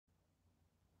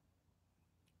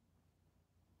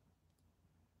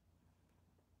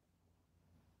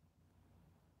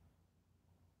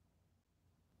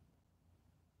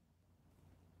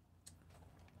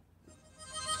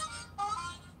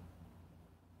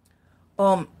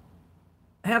Um,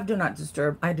 have do not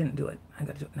disturb. I didn't do it. I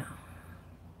gotta do it now.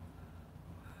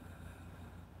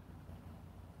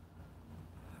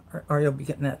 Or you'll be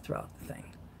getting that throughout the thing.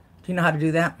 Do you know how to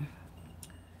do that?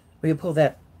 Will you pull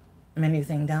that menu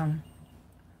thing down?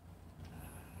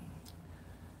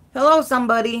 Hello,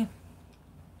 somebody.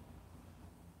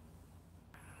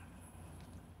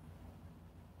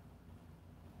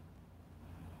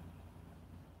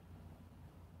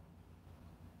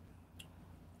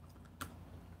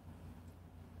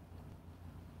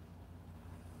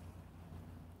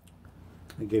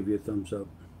 I gave you a thumbs up.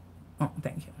 Oh,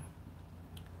 thank you.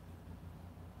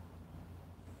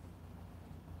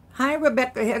 Hi,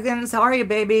 Rebecca Higgins. How are you,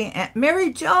 baby? And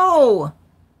Mary Jo.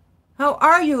 How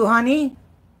are you, honey?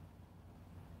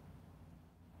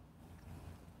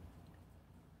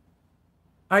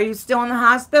 Are you still in the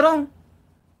hospital?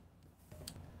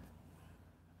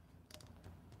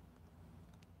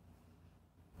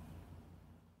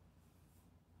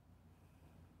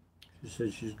 She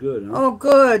said she's good, huh? Oh,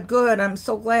 good, good. I'm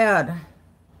so glad.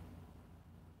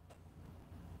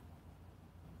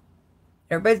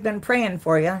 Everybody's been praying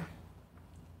for you.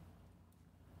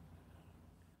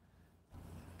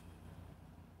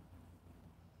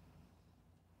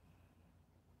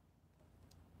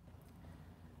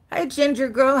 Hi, Ginger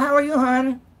girl. How are you,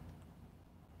 hon?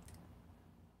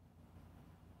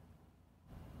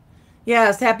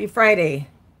 Yes, happy Friday.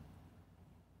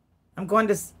 I'm going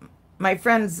to my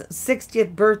friend's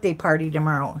 60th birthday party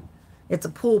tomorrow. It's a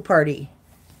pool party.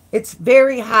 It's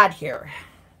very hot here.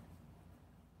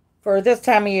 For this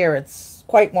time of year, it's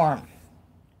quite warm.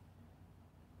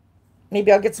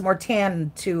 Maybe I'll get some more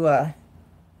tan to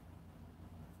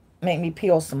make me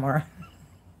peel some more.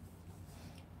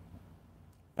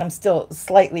 I'm still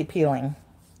slightly peeling.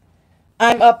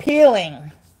 I'm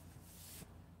appealing.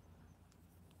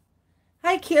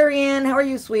 Hi, Carrie Ann. How are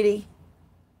you, sweetie?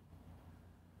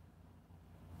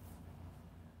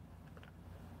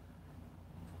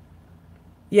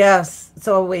 Yes,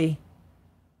 so are we.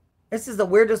 This is the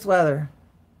weirdest weather.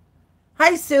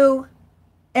 Hi, Sue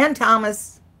and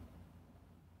Thomas.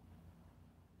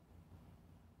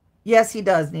 Yes, he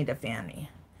does need a fanny.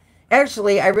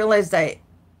 Actually, I realized I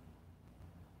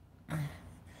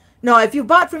no. If you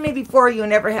bought from me before, you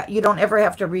don't ever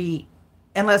have to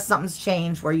unless something's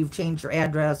changed where you've changed your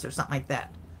address or something like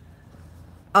that.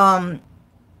 Um,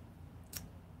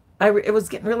 it was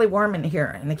getting really warm in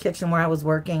here in the kitchen where I was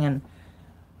working, and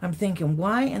I'm thinking,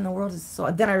 why in the world is it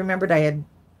so? Then I remembered I had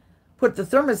put the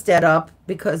thermostat up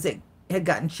because it had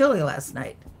gotten chilly last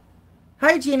night.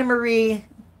 Hi, Gina Marie.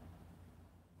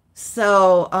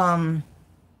 So,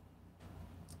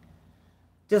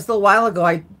 just a little while ago,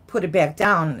 I put it back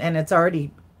down, and it's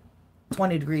already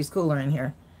 20 degrees cooler in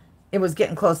here. It was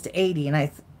getting close to 80, and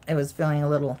I was feeling a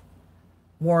little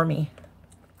warmy.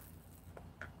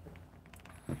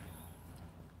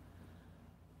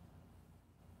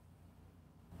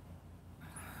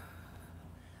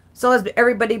 So has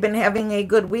everybody been having a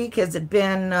good week? Has it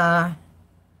been hot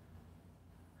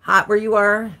where you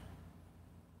are?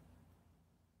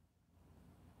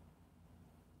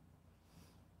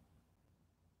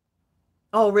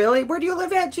 Oh, really? Where do you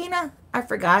live at, Gina? I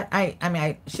forgot. I mean,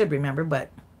 I should remember, but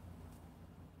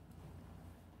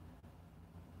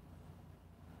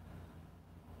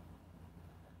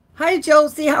hi,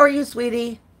 Josie. How are you,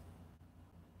 sweetie?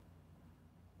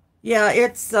 Yeah,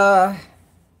 it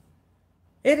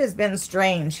has been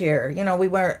strange here. We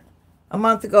were a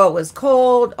month ago it was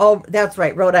cold. Oh, that's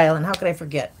right, Rhode Island. How could I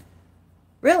forget?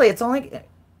 Really? It's only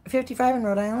 55 in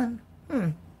Rhode Island? Hmm.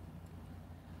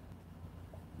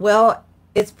 Well,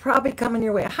 it's probably coming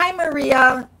your way. Hi,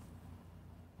 Maria.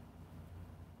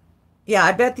 Yeah,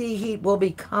 I bet the heat will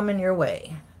be coming your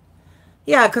way.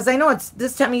 Yeah, because I know it's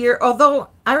this time of year. Although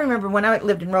I remember when I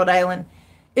lived in Rhode Island,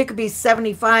 it could be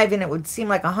 75 and it would seem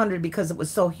like 100 because it was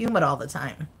so humid all the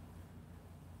time.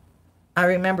 I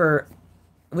remember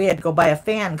we had to go buy a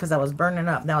fan because I was burning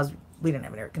up. We didn't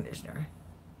have an air conditioner.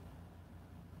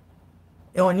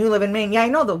 Oh, and you live in Maine. Yeah, I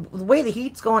know the way the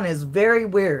heat's going is very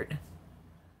weird.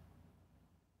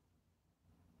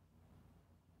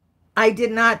 I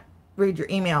did not read your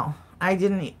email. I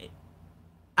didn't.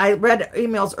 I read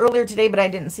emails earlier today, but I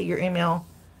didn't see your email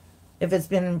if it's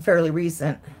been fairly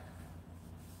recent.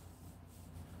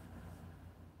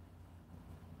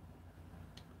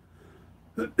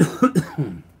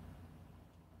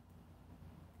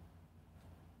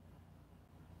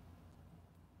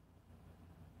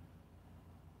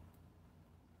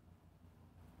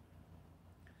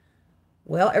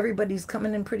 Well, everybody's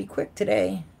coming in pretty quick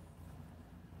today.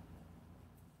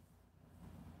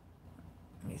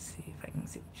 Let me see if I can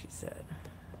see what she said.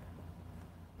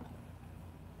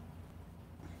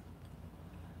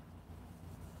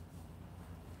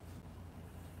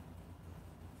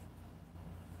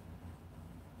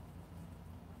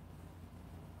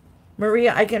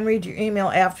 Maria, I can read your email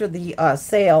after the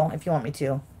sale if you want me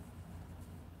to.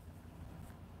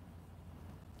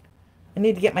 I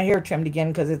need to get my hair trimmed again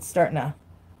because it's starting to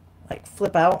like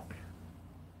flip out.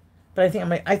 But I think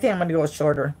I'm gonna go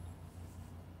shorter.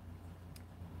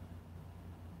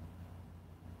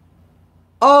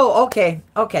 Oh, okay,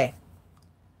 okay.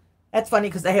 That's funny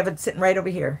because I have it sitting right over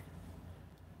here,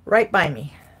 right by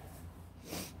me,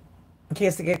 in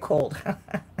case I get cold.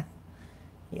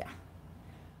 Yeah,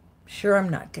 sure I'm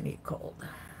not gonna get cold.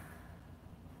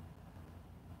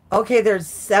 Okay, there's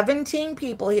 17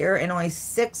 people here and only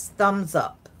 6 thumbs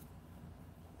up.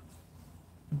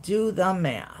 Do the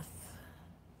math.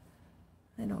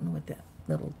 I don't know what that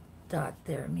little dot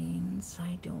there means.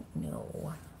 I don't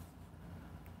know.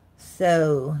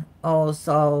 So,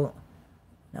 so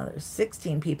now there's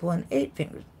 16 people and 8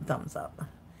 thumbs up.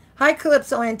 Hi,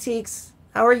 Calypso Antiques.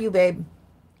 How are you, babe?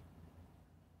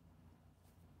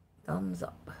 Thumbs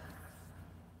up.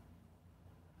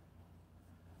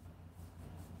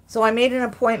 So I made an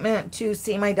appointment to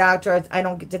see my doctor. I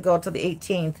don't get to go till the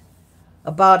 18th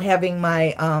about having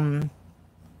my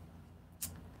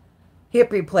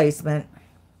hip replacement.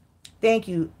 Thank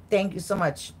you. Thank you so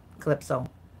much, Calypso.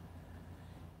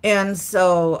 And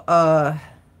so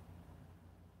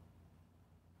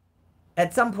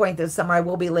at some point this summer I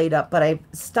will be laid up, but I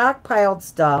stockpiled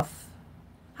stuff.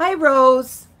 Hi,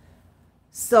 Rose.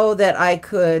 So that I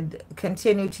could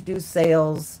continue to do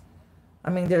sales. I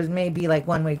mean, there's maybe like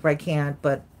 1 week where I can't,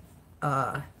 but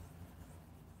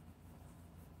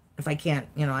if I can't,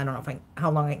 you know, I don't know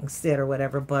how long I can sit or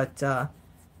whatever, but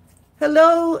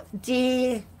hello,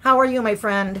 Dee. How are you, my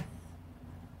friend?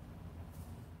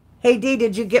 Hey, Dee,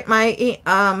 did you get my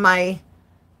my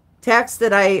text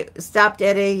that I stopped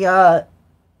at a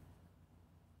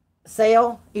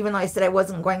sale, even though I said I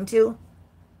wasn't going to?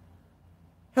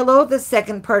 Hello, the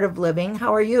second part of living.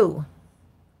 How are you?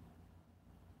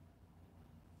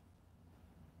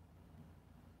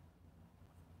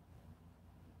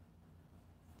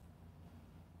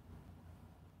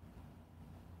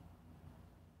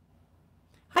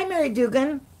 Hi, Mary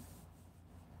Dugan.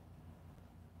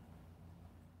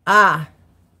 Ah.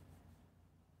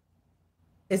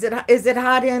 Is it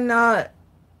hot in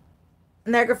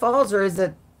Niagara Falls, or is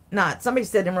it not? Somebody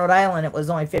said in Rhode Island it was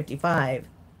only 55.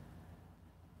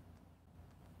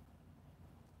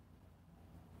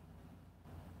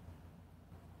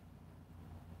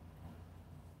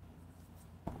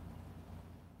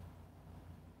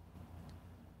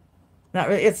 Not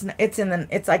really.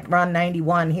 It's like around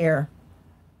 91 here.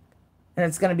 And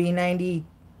it's going to be 92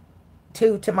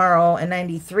 tomorrow and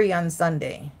 93 on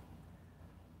Sunday.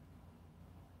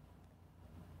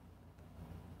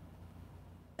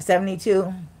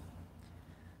 '72.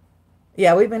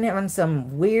 Yeah, we've been having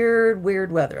some weird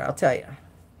weather, I'll tell you.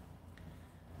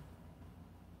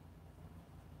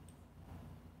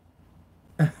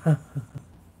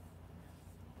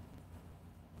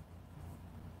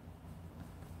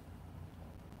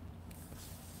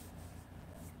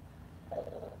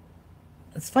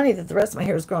 It's funny that the rest of my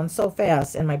hair is growing so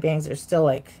fast and my bangs are still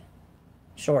like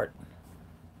short.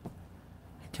 I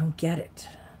don't get it.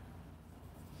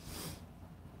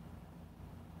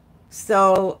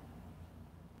 So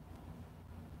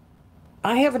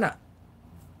I have an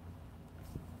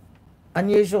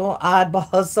unusual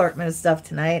oddball assortment of stuff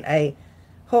tonight. I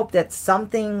hope that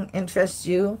something interests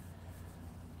you.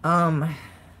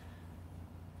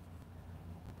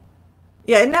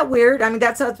 Yeah, isn't that weird? I mean,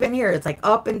 that's how it's been here. It's like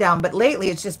up and down. But lately,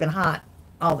 it's just been hot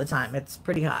all the time. It's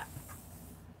pretty hot.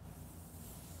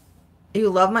 You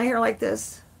love my hair like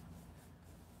this?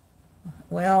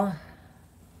 Well,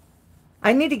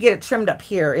 I need to get it trimmed up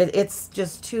here. It's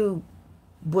just too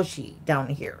bushy down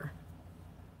here.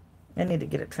 I need to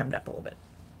get it trimmed up a little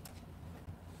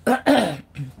bit.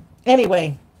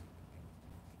 Anyway.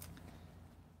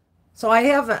 So I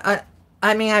have,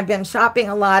 I mean, I've been shopping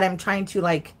a lot. I'm trying to,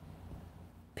 like,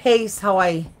 pace how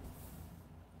I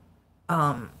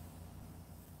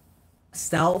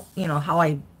sell, you know, how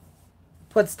I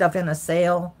put stuff in a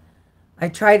sale. I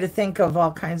try to think of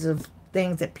all kinds of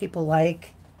things that people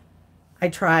like. I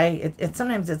try it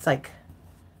sometimes it's like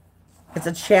it's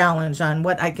a challenge on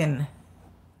what I can.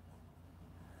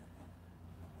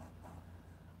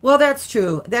 Well, that's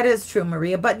true. That is true,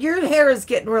 Maria, but your hair is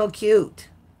getting real cute.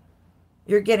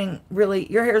 Your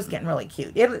hair is getting really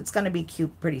cute. It's going to be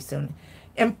cute pretty soon.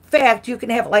 In fact, you can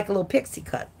have it like a little pixie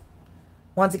cut.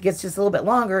 Once it gets just a little bit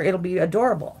longer, it'll be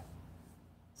adorable.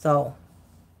 So,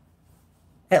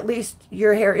 at least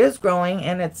your hair is growing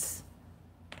and it's,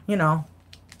 you know,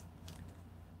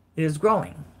 it is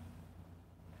growing.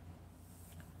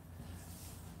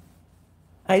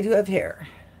 I do have hair.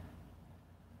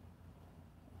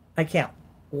 I can't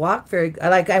walk very,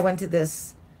 like I went to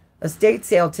this estate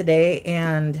sale today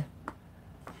and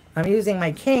I'm using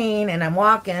my cane and I'm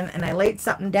walking and I laid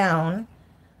something down,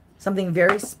 something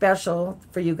very special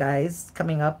for you guys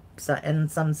coming up in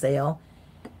some sale.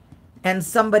 And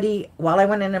somebody, while I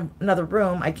went in another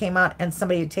room, I came out and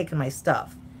somebody had taken my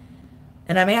stuff.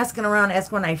 And I'm asking around,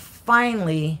 when I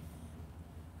finally,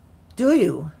 do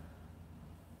you?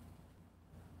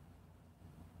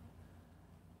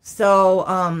 So,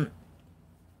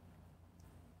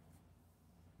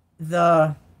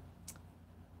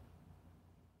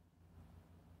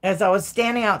 as I was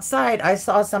standing outside, I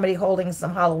saw somebody holding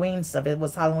some Halloween stuff. It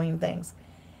was Halloween things.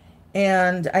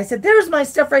 And I said, there's my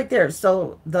stuff right there.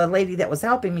 So the lady that was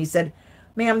helping me said,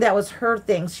 ma'am, that was her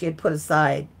things she had put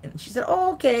aside. And she said,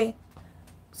 oh, okay.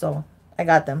 So I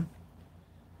got them.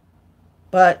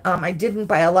 But I didn't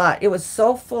buy a lot. It was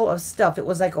so full of stuff. It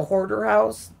was like a hoarder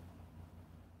house.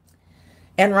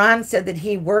 And Ron said that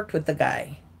he worked with the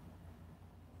guy.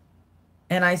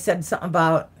 And I said something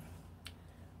about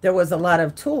there was a lot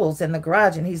of tools in the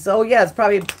garage. And he said, oh, yeah, it's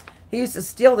probably, he used to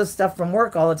steal this stuff from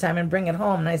work all the time and bring it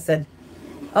home. And I said,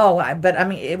 oh, but I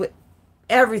mean,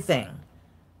 everything.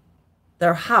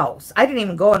 Their house. I didn't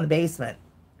even go in the basement.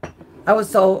 I was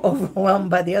so overwhelmed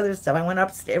by the other stuff. I went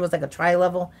upstairs. It was like a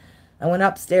tri-level. I went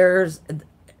upstairs.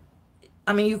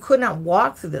 I mean, you could not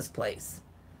walk through this place.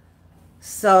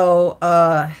 So,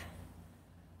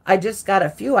 I just got a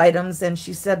few items, and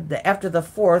she said that after the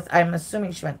 4th, I'm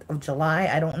assuming she meant of July,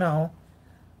 I don't know,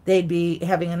 they'd be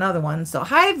having another one. So,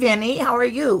 hi, Vinny. How are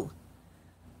you?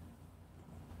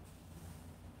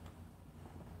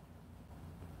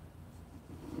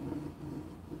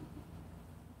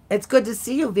 It's good to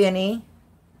see you, Vinny.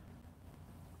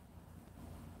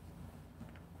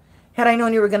 Had I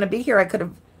known you were going to be here, I could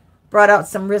have brought out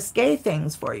some risque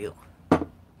things for you.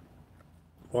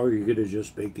 Or you could have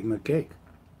just baked him a cake.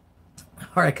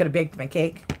 Or I could have baked him a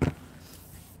cake.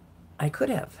 I could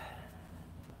have.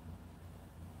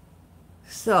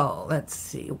 So, let's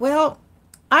see. Well,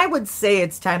 I would say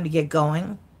it's time to get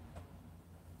going.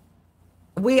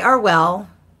 We are well.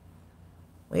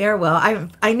 We are well.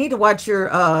 I need to watch your,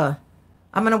 I'm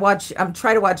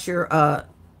try to watch your,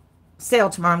 sale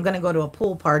tomorrow. I'm going to go to a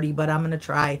pool party, but I'm going to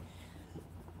try.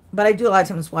 But I do a lot of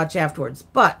times watch afterwards.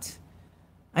 But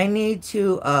I need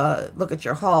to look at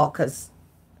your haul because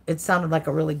it sounded like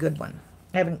a really good one.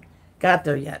 I haven't got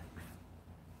there yet.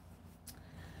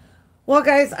 Well,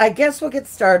 guys, I guess we'll get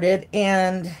started.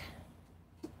 And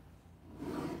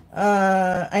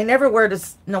I never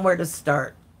know where to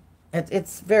start.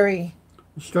 It's very...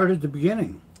 Start at the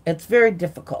beginning. It's very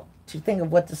difficult to think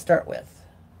of what to start with.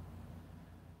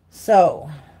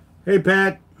 So. Hey,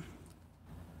 Pat.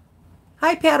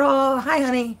 Hi, Pat. Hi,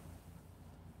 honey.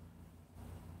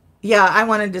 Yeah, I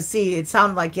wanted to see. It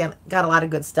sounded like he got a lot of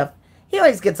good stuff. He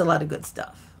always gets a lot of good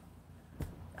stuff.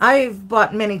 I've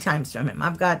bought many times from him.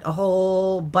 I've got a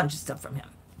whole bunch of stuff from him.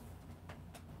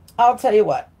 I'll tell you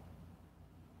what.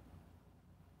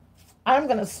 I'm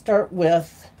going to start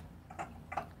with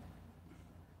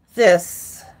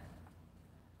this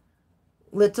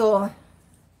little...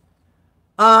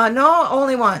 no,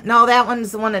 only one. No, that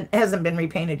one's the one that hasn't been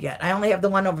repainted yet. I only have the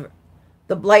one over...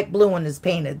 The light blue one is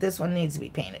painted. This one needs to be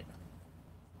painted.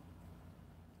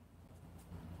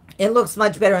 It looks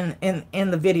much better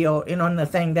in the video, in the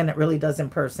thing, than it really does in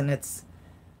person. It's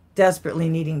desperately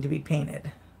needing to be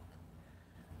painted.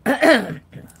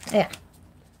 Yeah.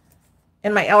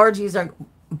 And my allergies are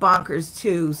bonkers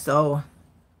too, so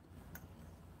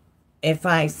if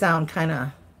I sound kind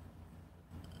of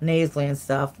nasally and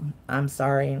stuff, I'm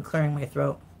sorry, and clearing my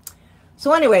throat.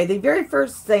 So anyway, the very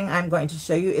first thing I'm going to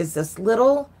show you is this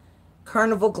little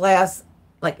carnival glass,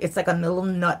 it's like a little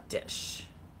nut dish.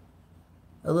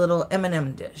 A little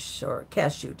M&M dish or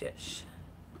cashew dish.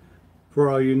 For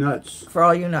all you nuts. For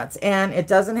all you nuts. And it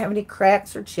doesn't have any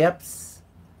cracks or chips.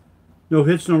 No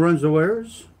hits, no runs, no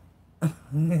errors?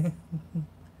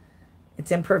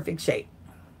 It's in perfect shape.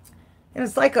 And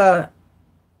it's like a...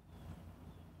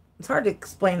 It's hard to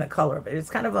explain the color of it. It's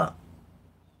kind of a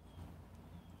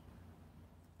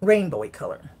rainbowy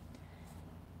color.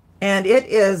 And it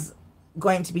is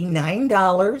going to be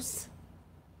 $9,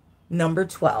 number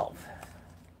 12.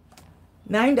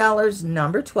 $9,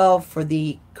 number 12 for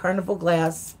the Carnival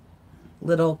Glass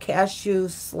little cashew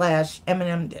 /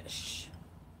 M&M dish.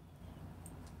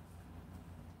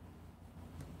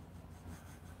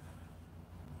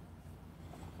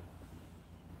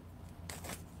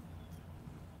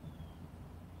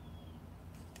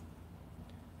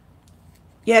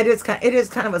 Yeah, it is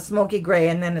kind of a smoky gray,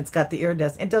 and then it's got the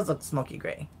iridescent. It does look smoky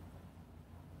gray.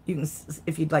 You can,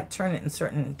 if you'd like, turn it in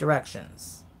certain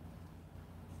directions.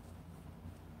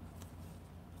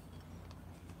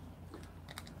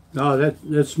 No,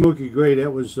 that's smoky gray.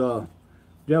 That was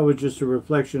just a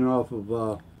reflection off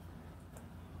of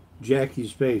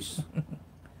Jackie's face.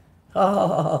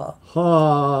 Oh,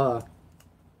 Ha!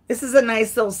 this is a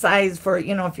nice little size for,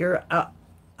 you know, if you're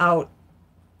out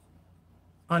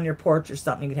on your porch or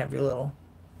something, you can have your little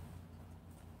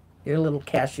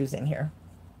cashews in here.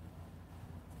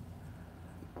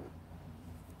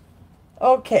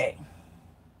 Okay.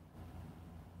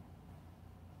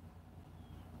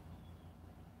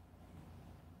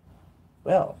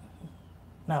 Well,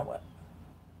 now what?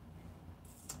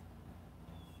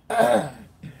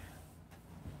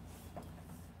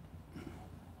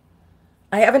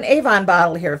 I have an Avon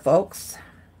bottle here, folks.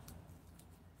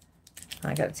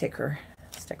 I got to take her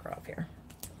sticker off here.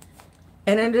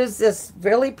 And it is this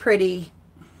really pretty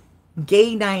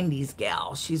gay 90s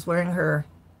gal. She's wearing her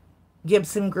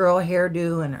Gibson girl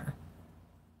hairdo and her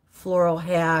floral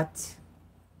hat.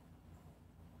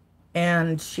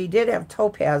 And she did have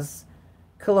Topaz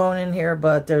cologne in here,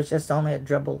 but there's just only a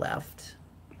dribble left.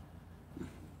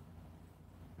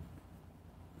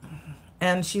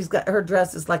 And she's got, her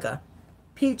dress is like a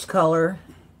peach color.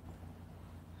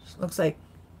 She looks like,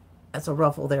 that's a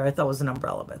ruffle there. I thought it was an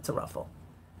umbrella, but it's a ruffle.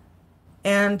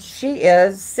 And she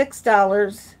is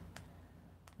 $6,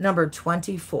 number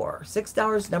 24.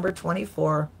 $6, number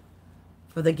 24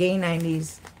 for the Gay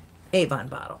 90s Avon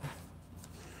bottle.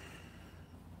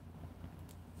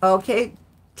 Okay,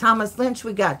 Thomas Lynch,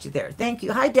 we got you there. Thank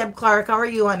you. Hi, Deb Clark. How are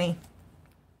you, honey?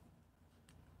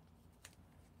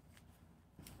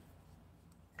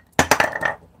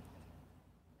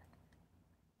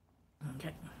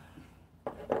 Okay.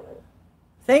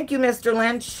 Thank you, Mr.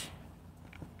 Lynch.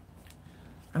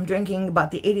 I'm drinking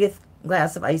about the 80th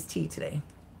glass of iced tea today.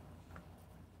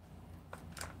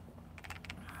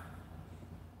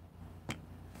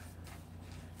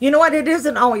 You know what? It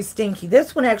isn't always stinky.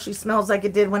 This one actually smells like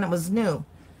it did when it was new.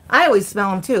 I always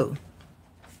smell them too.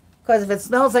 Because if it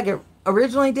smells like it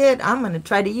originally did, I'm going to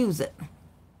try to use it.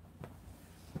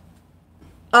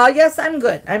 Yes, I'm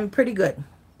good. I'm pretty good.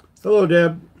 Hello,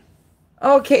 Deb.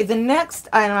 Okay, the next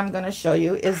item I'm going to show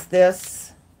you is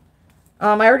this. I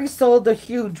already sold the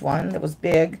huge one that was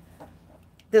big.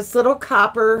 This little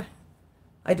copper.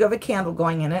 I do have a candle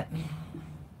going in it.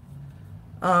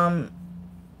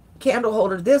 Candle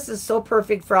holder. This is so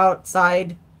perfect for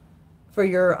outside, for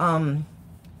your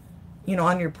you know,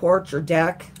 on your porch or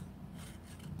deck.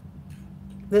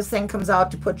 This thing comes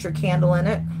out to put your candle in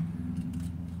it.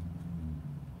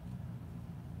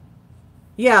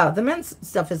 Yeah, the men's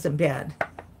stuff isn't bad,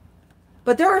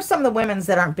 but there are some of the women's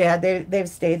that aren't bad. They've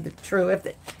stayed true. If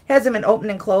it hasn't been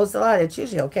opened and closed a lot, it's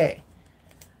usually okay.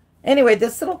 Anyway,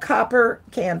 this little copper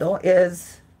candle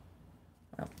is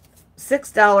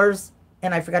 $6.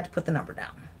 And I forgot to put the number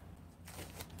down.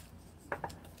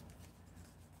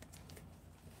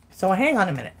 So hang on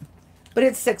a minute. But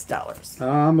it's $6.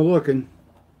 I'm looking.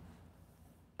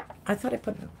 I thought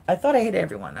I hit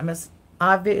everyone.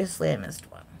 Obviously I missed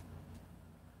one.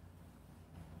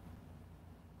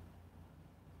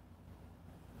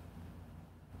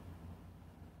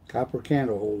 Copper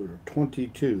candle holder,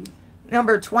 22.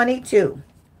 Number 22.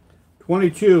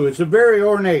 22. It's a very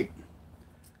ornate.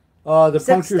 The $6.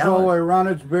 punctures all the way around.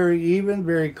 It's very even,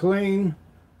 very clean.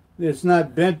 It's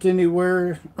not bent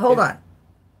anywhere. Hold on.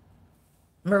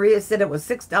 Maria said it was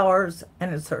 $6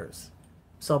 and it's hers.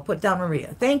 So I'll put down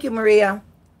Maria. Thank you, Maria.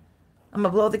 I'm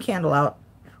going to blow the candle out.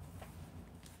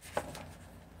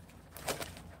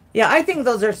 Yeah, I think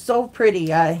those are so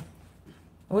pretty. I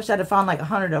wish I'd have found like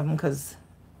 100 of them because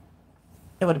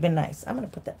it would have been nice. I'm going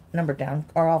to put that number down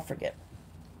or I'll forget.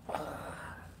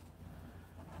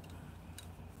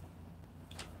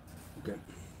 Okay.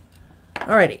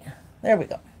 Alrighty, there we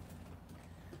go.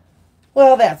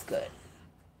 Well, that's good.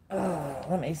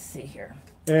 Let me see here.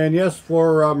 And yes,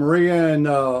 for Maria and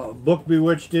Book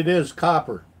Bewitched, it is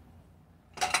copper.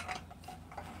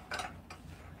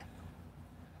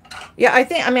 Yeah, I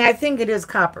think it is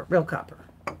copper, real copper.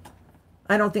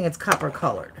 I don't think it's copper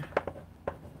colored.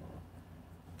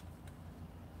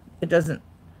 It doesn't.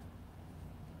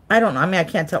 I don't know. I mean, I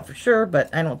can't tell for sure,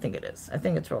 but I don't think it is. I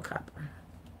think it's real copper.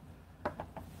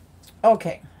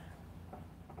 Okay.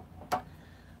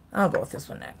 I'll go with this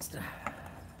one next.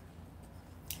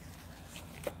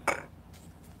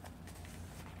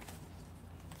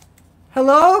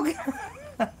 Hello?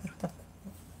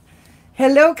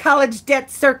 Hello, College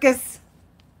Debt Circus.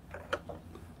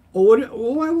 Oh,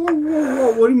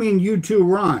 what do you mean you two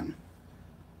run?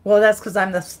 Well, that's because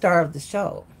I'm the star of the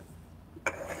show.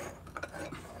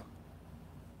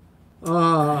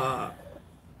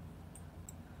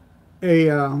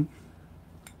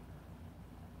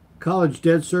 College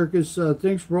Dead Circus,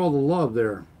 thanks for all the love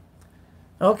there.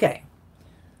 Okay.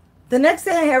 The next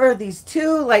thing I have are these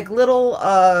two, like, little,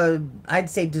 I'd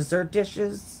say dessert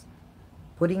dishes,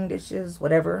 pudding dishes,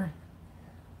 whatever,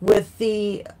 with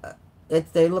the,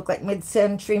 they look like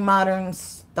mid-century modern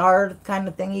star kind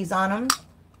of thingies on them.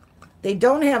 They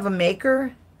don't have a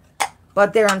maker,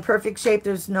 but they're in perfect shape.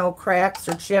 There's no cracks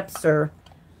or chips or,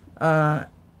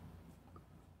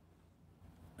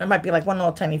 there might be like one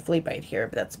little tiny flea bite here,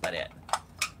 but that's about it.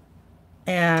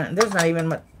 And there's not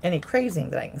even any crazing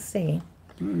that I can see.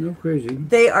 No crazy.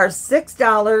 They are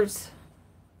 $6.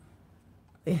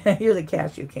 You're the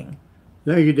cashew king.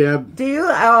 Thank you, Deb. Do you?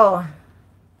 Oh,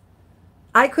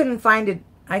 I couldn't find it.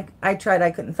 I tried. I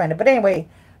couldn't find it. But anyway,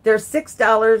 they're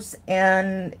 $6,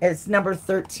 and it's number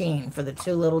 13 for the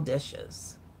two little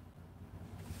dishes.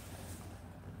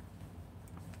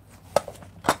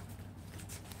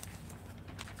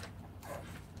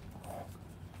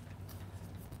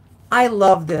 I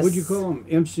love this. What'd you call them?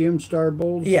 MCM Star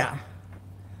Bowls? Yeah.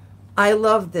 I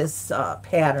love this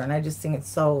pattern. I just think it's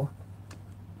so,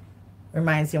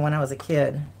 reminds me of when I was a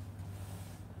kid.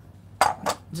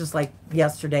 Just like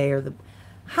yesterday or the...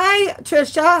 Hi,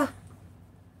 Trisha.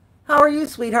 How are you,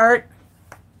 sweetheart?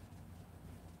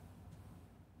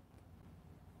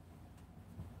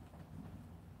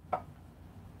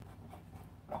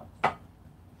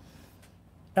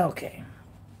 Okay.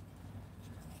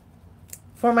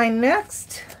 For my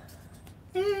next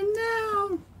And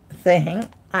now, thing,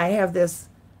 I have this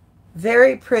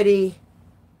very pretty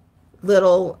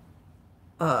little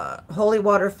holy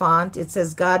water font. It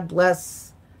says, God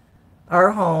bless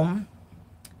our home.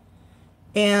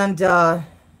 And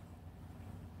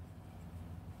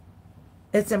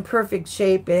it's in perfect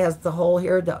shape. It has the hole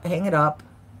here to hang it up.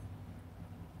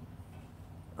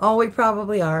 Oh, we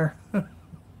probably are.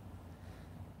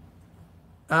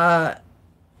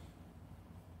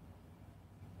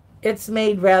 It's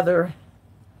made rather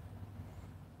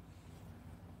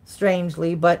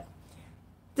strangely, but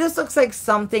this looks like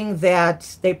something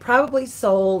that they probably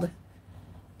sold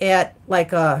at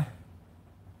like a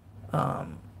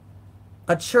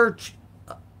church.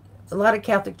 A lot of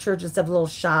Catholic churches have little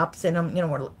shops in them, you know,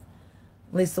 where, at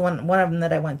least the one of them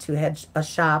that I went to had a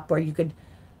shop where you could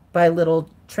buy little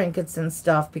trinkets and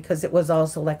stuff, because it was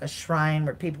also like a shrine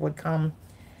where people would come.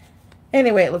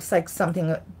 Anyway, it looks like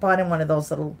something bought in one of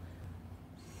those little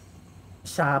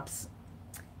shops,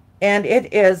 and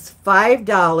it is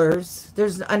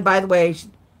 $5. And by the way,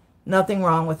 nothing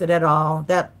wrong with it at all.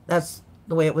 That's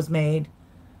the way it was made.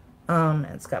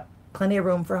 It's got plenty of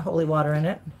room for holy water in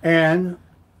it. and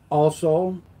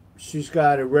also, she's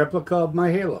got a replica of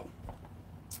my halo.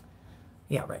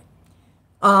 Yeah, right.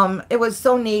 It was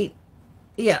so neat.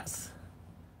 Yes.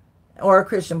 Or a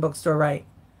Christian bookstore, right?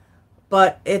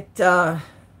 But it,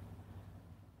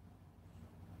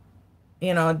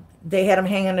 you know, they had them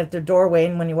hanging at their doorway,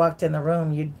 and when you walked in the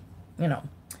room, you know.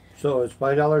 So it's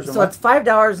 $5 a So month? it's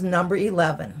 $5, number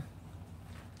 11.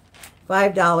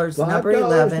 $5, number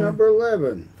 11. Number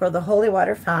 11. For the holy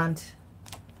water font.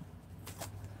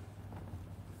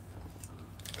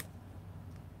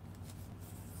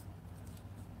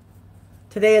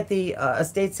 Today at the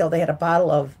estate sale, they had a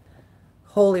bottle of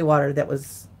holy water that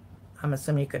was, I'm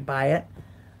assuming you could buy it.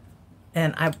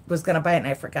 And I was going to buy it and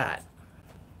I forgot.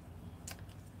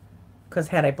 Because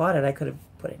had I bought it, I could have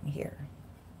put it in here.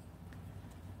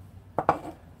 Okay.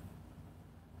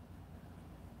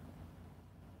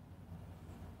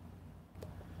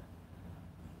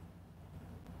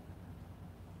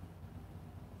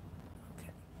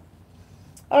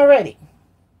 Alrighty.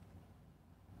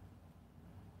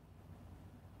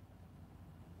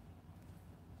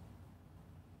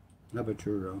 Not a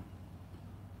churro.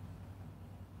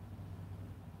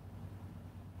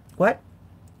 What?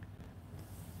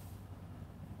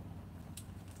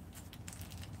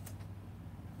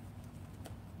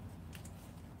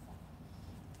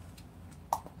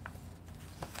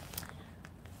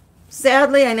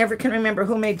 Sadly, I never can remember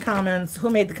who made the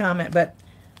comment, but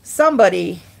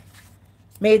somebody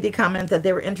made the comment that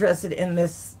they were interested in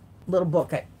this little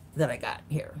book that I got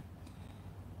here.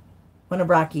 One of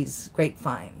Rocky's great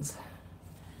finds.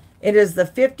 It is the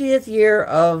 50th year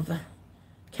of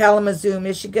Kalamazoo,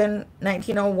 Michigan,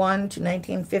 1901 to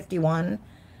 1951.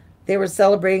 They were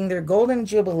celebrating their Golden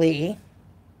Jubilee.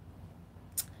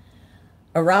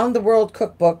 Around the World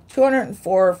Cookbook,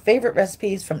 204 favorite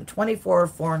recipes from 24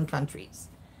 foreign countries.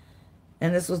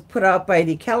 And this was put out by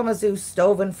the Kalamazoo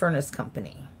Stove and Furnace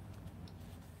Company.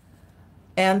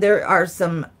 And there are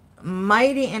some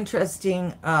mighty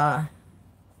interesting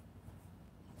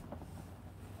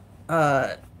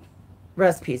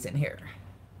recipes in here.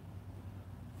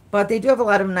 But they do have a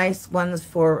lot of nice ones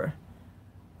for,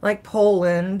 like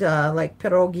Poland, like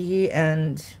pierogi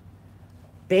and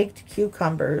baked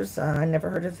cucumbers. I never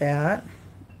heard of that.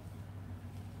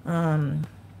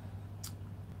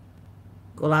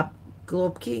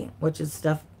 Golubki, which is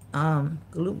stuffed,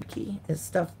 golubki is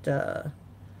stuffed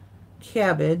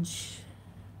cabbage.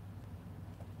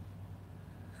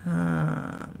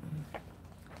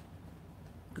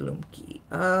 Glumki.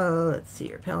 Let's see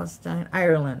here. Palestine,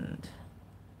 Ireland.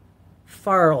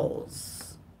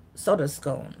 Farls. Soda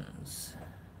scones.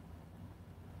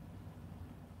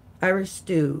 Irish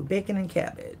stew. Bacon and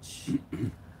cabbage.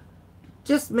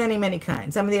 Just many, many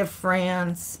kinds. I mean, they have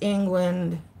France,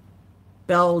 England,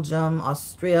 Belgium,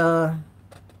 Austria.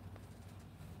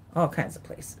 All kinds of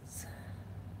places.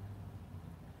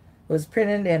 It was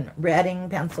printed in Reading,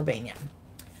 Pennsylvania.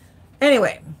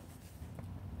 Anyway,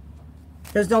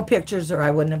 there's no pictures or I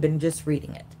wouldn't have been just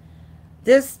reading it.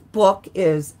 This book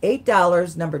is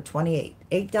 $8, number 28.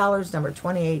 $8, number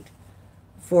 28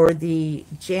 for the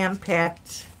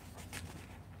jam-packed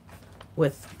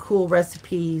with cool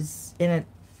recipes in it.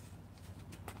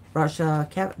 Russia,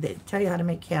 they tell you how to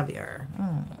make caviar.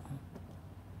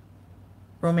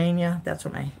 Romania, that's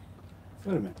where my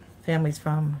Wait a minute. family's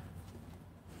from.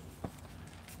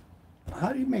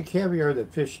 How do you make caviar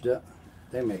that fish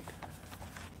they make?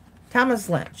 Thomas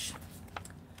Lynch.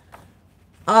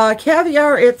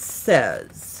 Caviar, it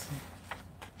says.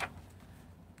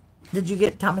 Did you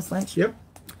get Thomas Lynch? Yep.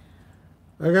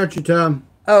 I got you, Tom.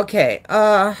 Okay.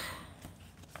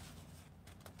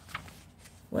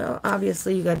 Well,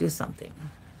 obviously you got to do something.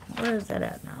 Where is that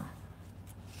at now?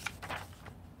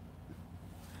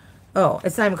 Oh,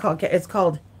 it's not even called, it's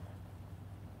called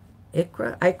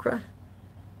Ikra.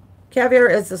 Caviar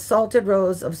is a salted roe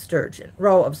of sturgeon.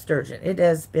 It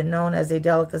has been known as a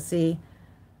delicacy.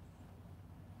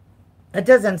 It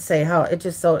doesn't say how. It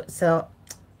just tells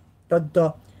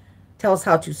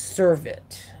how to serve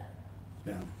it.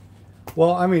 Yeah.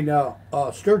 Well, I mean,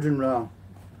 sturgeon roe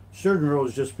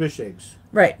is just fish eggs.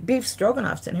 Right. Beef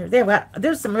stroganoff's in here.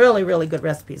 There's some really, really good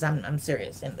recipes. I'm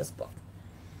serious in this book.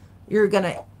 You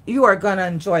are gonna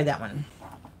enjoy that one,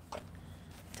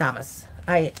 Thomas.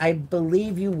 I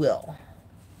believe you will.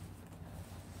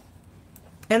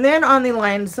 And then on the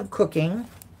lines of cooking,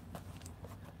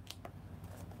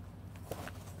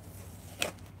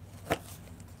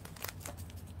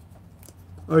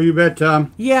 Oh, you bet,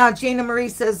 Tom. yeah, Jana Marie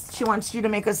says she wants you to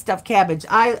make a stuffed cabbage.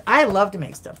 I love to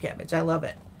make stuffed cabbage. I love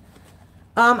it.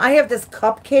 I have this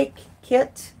cupcake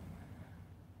kit.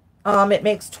 It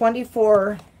makes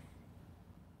 24.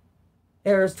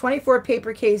 There's 24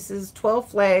 paper cases, 12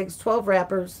 flags, 12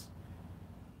 wrappers.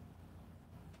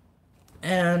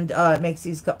 And it makes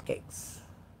these cupcakes.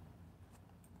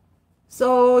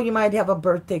 So you might have a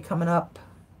birthday coming up.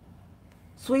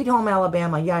 Sweet Home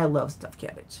Alabama. Yeah, I love stuffed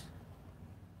cabbage.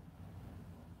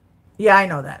 Yeah, I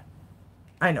know that.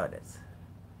 I know it is.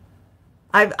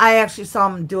 I actually saw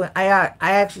them doing. I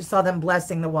actually saw them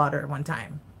blessing the water one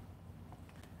time.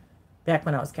 Back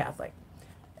when I was Catholic.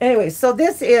 Anyway, so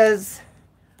this is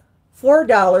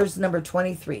 $4, number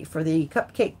 23 for the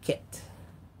cupcake kit.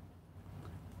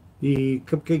 The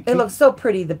cupcake. It looks so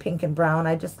pretty, the pink and brown.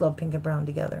 I just love pink and brown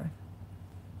together.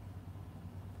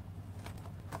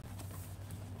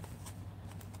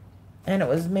 And it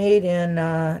was made in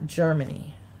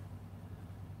Germany.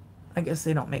 I guess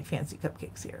they don't make fancy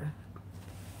cupcakes here.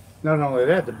 Not only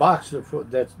that, the box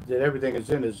that everything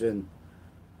is in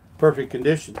perfect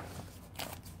condition.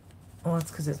 Well, that's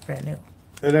because it's brand new.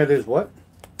 And that is what?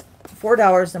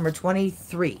 $4, number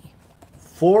 23.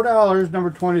 $4, number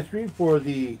 23 for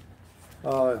the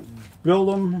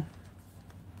Billum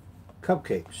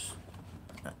cupcakes.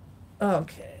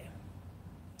 Okay.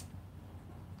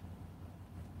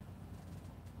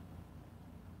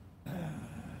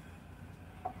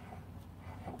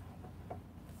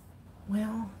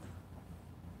 Well,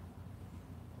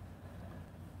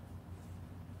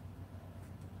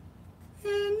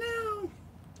 And now,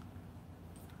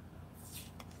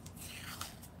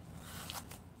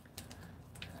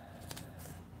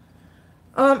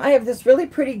 I have this really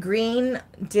pretty green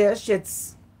dish.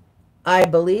 It's, I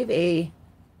believe, there's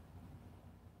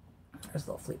a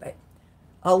little flea bite.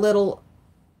 A little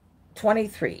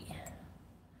 23.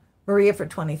 Maria for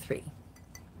 23.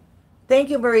 Thank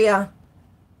you, Maria.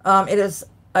 It is,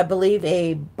 I believe,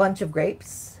 a bunch of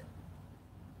grapes.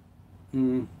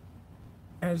 mm,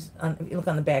 If you look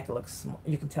on the back, it looks,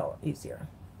 you can tell easier.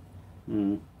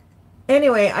 mm.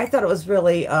 Anyway, I thought it was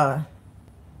really, I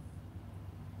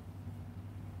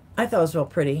thought it was real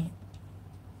pretty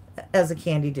as a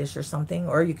candy dish or something.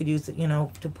 Or you could use it,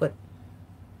 to put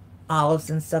olives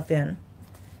and stuff in.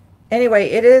 Anyway,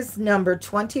 it is number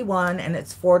 21 and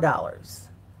it's $4.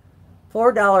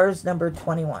 $4, number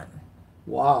 21.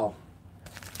 Wow.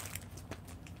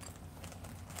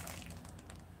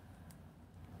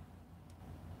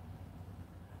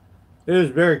 It is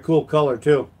very cool color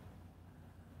too.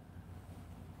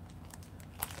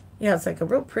 Yeah, it's like a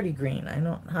real pretty green. I don't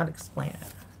know how to explain it.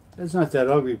 It's not that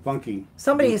ugly, funky.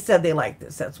 Somebody said they liked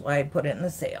this. That's why I put it in the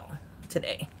sale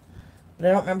today. But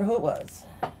I don't remember who it was.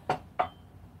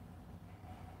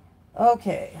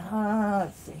 Okay,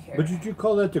 let's see here. But did you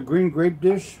call that the green grape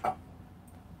dish?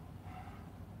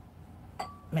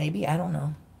 Maybe, I don't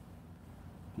know.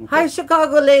 Okay. Hi,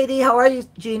 Chicago lady. How are you,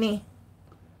 Jeannie?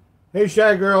 Hey,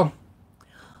 Shy Girl.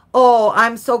 Oh,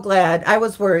 I'm so glad. I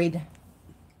was worried.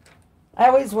 I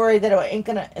always worry that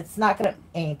it's not going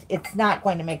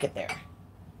to make it there.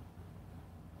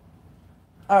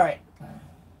 All right.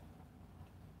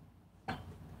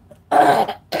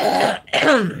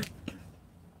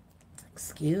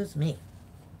 Excuse me.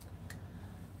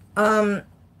 I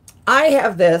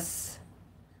have this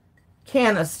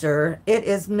canister. It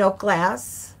is milk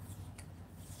glass.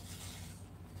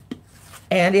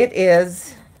 And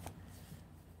it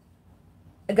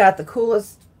got the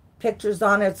coolest pictures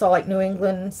on it. It's all like New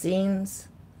England scenes.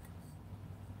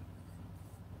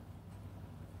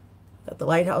 Got the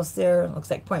lighthouse there.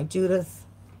 Looks like Point Judith.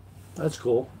 That's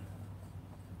cool.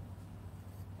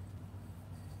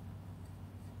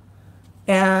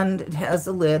 And it has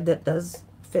a lid that does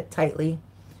fit tightly.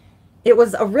 It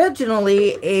was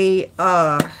originally a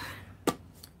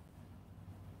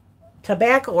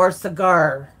tobacco or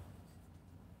cigar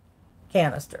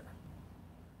canister.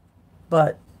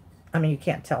 But, I mean, you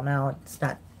can't tell now.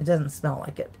 It doesn't smell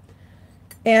like it.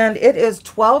 And it is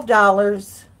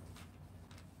 $12,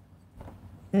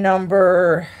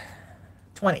 number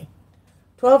 20.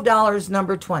 $12,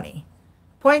 number 20.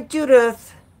 Point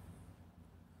Judith.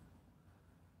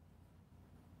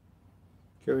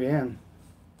 Carrie Ann.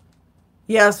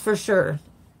 Yes, for sure.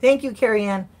 Thank you, Carrie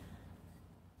Ann.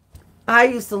 I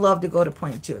used to love to go to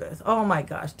Point Judith. Oh my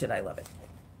gosh, did I love it.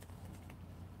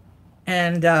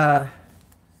 And,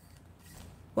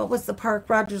 what was the park?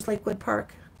 Rogers Lakewood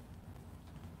Park?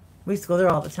 We used to go there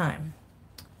all the time.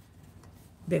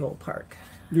 Big old park.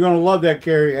 You're going to love that,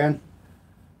 Carrie Ann.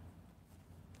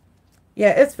 Yeah,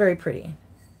 it's very pretty.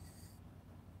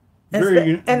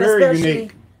 Very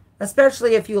unique.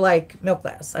 Especially if you like milk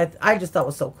glass. I just thought it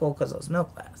was so cool because it was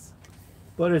milk glass.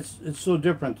 But it's so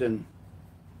different than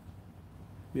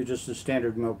you're just a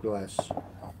standard milk glass.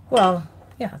 Well,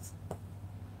 yes.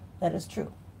 That is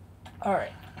true. All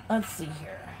right. Let's see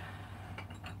here.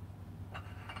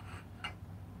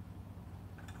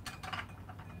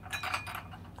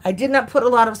 I did not put a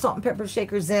lot of salt and pepper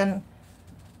shakers in,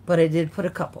 but I did put a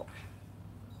couple.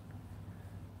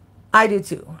 I do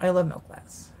too. I love milk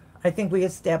glass. I think we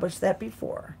established that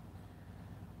before.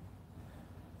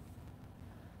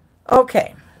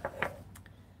 Okay.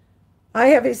 I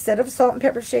have a set of salt and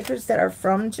pepper shakers that are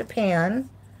from Japan.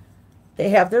 They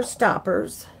have their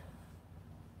stoppers.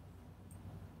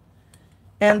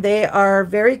 And they are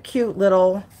very cute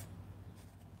little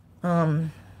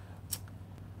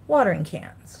watering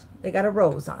cans. They got a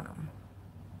rose on them.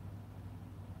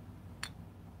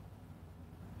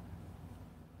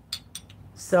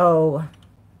 So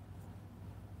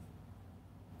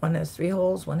one has 3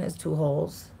 holes, one has 2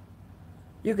 holes.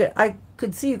 I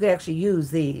could see you could actually use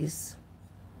these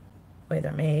the way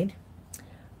they're made.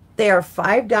 They are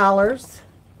 $5,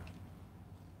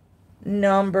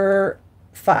 number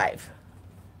 5.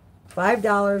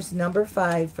 $5, number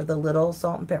 5 for the little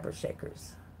salt and pepper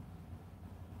shakers.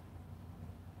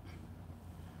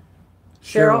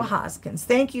 Cheryl Hoskins.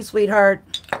 Thank you,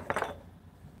 sweetheart.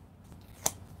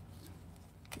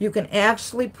 You can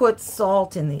actually put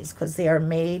salt in these because they are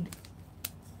made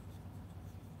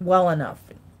well enough,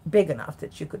 big enough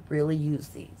that you could really use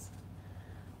these,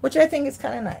 which I think is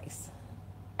kind of nice.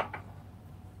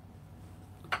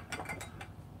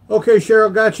 Okay,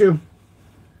 Cheryl, got you.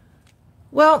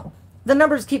 Well, the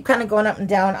numbers keep kind of going up and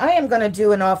down. I am going to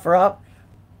do an offer up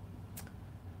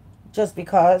just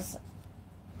because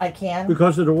I can.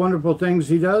 Because of the wonderful things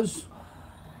he does?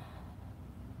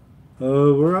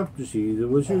 We're up to see the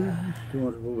wizard, the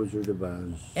wonderful Wizard of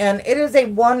Oz. And it is a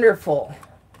wonderful,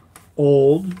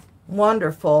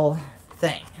 wonderful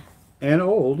thing. And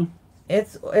old.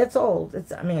 It's old.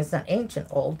 I mean, it's not ancient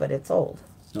old, but it's old.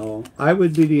 No, I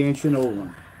would be the ancient old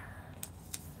one.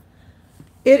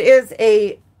 It is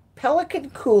a Pelican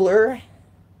cooler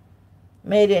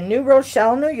made in New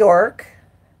Rochelle, New York.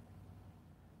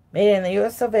 Made in the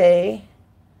US of A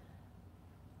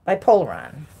by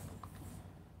Polaron.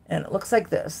 And it looks like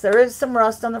this. There is some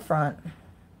rust on the front.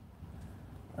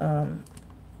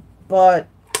 But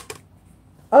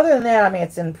other than that, I mean,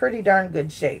 it's in pretty darn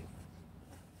good shape.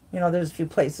 You know, there's a few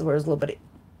places where it's a little bit...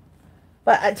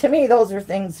 But to me, those are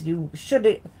things you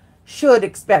should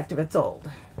expect if it's old.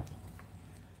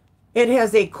 It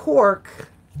has a cork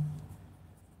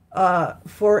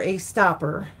for a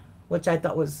stopper, which I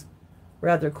thought was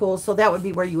rather cool. So that would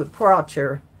be where you would pour out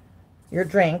your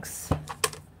drinks.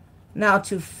 Now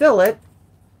to fill it,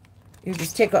 you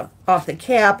just take off the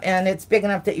cap, and it's big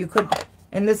enough that you could,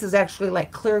 and this is actually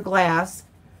like clear glass.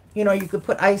 You know, you could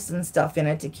put ice and stuff in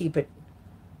it to keep it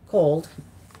cold.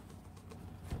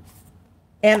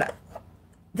 And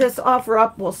this offer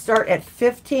up will start at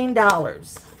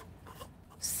 $15.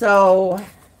 So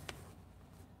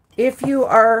if you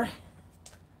are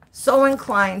so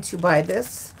inclined to buy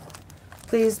this,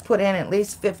 please put in at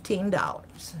least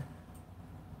 $15.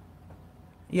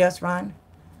 Yes, Ron?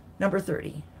 Number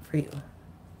 30 for you.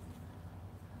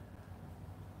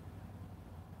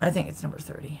 I think it's number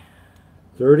 30.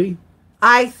 30?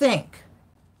 I think.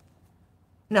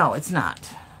 No, it's not.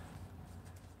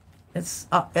 It's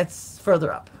up. It's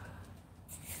further up.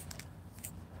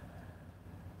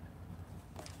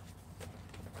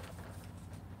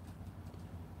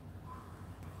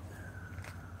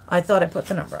 I thought I put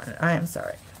the number on it. I am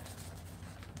sorry.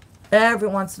 Every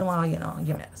once in a while, you know,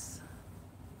 you miss.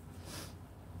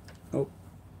 Oh,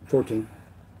 14.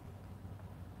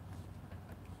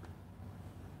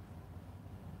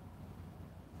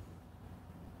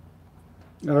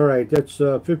 All right, that's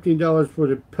 $15 for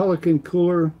the Pelican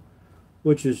cooler,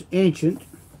 which is ancient.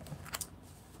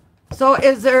 So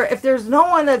if there's no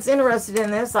one that's interested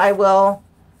in this, I will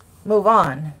move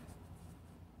on.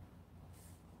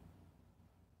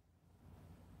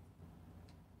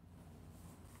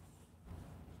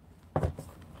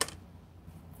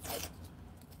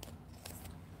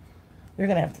 You're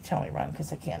going to have to tell me, Ron,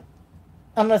 because I can't.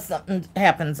 Unless something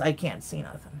happens, I can't see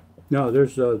nothing. No,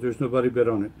 there's nobody bid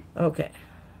on it. Okay.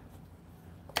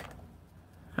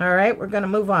 All right, we're going to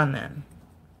move on then.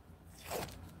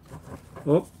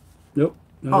 Oh, nope.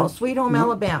 No, Oh, Sweet Home,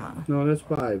 Alabama. No, that's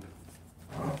 5.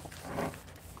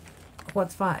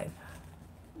 What's 5?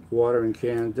 Watering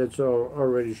can. That's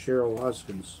already Cheryl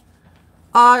Hoskins.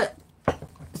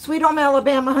 Sweet Home,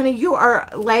 Alabama, honey, you are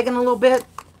lagging a little bit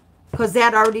because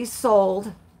that already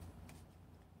sold.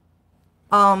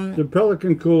 The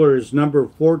Pelican cooler is number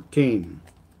 14.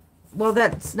 Well,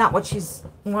 that's not what she's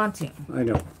wanting. I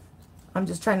know. I'm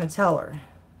just trying to tell her.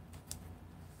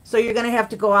 So you're going to have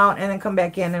to go out and then come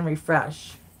back in and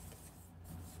refresh.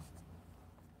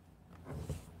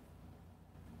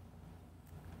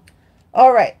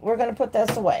 All right, we're going to put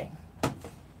this away.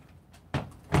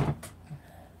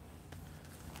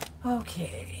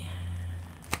 Okay.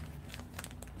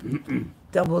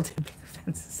 Double dipping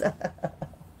fences.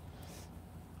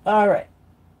 All right.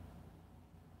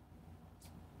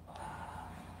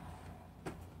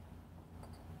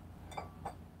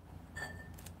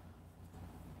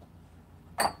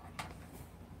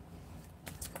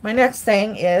 My next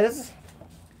thing is,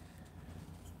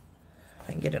 if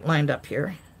I can get it lined up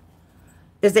here,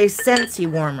 is a Scentsy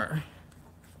warmer.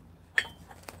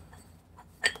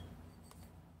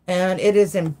 And it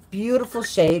is in beautiful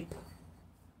shape.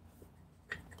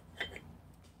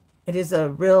 It is a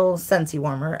real Scentsy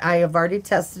warmer. I have already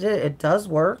tested it. It does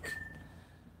work.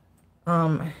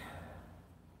 I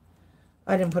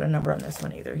didn't put a number on this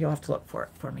one either. You'll have to look for it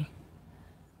for me.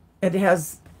 It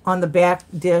has on the back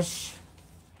dish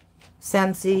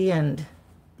Scentsy and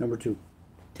Number 2.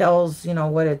 tells, you know,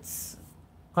 what it's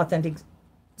authentic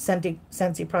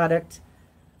Scentsy product.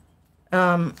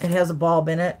 It has a bulb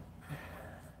in it.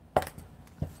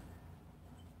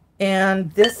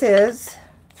 And this is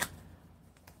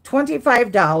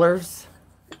 $25,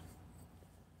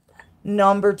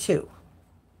 number 2.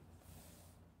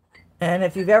 And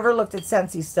if you've ever looked at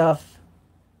Scentsy stuff,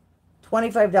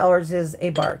 $25 is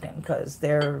a bargain because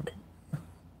they're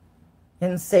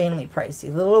insanely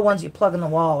pricey. The little ones you plug in the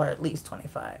wall are at least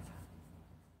 $25.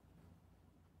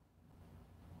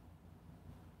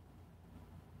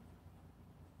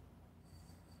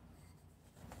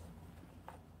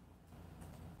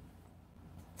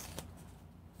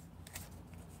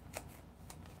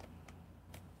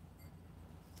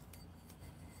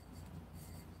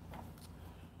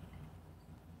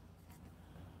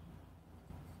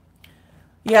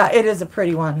 Yeah, it is a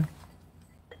pretty one.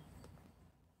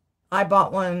 I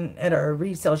bought one at a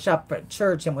resale shop at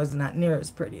church and was not near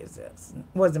as pretty as this. It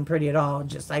wasn't pretty at all.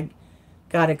 Just I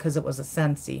got it because it was a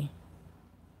Scentsy.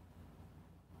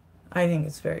 I think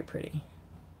it's very pretty.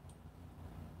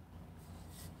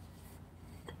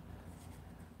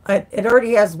 It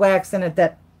already has wax in it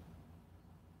that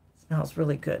smells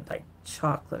really good, like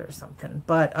chocolate or something.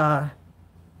 But I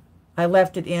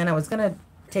left it in. I was going to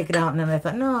take it out, and then I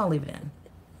thought, no, I'll leave it in.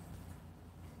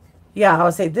 Yeah, I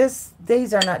would say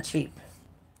these are not cheap.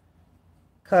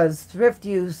 Because Thrift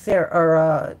Use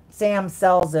or Sam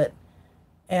sells it,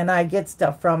 and I get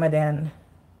stuff from it, and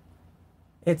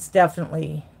it's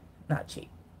definitely not cheap.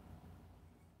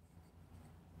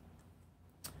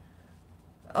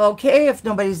 Okay, if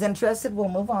nobody's interested, we'll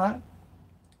move on.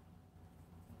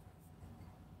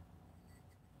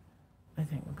 I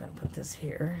think we're going to put this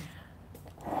here.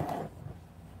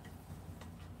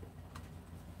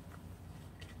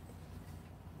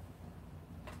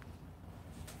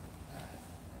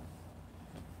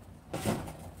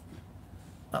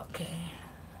 Okay.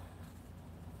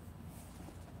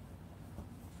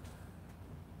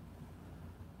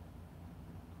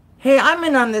 Hey, I'm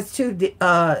in on this too,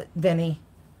 Vinny.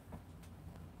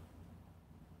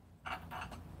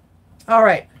 All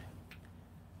right.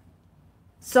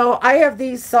 So I have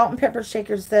these salt and pepper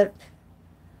shakers that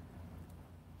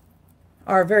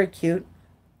are very cute,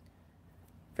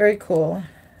 very cool,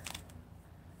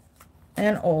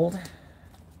 and old.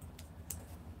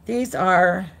 These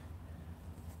are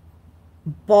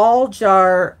ball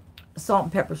jar salt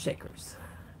and pepper shakers.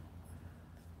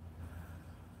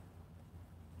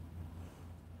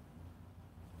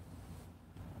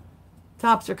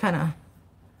 Tops are kind of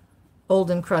old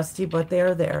and crusty, but they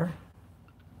are there.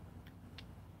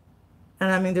 And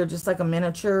I mean, they're just like a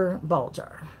miniature ball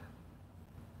jar.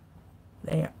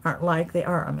 They aren't like, they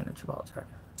are a miniature ball jar.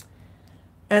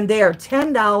 And they are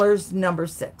 $10 number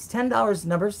 6. $10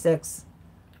 number 6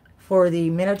 for the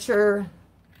miniature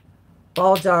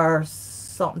ball jar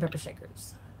salt and pepper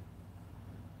shakers.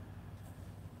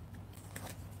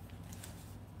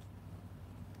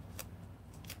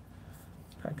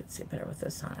 I could see it better with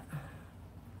this on it.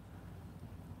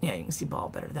 Yeah, you can see ball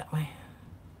better that way.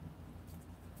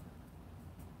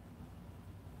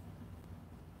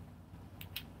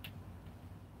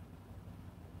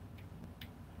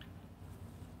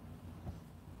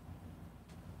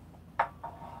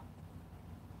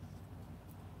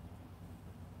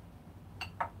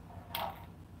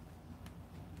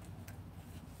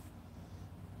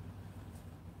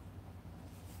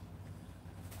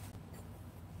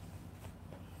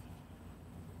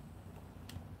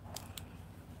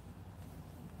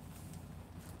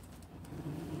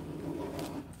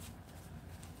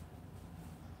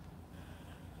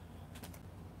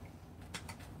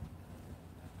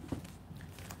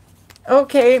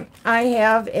 Okay, I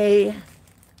have a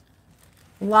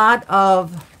lot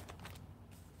of,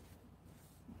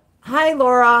 hi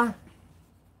Laura,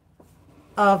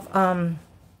 of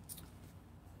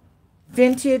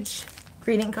vintage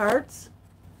greeting cards.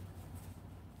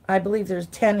 I believe there's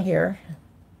 10 here.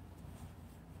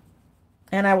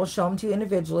 And I will show them to you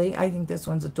individually. I think this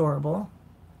one's adorable.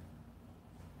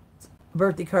 It's a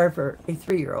birthday card for a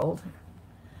 3-year-old.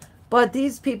 But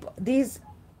these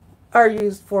are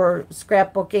used for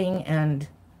scrapbooking and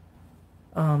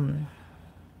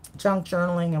junk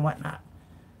journaling and whatnot.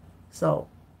 So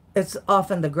it's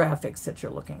often the graphics that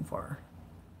you're looking for.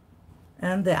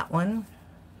 And that one.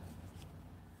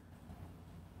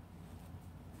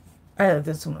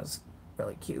 This one was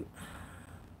really cute.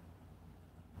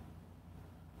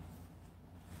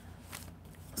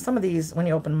 Some of these, when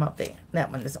you open them up,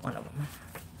 that one isn't one of them.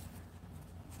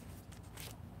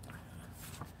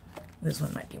 This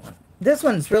one might be one. This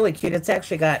one's really cute. It's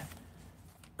actually got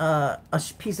a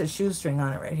piece of shoestring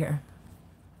on it right here.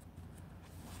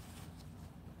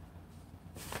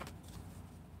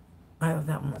 I thought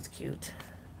that one was cute.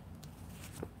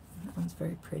 That one's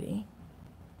very pretty.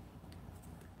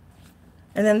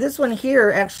 And then this one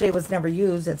here actually was never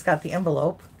used. It's got the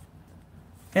envelope.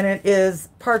 And it is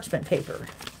parchment paper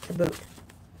to boot.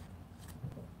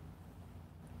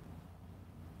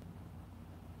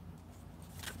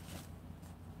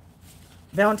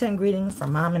 Valentine greetings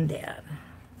from Mom and Dad.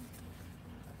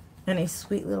 And a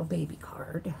sweet little baby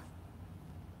card.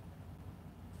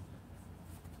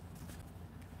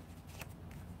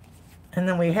 And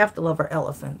then we have to love our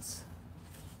elephants.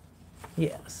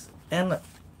 Yes. And look,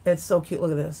 it's so cute.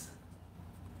 Look at this.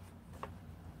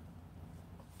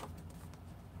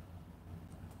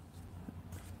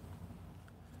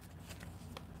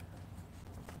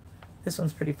 This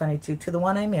one's pretty funny too. To the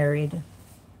one I married.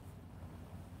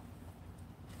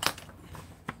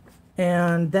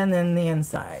 And then in the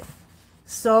inside.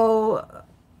 So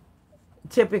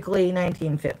typically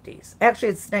 1950s. Actually,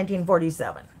 it's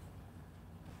 1947.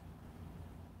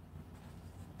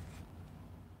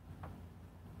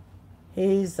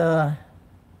 He's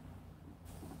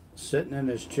Sitting in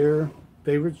his chair,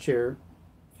 favorite chair,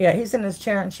 Yeah, he's in his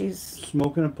chair and she's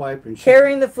smoking a pipe, and she's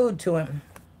carrying the food to him.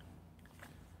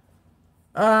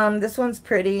 This one's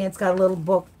pretty. It's got a little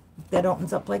book that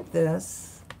opens up like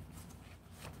this.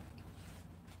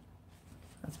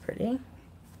 That's pretty.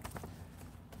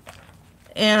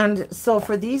 And so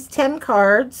for these 10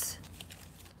 cards,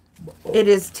 it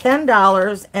is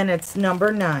 $10 and it's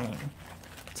number 9.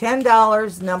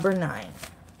 $10, number 9.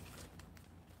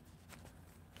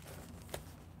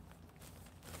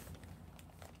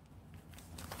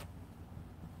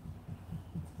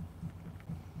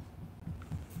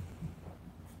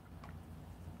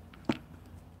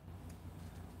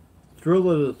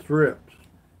 Thrill of the Thrift.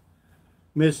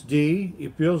 Miss D,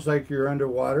 it feels like you're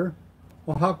underwater.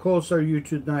 Well, how close are you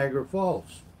to Niagara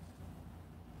Falls?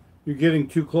 You're getting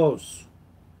too close.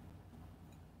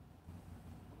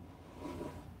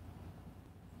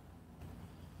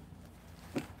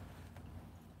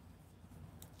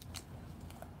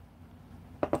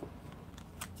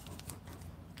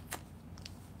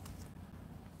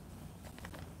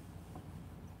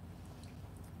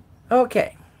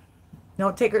 Okay. No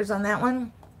takers on that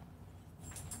one.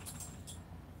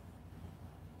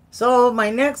 So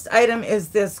my next item is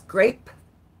this grape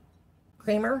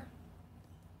creamer.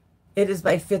 It is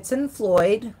by Fitz and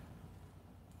Floyd.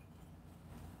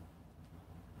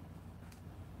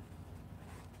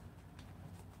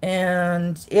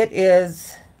 And it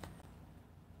is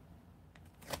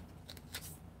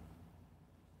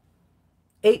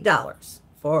 $8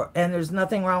 and there's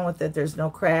nothing wrong with it. There's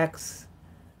no cracks.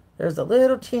 There's a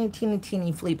little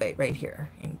teeny flea bite right here.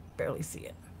 You can barely see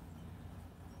it.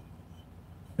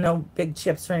 No big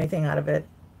chips or anything out of it.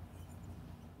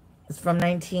 It's from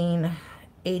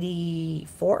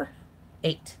 1984.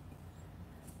 8.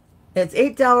 It's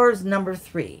 $8, number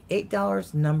 3.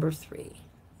 $8, number 3.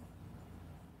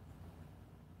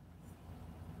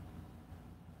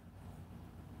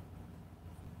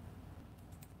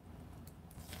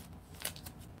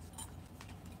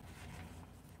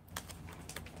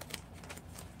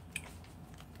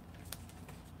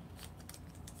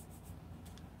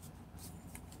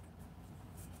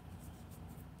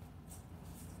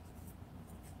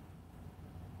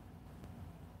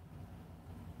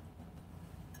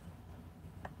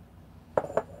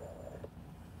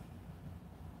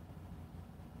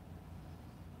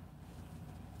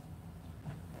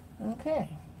 Okay.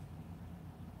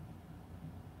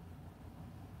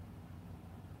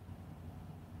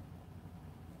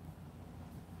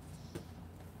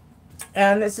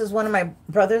 And this is one of my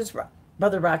brother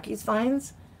Rocky's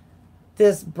finds.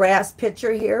 This brass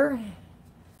pitcher here.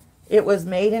 It was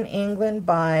made in England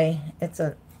by, it's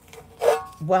a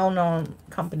well-known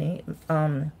company.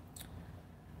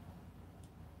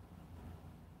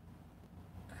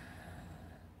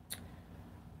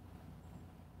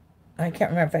 I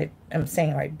can't remember if I'm saying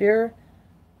it right. Beer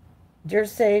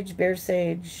Sage,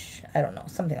 I don't know,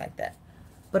 something like that.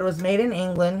 But it was made in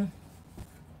England.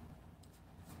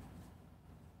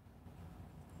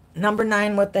 Number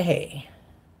 9, What the Hay.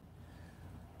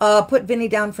 Put Vinny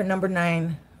down for number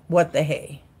 9, What the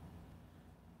Hay.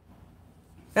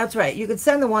 That's right. You could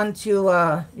send the one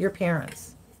to your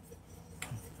parents.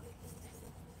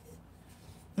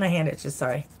 My hand itches,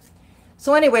 sorry.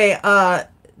 So anyway,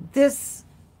 this...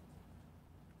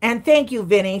 And thank you,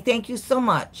 Vinny. Thank you so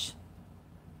much.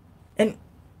 And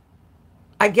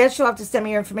I guess you'll have to send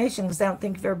me your information because I don't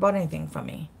think you've ever bought anything from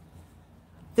me.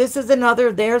 This is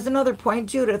another, there's another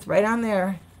Point Judith right on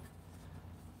there.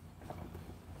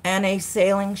 And a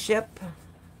sailing ship.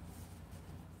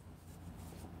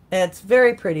 It's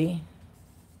very pretty.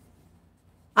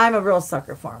 I'm a real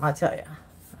sucker for them, I'll tell you.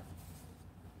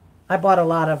 I bought a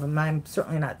lot of them. I'm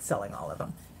certainly not selling all of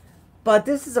them. But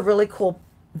this is a really cool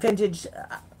vintage,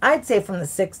 I'd say from the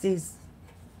 60s.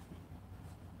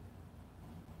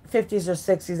 50s or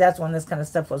 60s. That's when this kind of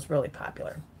stuff was really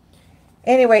popular.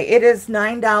 Anyway, it is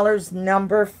 $9,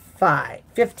 number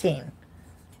 15.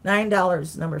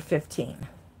 $9, number 15.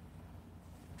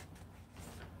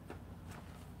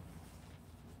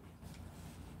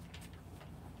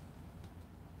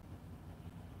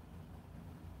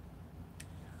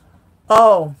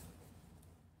 Oh.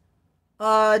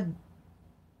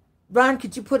 Ron,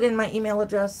 could you put in my email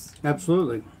address?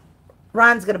 Absolutely.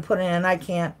 Ron's going to put it in. I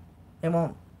can't. It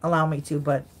won't allow me to,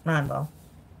 but Ron will.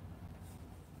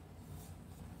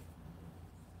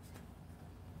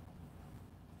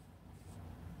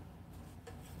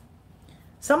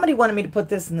 Somebody wanted me to put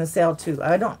this in the sale too.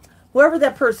 I don't. Whoever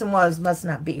that person was must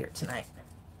not be here tonight.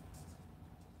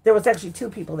 There was actually 2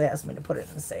 people that asked me to put it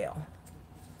in the sale.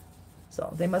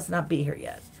 So they must not be here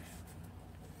yet.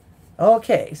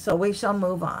 Okay, so we shall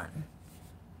move on.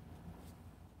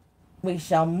 We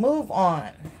shall move on.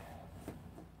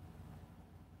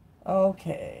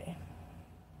 Okay.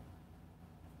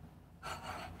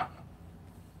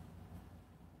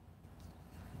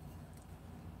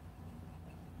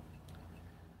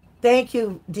 Thank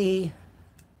you, Dee.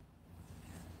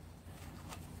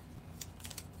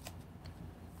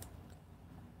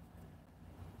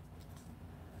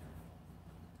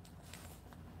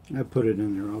 I put it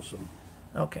in there also.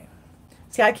 Okay.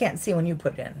 See, I can't see when you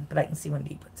put it in, but I can see when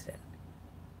Dee puts it in.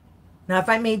 Now,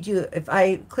 if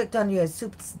I clicked on you as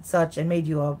soup and such and made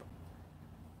you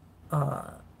a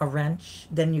wrench,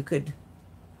 then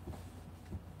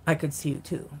I could see you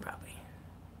too, probably.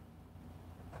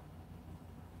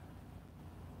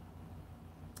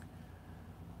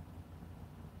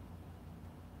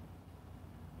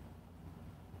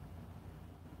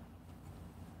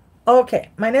 Okay,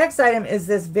 my next item is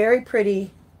this very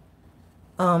pretty,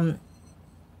 I'd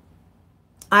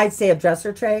say a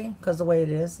dresser tray, because the way it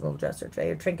is, a little dresser tray,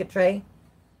 or trinket tray.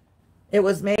 It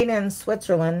was made in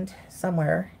Switzerland,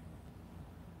 somewhere.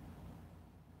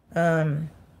 It's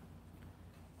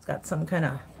got some kind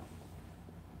of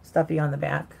stuffy on the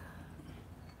back.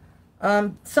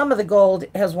 Some of the gold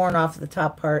has worn off the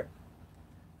top part.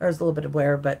 There's a little bit of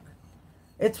wear, but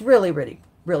it's really, really,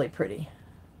 really pretty.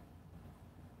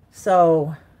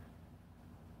 So,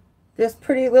 this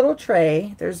pretty little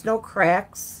tray, there's no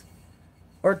cracks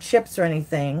or chips or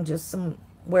anything, just some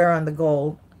wear on the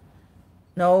gold.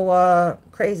 No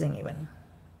crazing even.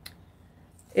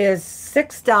 Is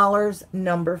 $6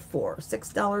 number 4.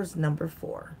 $6 number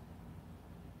 4.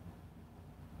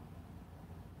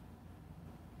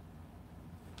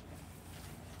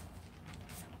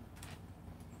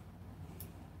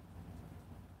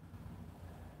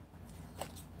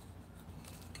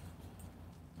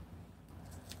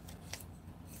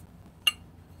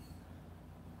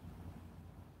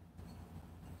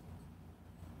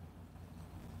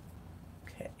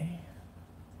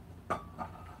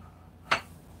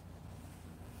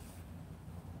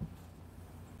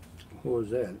 What was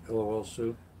that? LOL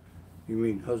Sue? You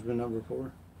mean husband number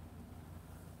 4?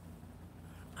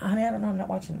 Honey, I don't know. I'm not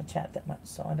watching the chat that much,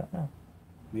 so I don't know.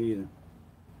 Me either.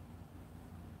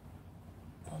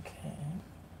 Okay.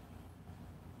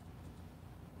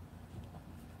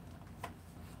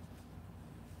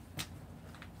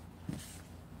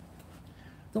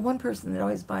 The one person that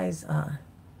always buys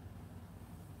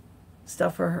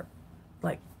stuff for her,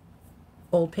 like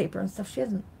old paper and stuff,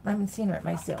 I haven't seen her at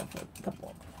my sale for a couple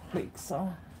of weeks,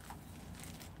 so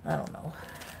I don't know.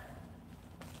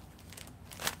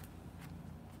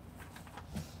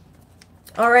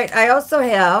 All right, I also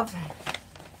have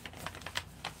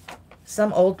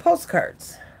some old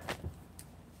postcards.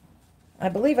 I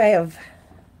believe I have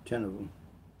 10 of them.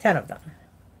 10 of them.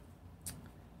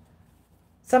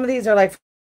 Some of these are like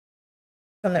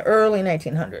from the early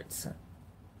 1900s.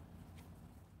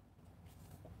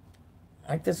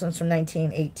 Like this one's from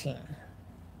 1918.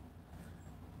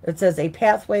 It says A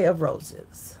Pathway of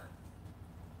Roses.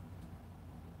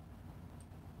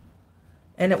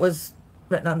 And it was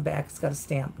written on the back. It's got a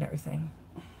stamp and everything.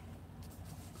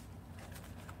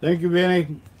 Thank you,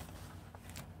 Benny.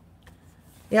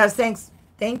 Yes, thanks.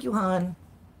 Thank you, hon.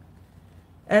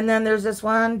 And then there's this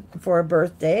one for a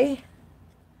birthday.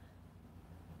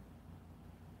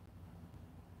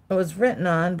 It was written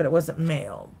on, but it wasn't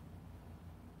mailed.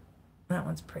 That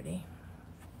one's pretty.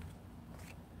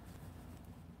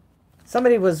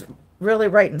 Somebody was really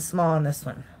writing small on this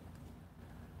one.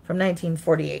 From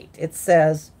 1948. It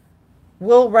says,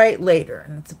 "We'll write later."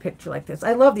 And it's a picture like this.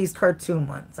 I love these cartoon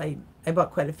ones. I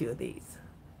bought quite a few of these.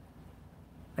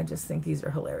 I just think these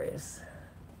are hilarious.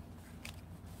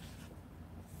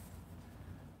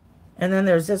 And then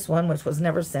there's this one, which was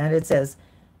never sent. It says,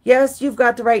 "Yes, you've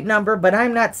got the right number, but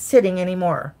I'm not sitting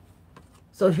anymore."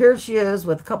 So here she is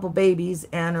with a couple babies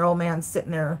and her old man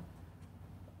sitting there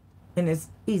in his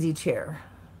easy chair.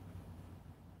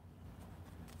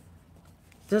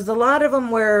 There's a lot of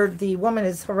them where the woman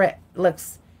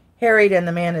looks harried and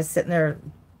the man is sitting there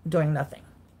doing nothing.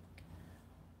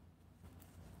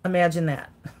 Imagine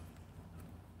that.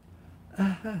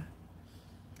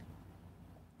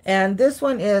 And this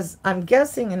one is, I'm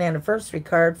guessing, an anniversary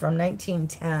card from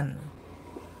 1910.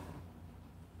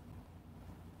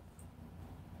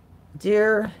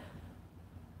 Dear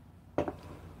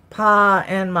Pa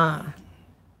and Ma,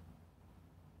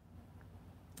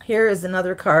 here is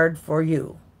another card for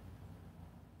you.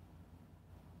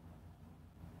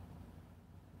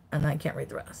 And I can't read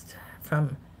the rest.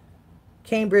 From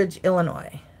Cambridge,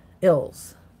 Illinois.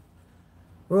 Ills.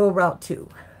 Rural Route 2.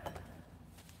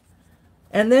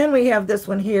 And then we have this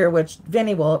one here, which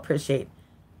Vinny will appreciate.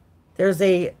 There's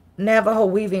a Navajo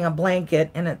weaving a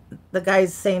blanket, and the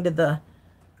guy's saying to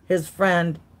his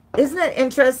friend, "Isn't it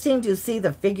interesting to see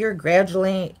the figure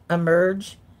gradually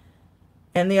emerge?"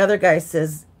 And the other guy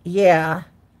says, "Yeah,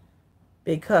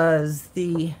 because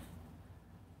the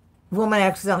woman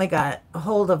accidentally got a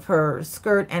hold of her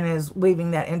skirt and is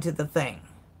weaving that into the thing."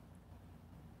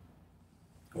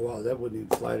 Wow, that wouldn't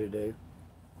even fly today.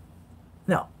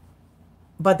 No.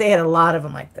 But they had a lot of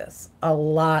them like this. A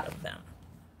lot of them.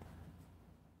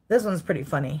 This one's pretty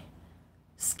funny.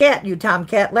 "Scat, you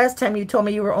tomcat. Last time you told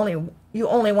me you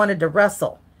only wanted to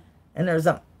wrestle." And there's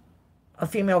a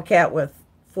female cat with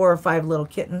 4 or 5 little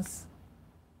kittens.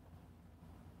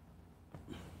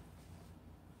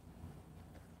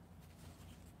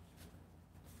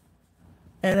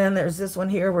 And then there's this one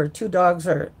here where 2 dogs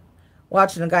are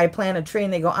watching a guy plant a tree,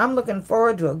 and they go, "I'm looking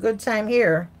forward to a good time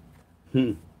here."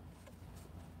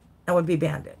 That would be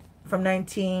Bandit from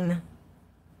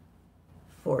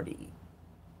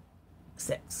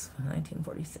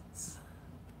 1946.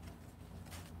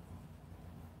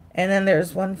 And then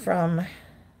there's one from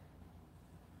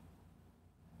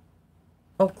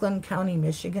Oakland County,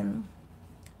 Michigan.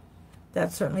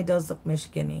 That certainly does look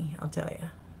Michigan-y, I'll tell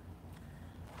you.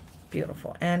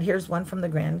 Beautiful. And here's one from the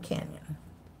Grand Canyon.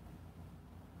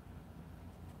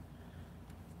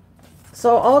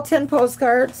 So all 10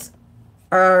 postcards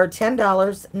are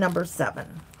 $10, number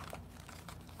 7.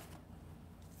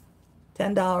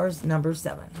 $10, number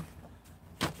 7.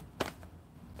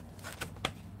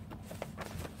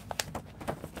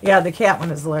 Yeah, the cat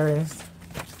one is hilarious.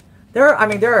 There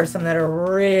are some that are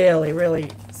really,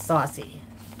 really saucy.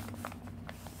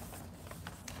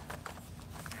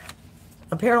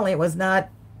 Apparently, it was not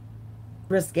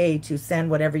risque to send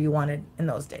whatever you wanted in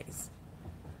those days.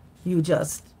 You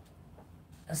just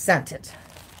sent it.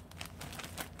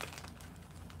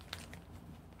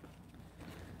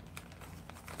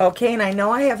 Okay, and I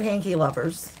know I have hanky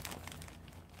lovers.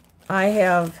 I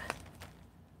have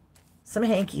some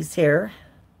hankies here.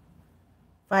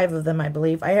 5 of them, I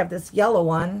believe. I have this yellow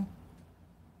one,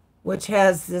 which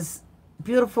has this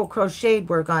beautiful crocheted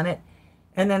work on it.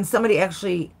 And then somebody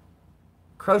actually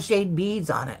crocheted beads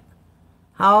on it.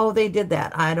 How they did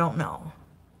that, I don't know.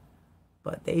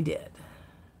 But they did.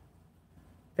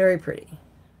 Very pretty.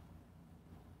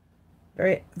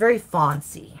 Very, very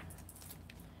fancy.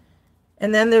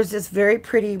 And then there's this very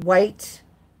pretty white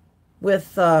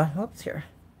with,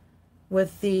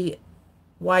 with the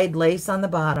wide lace on the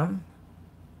bottom.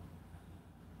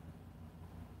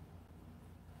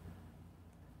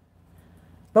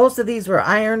 Most of these were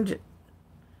ironed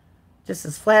just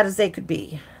as flat as they could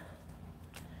be.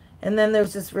 And then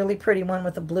there's this really pretty one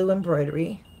with a blue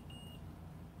embroidery.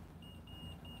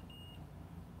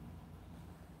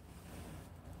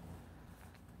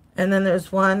 And then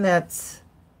there's one that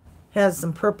has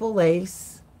some purple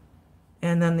lace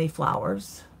and then the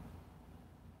flowers.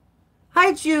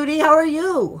 Hi, Judy. How are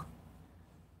you?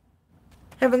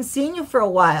 Haven't seen you for a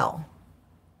while.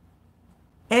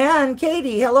 And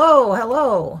Katie, hello,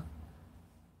 hello.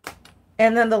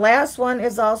 And then the last one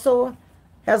is also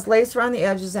has lace around the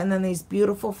edges and then these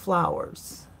beautiful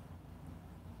flowers.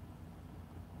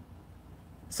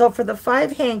 So for the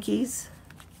 5 hankies,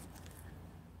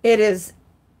 it is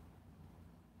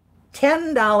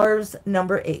 $10,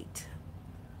 number 8.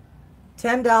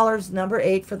 $10, number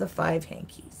 8 for the 5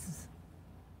 hankies.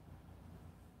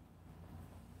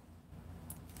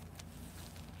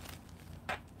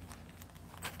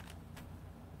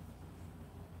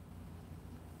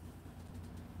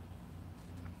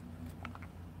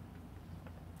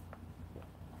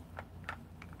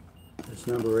 That's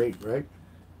number 8, right?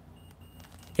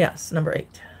 Yes, number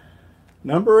 8.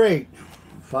 Number 8,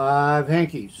 5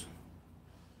 hankies.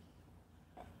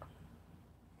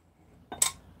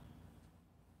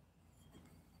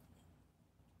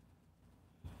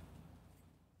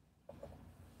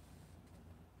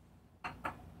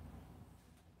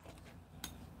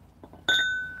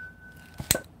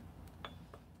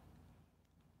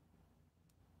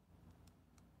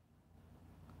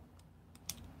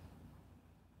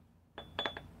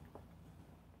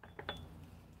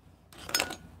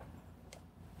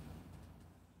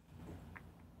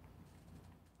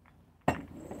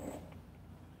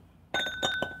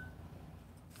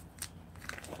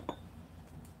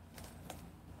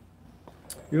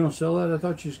 You don't sell that? I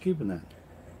thought you was keeping that.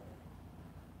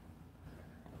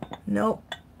 Nope.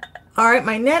 All right,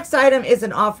 my next item is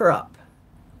an offer up.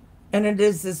 And it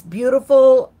is this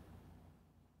beautiful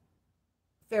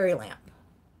fairy lamp.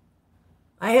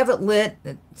 I have it lit.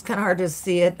 It's kind of hard to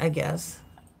see it, I guess.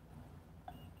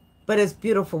 but it's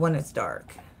beautiful when it's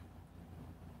dark.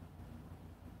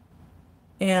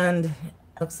 And it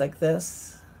looks like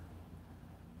this.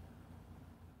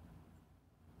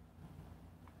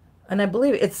 And I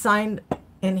believe it's signed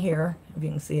in here, if you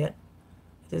can see it.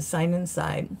 It is signed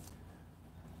inside.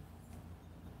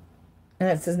 And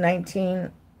it says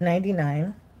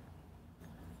 1999.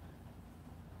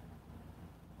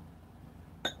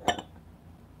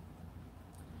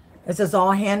 It says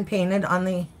all hand painted on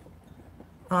the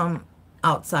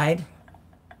outside.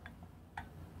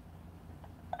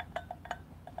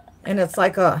 And it's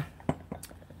like a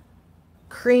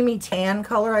creamy tan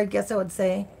color, I guess I would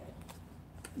say.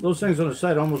 Those things on the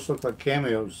side almost look like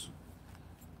cameos.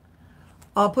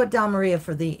 I'll put down Maria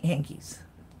for the hankies.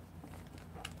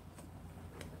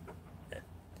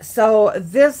 So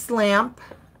this lamp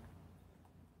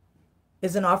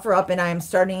is an offer up, and I am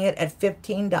starting it at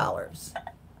 $15.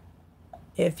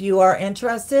 If you are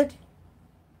interested,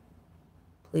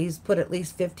 please put at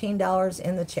least $15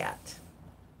 in the chat.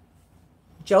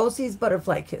 Josie's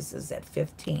Butterfly Kisses at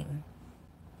 15.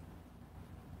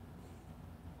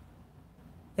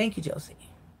 Thank you, Josie.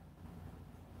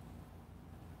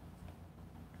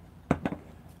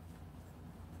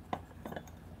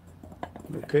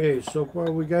 Okay, so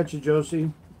far we got you,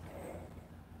 Josie.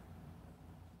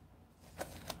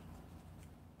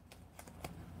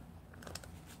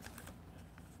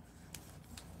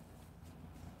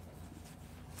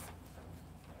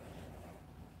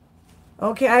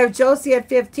 Okay, I have Josie at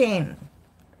 15.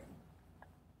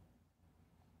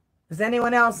 Is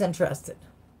anyone else interested?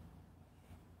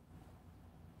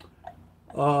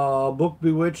 Book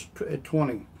Bewitched at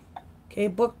 20. Okay,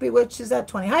 Book Bewitched is at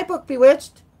 20. Hi, Book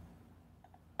Bewitched.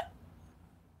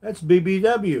 That's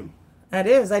BBW. That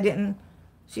is. I didn't.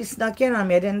 She snuck in on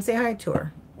me. I didn't say hi to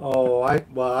her. Oh, I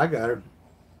got her.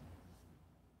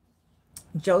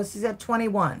 Josie's at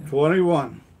 21.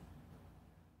 21.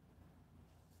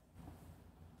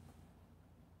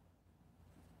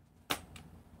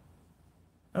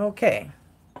 Okay.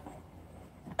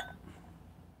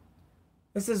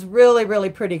 This is really, really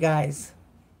pretty, guys.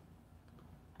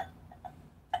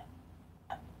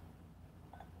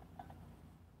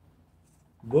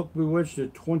 Book Bewitched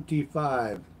at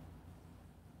 25.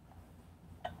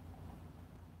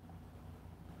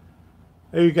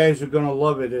 Hey, you guys are going to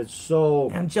love it. It's so...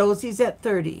 And Josie's at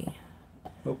 30.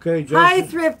 Okay, Josie. Hi,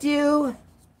 Thrift You.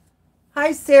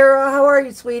 Hi, Sarah. How are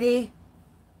you, sweetie?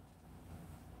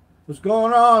 What's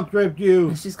going on, Thrift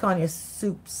You? She's calling you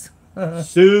Soups.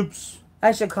 Soups.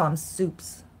 I should call him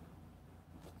Soups.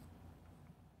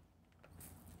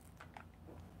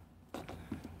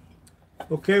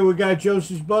 Okay, we got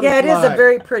Josie's Butterfly. Yeah, it is a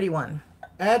very pretty one.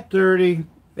 At 30.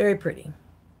 Very pretty.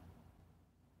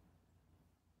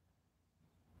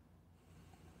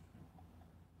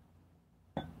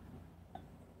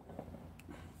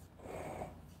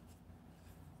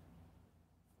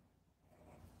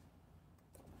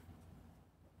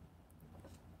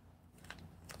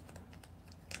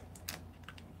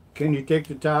 Can you take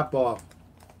the top off?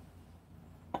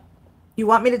 You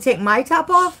want me to take my top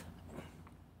off?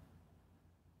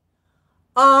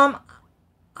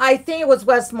 I think it was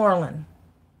Westmoreland.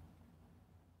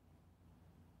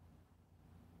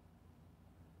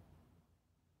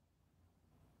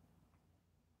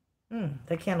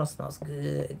 The candle smells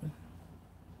good.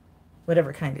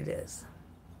 Whatever kind it is.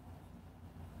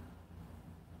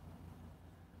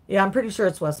 Yeah, I'm pretty sure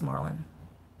it's Westmoreland.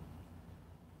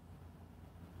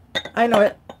 I know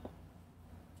it.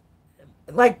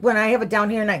 Like when I have it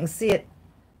down here and I can see it,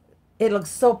 it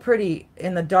looks so pretty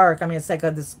in the dark. I mean, it's like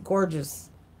this gorgeous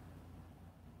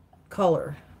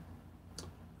color.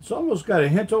 It's almost got a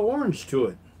hint of orange to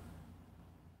it.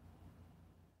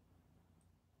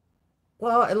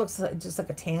 Well, it looks like, just like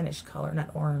a tannish color,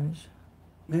 not orange.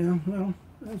 Yeah, well,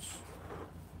 that's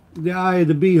the eye of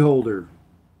the beholder.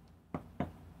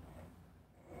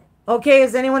 Okay,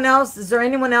 is there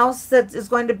anyone else that is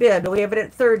going to bid? Do we have it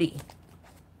at 30?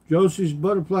 Josie's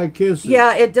Butterfly Kisses.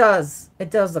 Yeah, it does.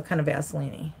 It does look kind of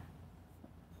Vaseline-y.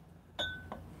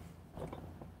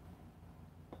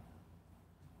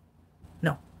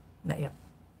 No, not yet.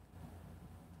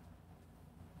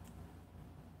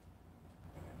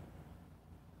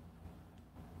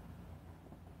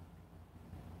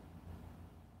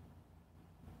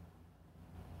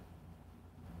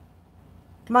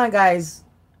 Come on, guys.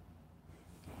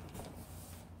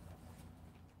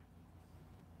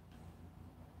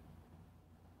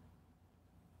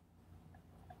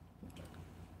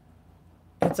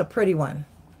 It's a pretty one.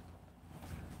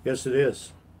 Yes, it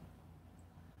is.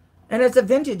 And it's a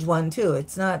vintage one, too.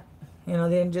 It's not, they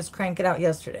didn't just crank it out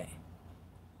yesterday.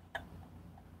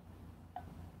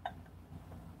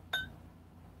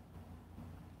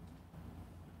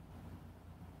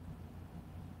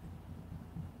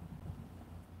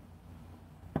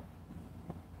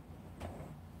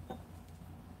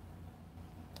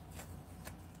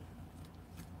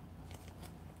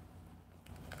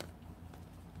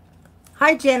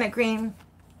 Hi, Janet Green.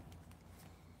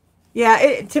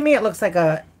 Yeah, to me it looks like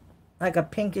a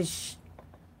pinkish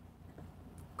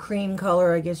cream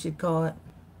color, I guess you'd call it.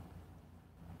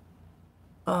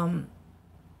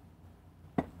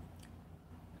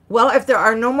 Well, if there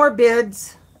are no more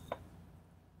bids,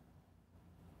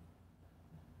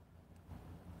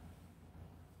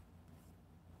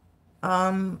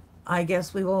 I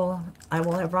guess I will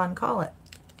have Ron call it.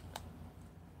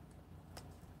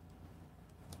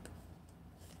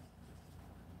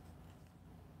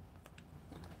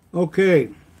 Okay.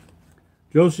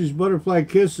 Josie's Butterfly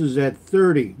Kiss is at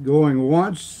 30. Going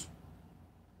once.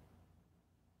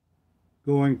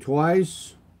 Going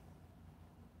twice.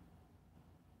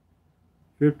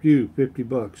 Thrift You,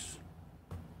 $50.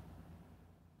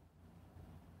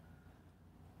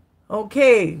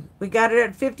 Okay, we got it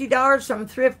at $50 from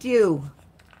Thrift You.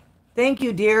 Thank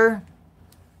you, dear.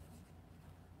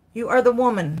 You are the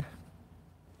woman.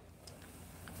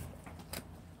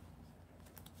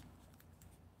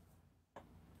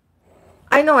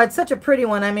 I know, it's such a pretty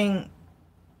one. I mean,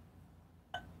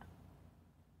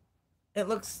 it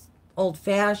looks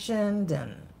old-fashioned,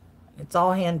 and it's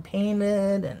all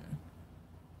hand-painted, and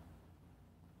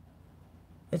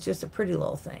it's just a pretty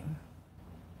little thing.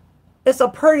 It's a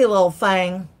pretty little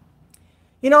thing.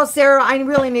 You know, Sarah, I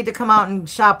really need to come out and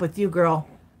shop with you, girl.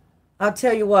 I'll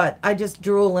tell you what, I just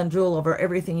drool and drool over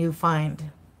everything you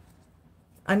find.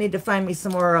 I need to find me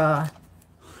some more,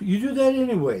 You do that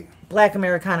anyway. Black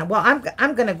Americana. Well,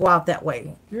 I'm going to go out that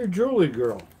way. You're a jewelry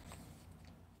girl.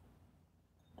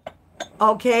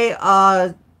 Okay,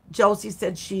 Josie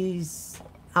said she's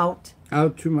out.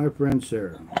 Out to my friend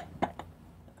Sarah.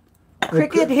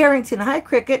 Cricket Harrington. Hi,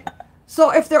 Cricket.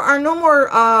 So if there are no more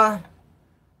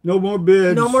no more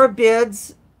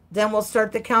bids. then we'll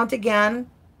start the count again.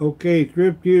 Okay,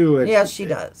 Thrift You. Yes, she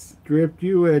does. Thrift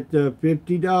You at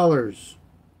 $50.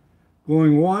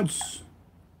 Going once,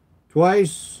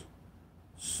 twice,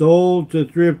 sold to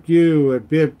Thrift You at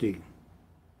 $50.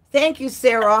 Thank you,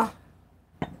 Sarah.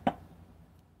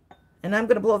 And I'm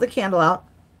going to blow the candle out.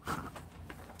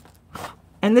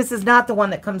 And this is not the one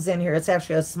that comes in here. It's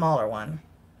actually a smaller one.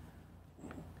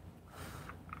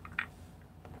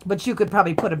 But you could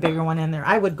probably put a bigger one in there.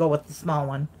 I would go with the small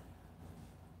one.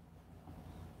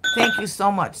 Thank you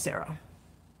so much, Sarah.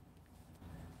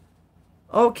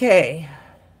 Okay.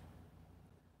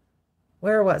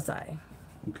 Where was I?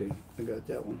 Okay, I got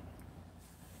that one.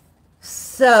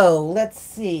 So, let's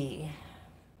see.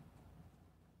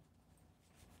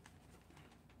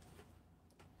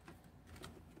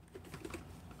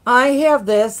 I have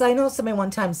this. I know somebody one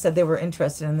time said they were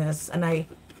interested in this, and I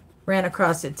ran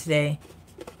across it today.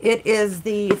 It is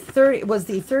the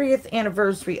 30th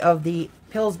anniversary of the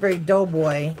Pillsbury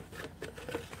Doughboy.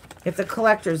 It's a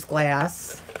collector's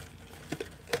glass.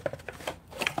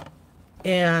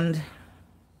 And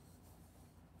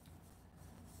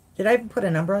did I even put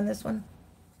a number on this one?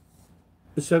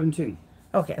 The 17.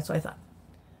 Okay, that's what I thought.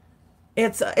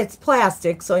 It's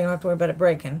plastic, so you don't have to worry about it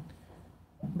breaking.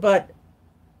 But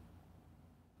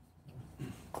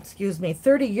excuse me,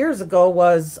 30 years ago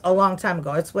was a long time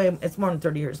ago. It's more than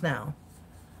 30 years now.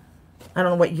 I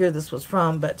don't know what year this was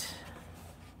from, but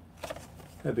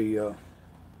That'd be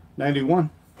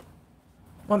 91.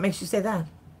 what makes you say that?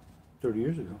 30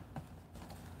 years ago.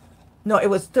 No, it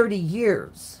was 30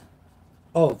 years.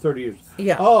 Oh, 30 years.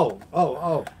 Yeah.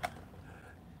 Oh.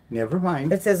 Never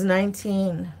mind. It says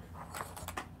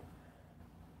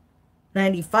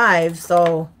 1995,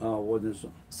 so What is it?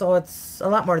 so it's a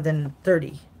lot more than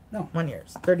 30. No. 1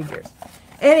 years, 30 years.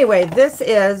 Anyway, this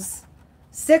is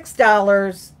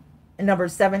 $6, number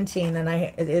 17, and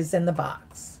it is in the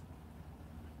box.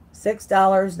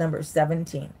 $6, number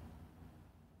 17.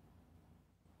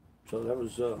 So that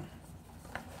was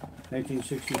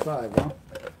 1965, huh?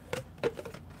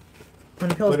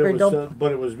 When Pillsbury Doughboy,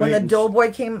 but it was when made the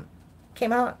Doughboy came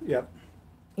out. Yep.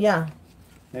 Yeah.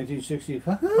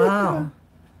 1965. Wow.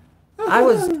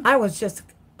 I was just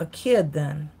a kid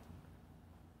then.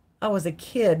 I was a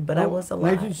kid, but I was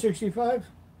alive. 1965?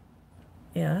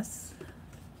 Yes.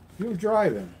 You were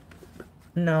driving.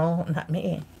 No, not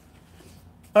me.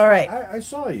 All right. I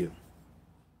saw you.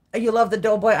 You love the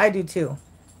Doughboy? I do too.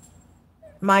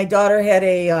 My daughter had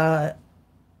a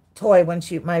toy when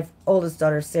my oldest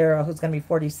daughter, Sarah, who's going to be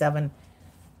 47, it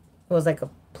was like a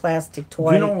plastic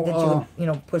toy that you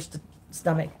would, push the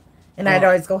stomach. And I'd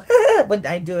always go, when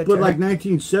I do it. But like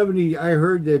 1970, I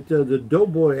heard that the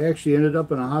Doughboy actually ended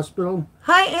up in a hospital.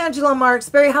 Hi, Angela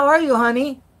Marksberry. How are you,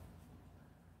 honey?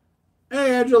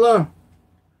 Hey, Angela.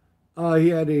 He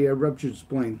had a ruptured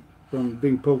spleen from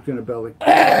being poked in the belly.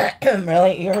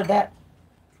 Really? You heard that?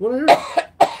 What I heard.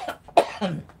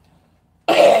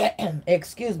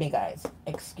 Excuse me, guys.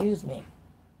 Excuse me.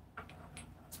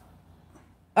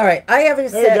 All right, I have a Hey,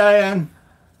 set. Diane.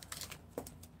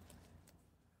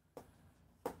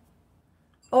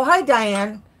 Oh, hi,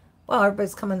 Diane. Wow,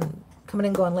 everybody's coming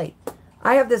in, going late.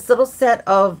 I have this little set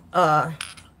of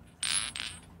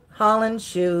Holland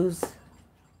shoes.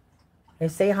 They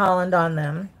say Holland on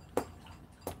them.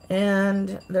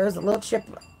 And there's a little chip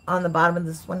on the bottom of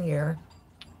this one here.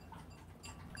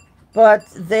 But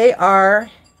they are...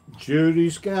 Judy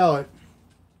Scallett.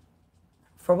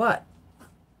 For what?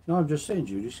 No, I'm just saying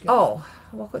Judy Scallett. Oh,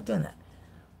 well, quit doing that.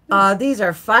 These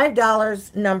are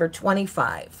 $5, number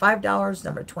 25. $5,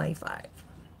 number 25.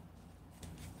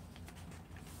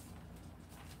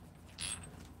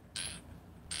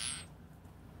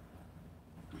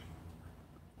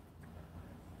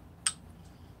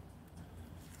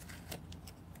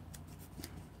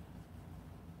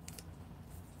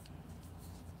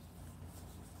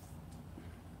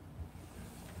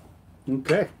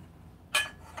 Okay.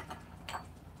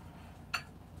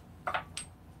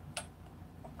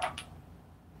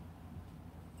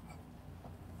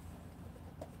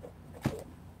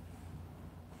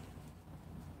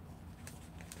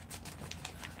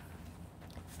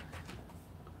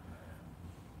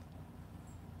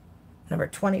 Number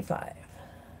 25.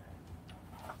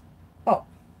 Oh,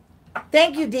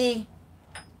 thank you, Dee.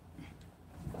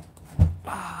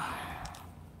 My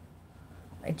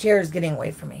chair is getting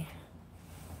away from me.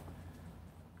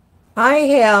 I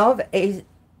have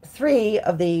 3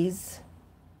 of these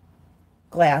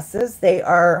glasses. They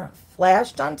are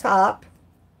flashed on top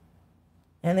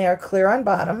and they are clear on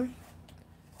bottom.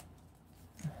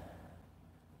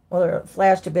 Well, they're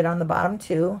flashed a bit on the bottom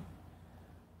too.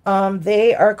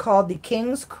 They are called the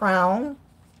King's Crown.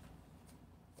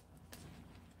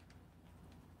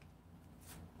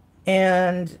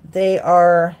 And they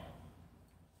are...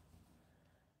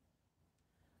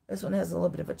 This one has a little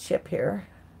bit of a chip here.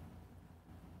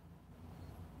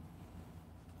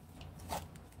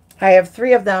 I have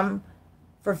 3 of them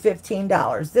for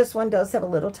 $15. This one does have a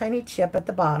little tiny chip at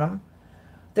the bottom.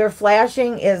 Their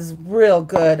flashing is real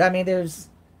good. I mean, there's...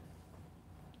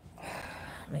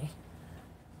 Let me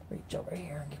reach over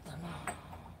here and get them.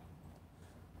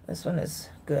 This one is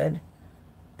good.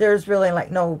 There's really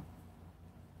like no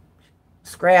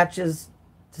scratches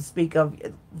to speak of.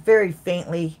 Very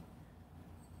faintly.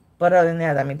 But other than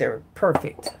that, I mean, they're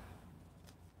perfect.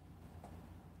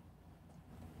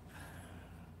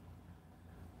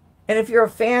 And if you're a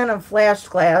fan of flashed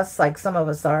glass, like some of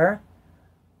us are,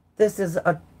 this is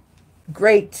a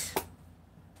great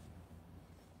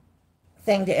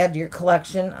thing to add to your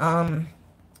collection.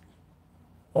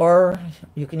 Or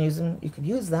you can use them. You could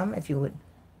use them if you would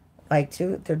like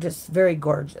to. They're just very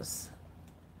gorgeous.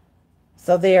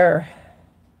 So they're...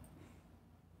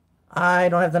 I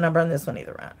don't have the number on this one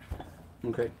either, Ron.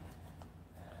 Okay.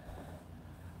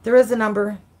 There is a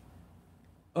number.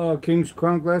 King's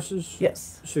Crown glasses?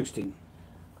 Yes. 16.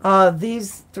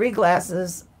 These 3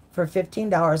 glasses for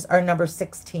 $15 are number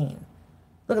 16.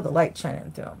 Look at the light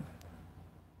shining through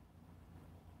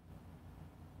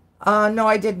them. No,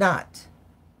 I did not.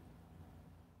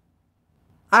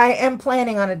 I am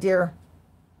planning on it, dear.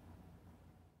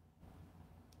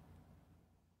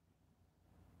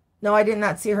 No, I did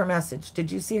not see her message.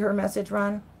 Did you see her message,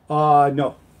 Ron?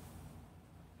 No.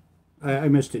 I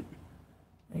missed it.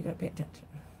 You gotta pay attention.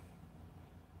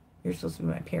 You're supposed to be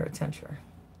my pay attention.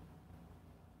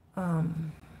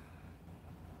 No,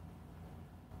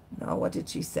 what did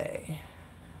she say?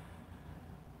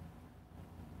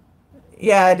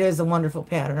 Yeah, it is a wonderful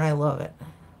pattern. I love it.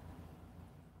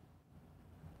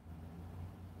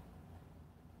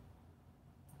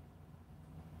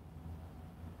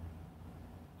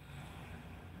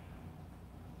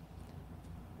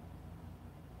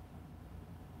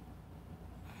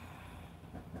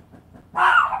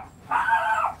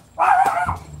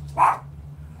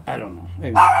 I don't know.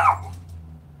 Maybe.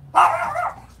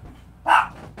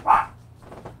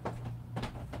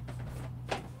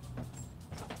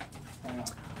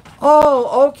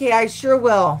 Oh, okay, I sure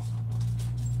will.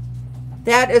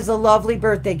 That is a lovely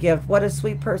birthday gift. What a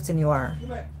sweet person you are.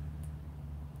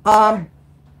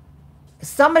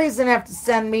 Somebody's gonna have to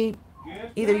send me,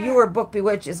 either you or Book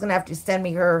Bewitch is gonna have to send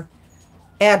me her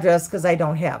address because I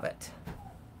don't have it.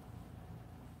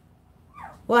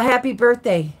 Well, happy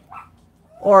birthday.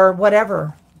 Or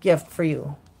whatever gift for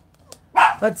you.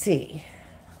 Let's see.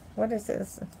 What is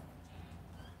this?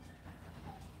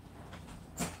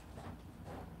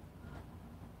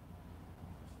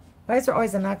 Why is there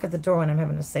always a knock at the door when I'm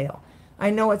having a sale?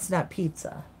 I know it's not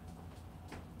pizza.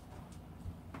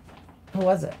 Who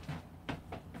was it?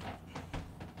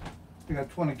 I got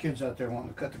 20 kids out there wanting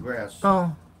to cut the grass.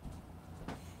 Oh.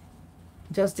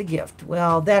 Just a gift.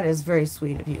 Well, that is very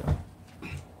sweet of you.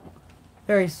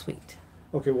 Very sweet.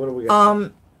 Okay, what do we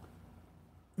got?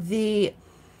 The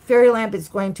fairy lamp is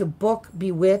going to book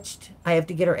Bewitched. I have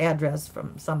to get her address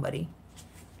from somebody.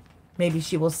 Maybe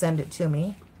she will send it to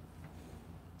me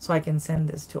so I can send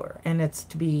this to her. And it's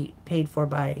to be paid for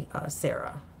by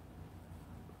Sarah.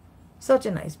 Such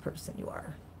a nice person you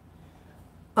are.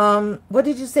 What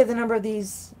did you say the number of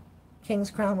these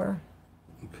King's Crown were?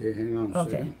 Okay, hang on a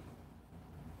second.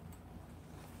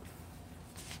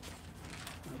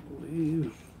 I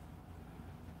believe...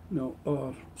 No,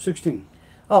 16.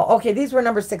 Oh, okay. These were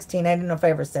number 16. I didn't know if I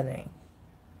ever said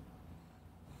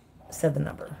the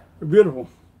number. They're beautiful.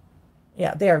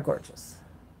 Yeah, they are gorgeous.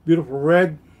 Beautiful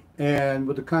red, and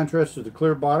with the contrast of the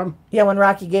clear bottom. Yeah, when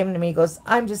Rocky gave them to me, he goes,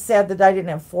 I'm just sad that I didn't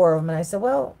have 4 of them. And I said,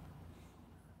 well,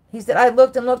 he said, I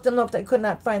looked and looked and looked. I could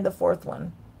not find the 4th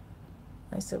one.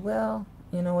 I said, well,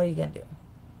 you know, what are you going to do?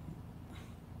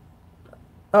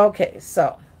 Okay,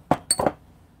 so.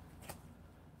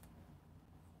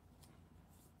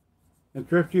 And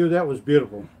Thrifty, that was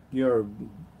beautiful. You're a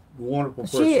wonderful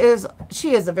person.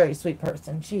 She is a very sweet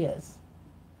person. She is.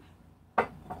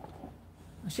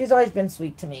 She's always been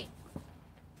sweet to me.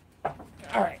 All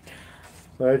right.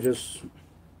 I just...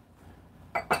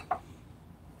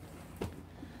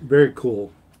 Very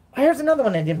cool. Here's another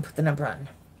one I didn't put the number on.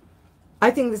 I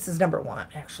think this is number 1,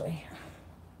 actually.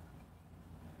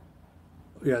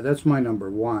 Yeah, that's my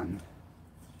number 1.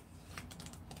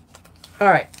 All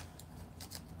right.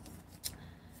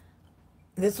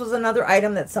 This was another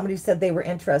item that somebody said they were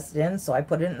interested in, so I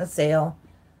put it in the sale.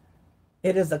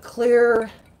 It is a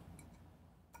clear,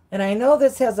 and I know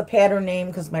this has a pattern name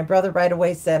because my brother right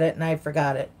away said it and I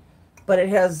forgot it. But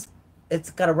it's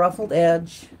got a ruffled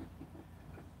edge,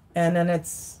 and then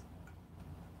it's,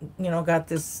 you know, got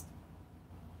this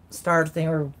star thing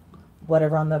or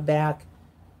whatever on the back.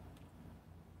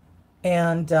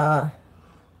 And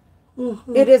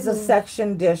it is a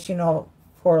section dish, you know,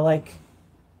 for like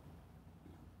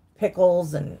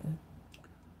pickles and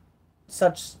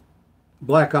such.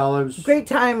 Black olives. Great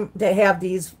time to have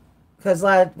these because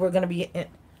we're going to be,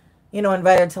 you know,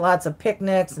 invited to lots of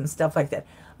picnics and stuff like that.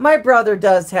 My brother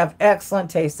does have excellent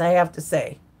taste, I have to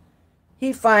say.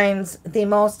 He finds the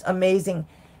most amazing,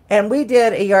 and we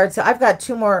did a yard sale. I've got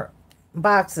 2 more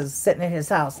boxes sitting in his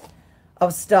house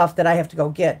of stuff that I have to go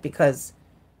get because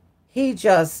he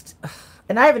just,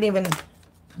 and I haven't even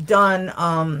done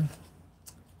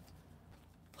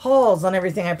hauls on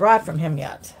everything I brought from him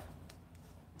yet.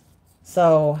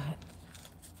 So,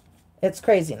 it's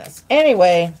craziness.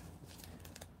 Anyway,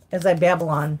 as I babble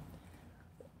on,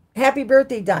 happy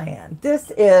birthday, Diane.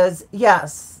 This is,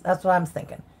 yes, that's what I'm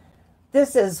thinking.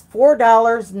 This is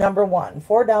 $4 number 1.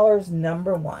 $4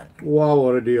 number 1. Wow,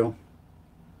 what a deal.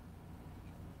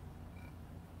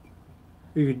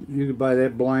 You could buy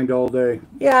that blind all day.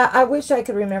 Yeah, I wish I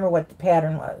could remember what the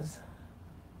pattern was.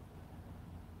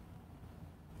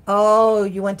 Oh,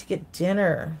 you went to get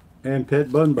dinner. And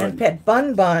Pet Bun Bun. And Pet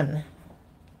Bun Bun.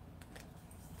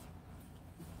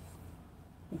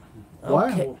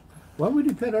 Okay. Why would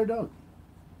you pet our dog?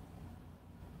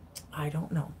 I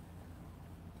don't know.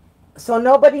 So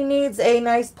nobody needs a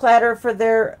nice platter for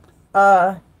their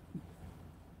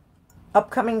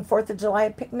upcoming 4th of July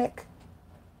picnic?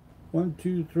 1,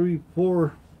 2, 3,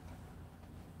 4.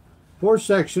 4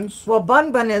 sections. Well,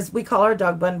 Bun Bun is, we call our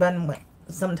dog Bun Bun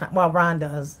sometimes. Well, Ron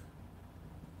does.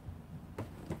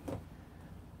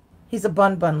 He's a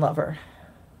Bun Bun lover.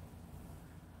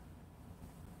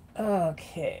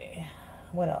 Okay.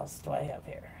 What else do I have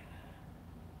here?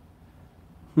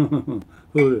 Who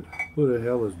the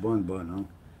hell is Bun Bun, huh?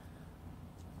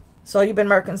 So you've been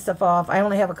marking stuff off. I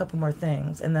only have a couple more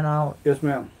things, and then I'll Yes,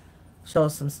 ma'am. show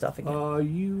some stuff again.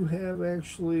 You have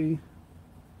actually...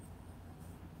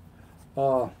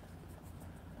 I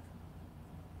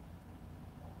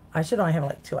should only have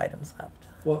like 2 items left.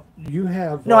 well, you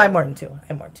have... No, I have more than 2. I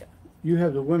have more than 2. You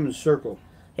have the Women's Circle.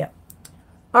 Yeah.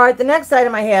 All right, the next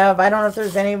item I have, I don't know if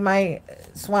there's any of my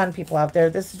swan people out there.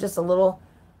 This is just a little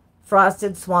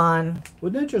frosted swan.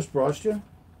 Wouldn't that just frost you?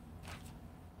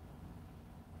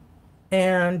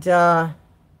 And there's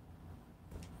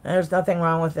nothing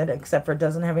wrong with it except for it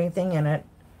doesn't have anything in it.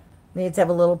 Needs to have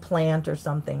a little plant or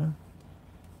something.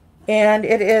 And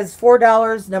it is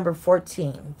 $4, number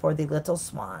 14, for the little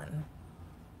swan.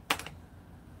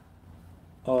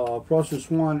 Frosted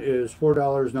Swan is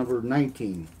 $4, number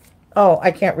 19. Oh,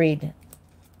 I can't read.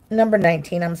 Number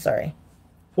 19, I'm sorry.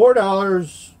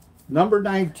 $4, number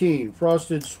 19,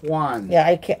 Frosted Swan. Yeah,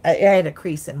 I had a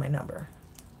crease in my number.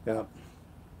 Yeah.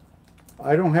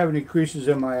 I don't have any creases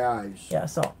in my eyes. Yeah,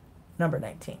 so number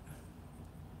 19.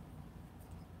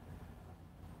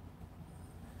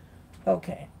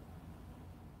 Okay.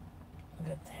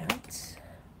 Got that.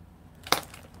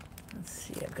 Let's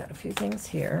see, I've got a few things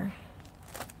here.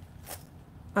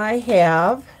 I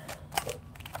have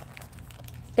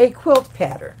a quilt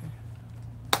pattern.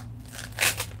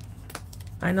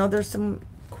 I know there's some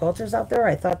quilters out there.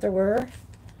 I thought there were.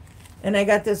 And I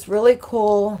got this really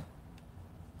cool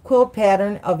quilt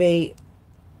pattern of a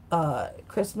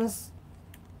Christmas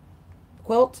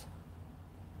quilt.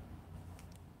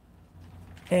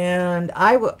 And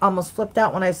I almost flipped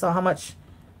out when I saw how much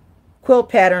quilt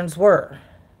patterns were.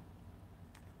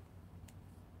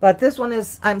 But this one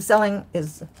is, I'm selling,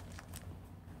 is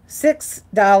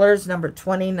 $6, number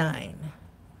 29.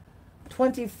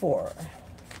 24.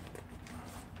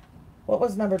 What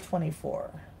was number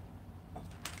 24?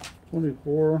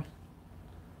 24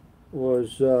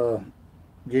 was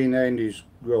Gay 90s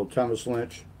girl, Thomas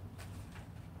Lynch.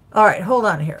 All right, hold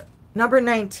on here. Number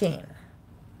 19.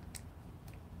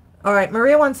 All right,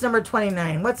 Maria wants number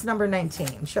 29. What's number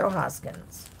 19? Cheryl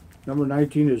Hoskins. Number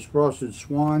 19 is Frosted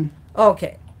Swan.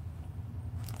 Okay.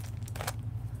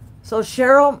 So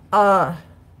Cheryl,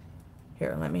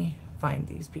 here, let me find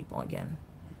these people again.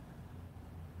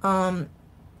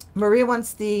 Maria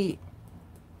wants the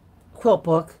quilt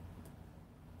book.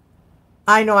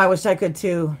 I know, I wish I could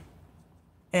too.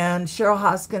 And Cheryl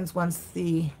Hoskins wants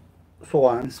the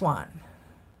Swan.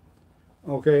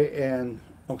 Okay, and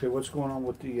okay, what's going on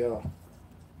with the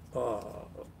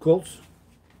quilts?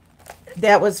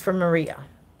 That was for Maria.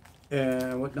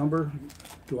 And what number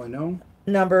do I know?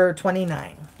 Number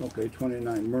 29. Okay,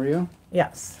 29. Maria?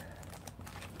 Yes.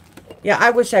 Yeah,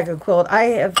 I wish I could quilt. I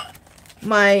have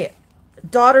my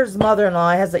daughter's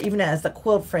mother-in-law even has a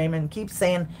quilt frame and keeps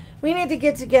saying, we need to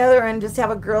get together and just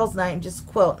have a girls' night and just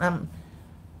quilt. And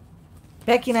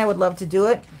Becky and I would love to do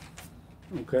it.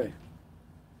 Okay.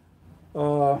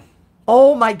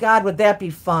 Oh my God, would that be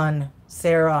fun,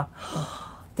 Sarah?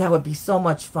 That would be so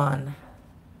much fun.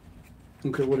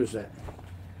 Okay, what is that?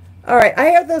 All right, I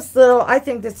have this little, I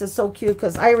think this is so cute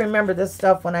because I remember this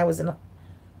stuff when I was in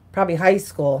probably high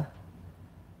school.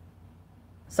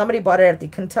 Somebody bought it at the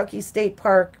Kentucky State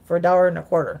Park for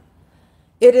 $1.25.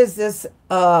 It is this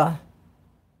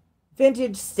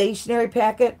vintage stationery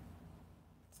packet.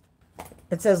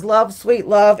 It says Love, Sweet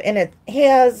Love, and it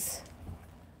has,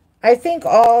 I think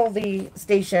all the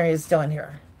stationery is still in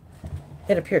here.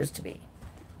 It appears to be.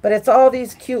 But it's all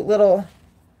these cute little,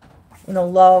 you know,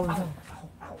 love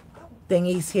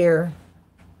thingies here.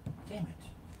 Damn it.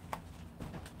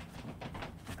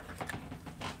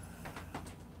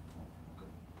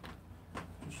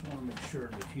 Just want to make sure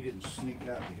that he didn't sneak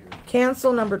out of here.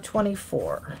 Cancel number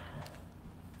 24.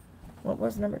 What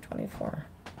was number 24?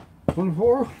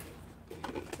 24?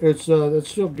 It's that's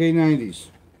still Gay 90s.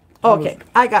 Okay,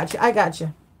 I got you. I got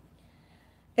you.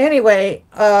 Anyway,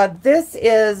 this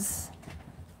is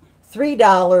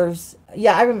 $3.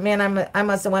 Yeah, I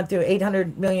must have went through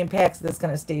 800 million packs of this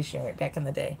kind of stationery back in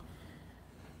the day.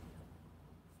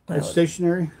 It's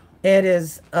stationary? It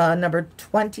is number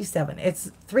 27.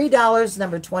 It's $3,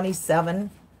 number 27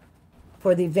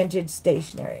 for the vintage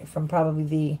stationery from probably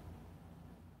the...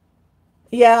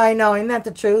 Yeah, I know. Isn't that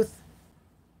the truth?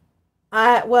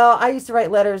 I used to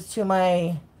write letters to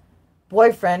my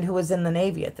boyfriend who was in the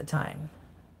Navy at the time.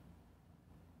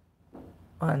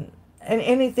 And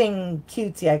anything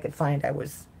cutesy I could find, I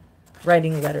was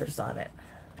writing letters on it.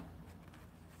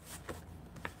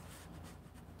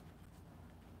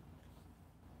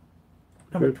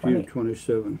 Number 20.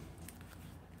 27.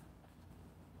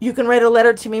 You can write a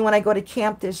letter to me when I go to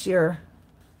camp this year.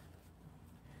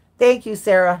 Thank you,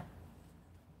 Sarah.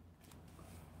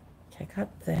 Okay, I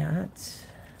got that.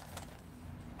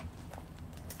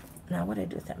 Now, what did I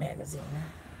do with that magazine?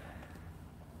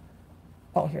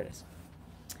 Oh, here it is.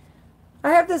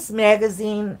 I have this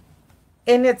magazine,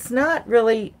 and it's not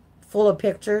really full of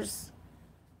pictures.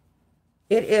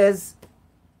 It's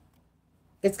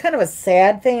kind of a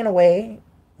sad thing in a way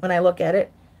when I look at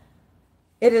it.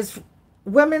 It is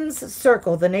Women's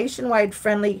Circle, the nationwide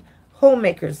friendly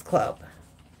homemakers club.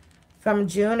 From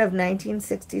June of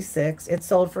 1966, it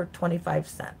sold for 25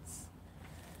 cents.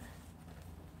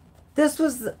 This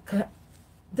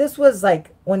was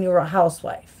like when you were a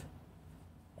housewife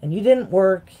and you didn't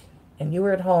work and you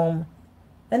were at home,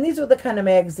 and these were the kind of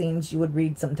magazines you would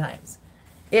read sometimes.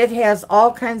 It has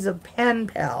all kinds of pen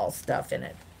pal stuff in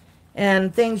it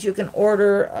and things you can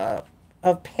order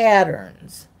of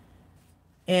patterns.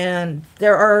 And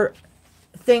there are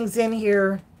things in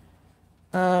here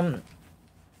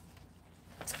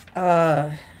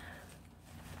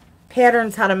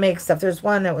patterns how to make stuff. There's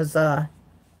one that was it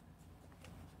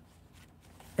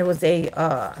was a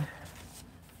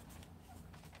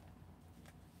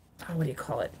what do you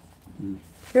call it?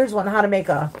 Here's one how to make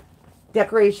a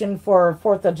decoration for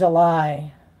 4th of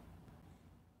July.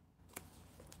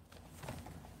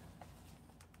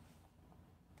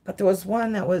 But there was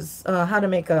one that was how to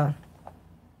make a,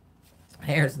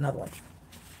 here's another one.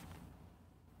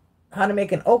 How to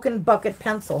make an oaken bucket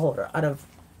pencil holder out of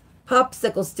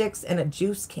popsicle sticks and a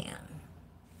juice can.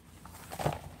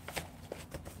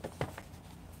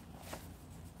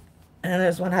 And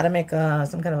there's one how to make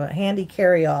some kind of a handy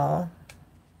carry-all.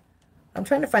 I'm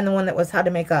trying to find the one that was how to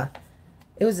make a,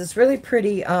 it was this really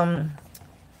pretty,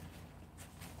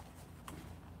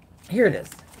 here it is.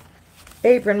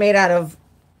 Apron made out of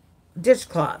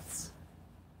dishcloths.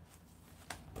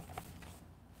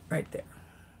 Right there.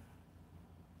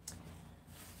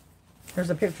 There's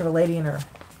a picture of a lady in her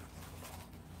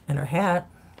hat.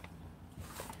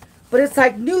 But it's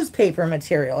like newspaper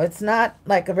material. It's not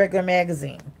like a regular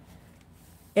magazine.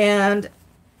 And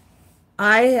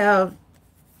I have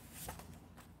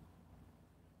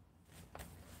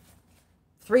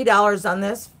 $3 on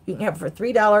this. You can have it for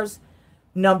 $3,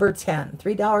 number 10.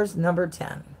 $3, number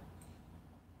 10.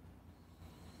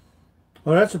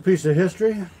 Oh, that's a piece of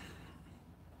history.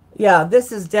 Yeah,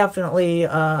 this is definitely,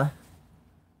 I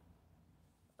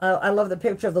love the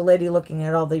picture of the lady looking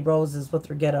at all the roses with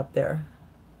her get up there.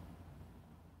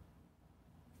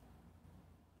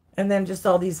 And then just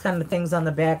all these kind of things on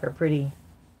the back are pretty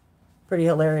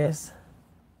hilarious.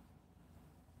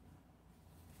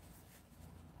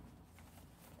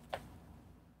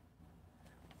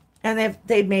 And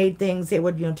they made things, they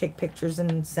would, take pictures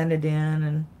and send it in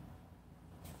and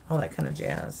all that kind of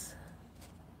jazz.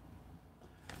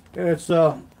 Yeah, it's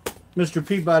Mr.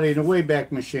 Peabody in a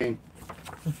Wayback Machine.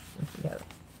 Yeah.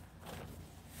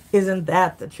 Isn't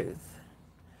that the truth?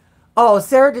 Oh,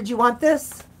 Sarah, did you want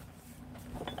this?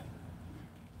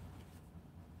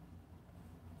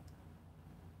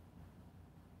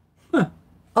 Huh.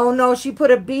 Oh no, she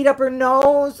put a bead up her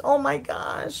nose. Oh my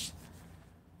gosh.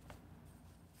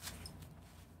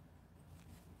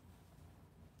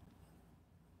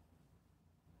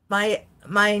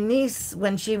 My niece,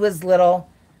 when she was little,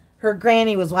 her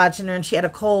granny was watching her and she had a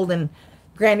cold, and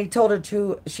granny told her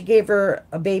she gave her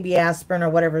a baby aspirin or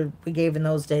whatever we gave in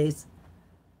those days.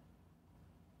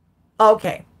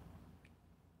 Okay.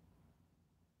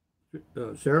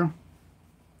 Sarah?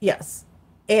 Yes.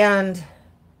 And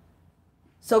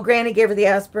so granny gave her the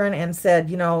aspirin and said,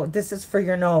 this is for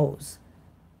your nose.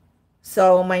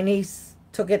 So my niece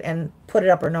took it and put it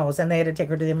up her nose, and they had to take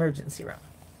her to the emergency room.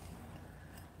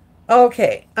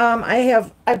 Okay, I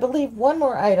have, I believe, one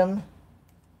more item,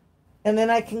 and then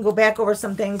I can go back over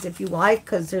some things if you like,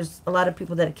 because there's a lot of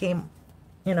people that came,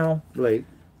 late.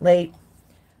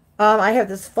 I have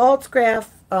this false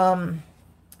graph, but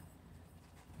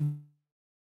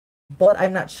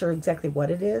I'm not sure exactly what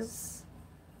it is.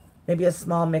 Maybe a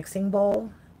small mixing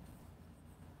bowl.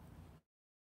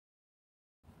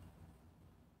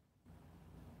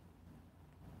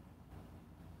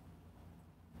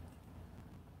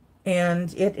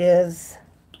 And it is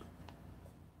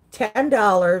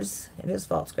 $10. It is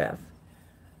false graph.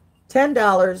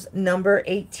 $10, number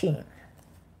 18.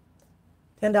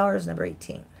 $10, number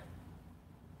 18.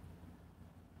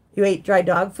 You ate dry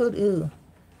dog food? Ooh.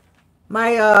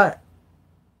 My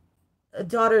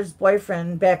daughter's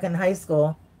boyfriend back in high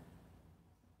school,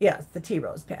 yes, the tea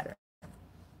rose pattern.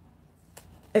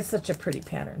 It's such a pretty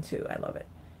pattern too. I love it.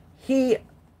 He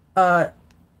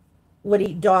would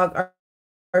eat dog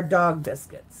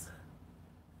biscuits,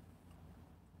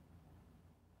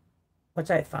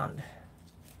 which I found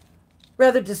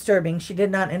rather disturbing. She did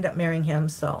not end up marrying him,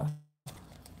 so.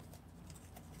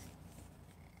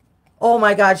 Oh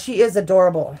my God, she is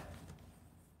adorable.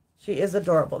 She is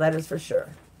adorable, that is for sure.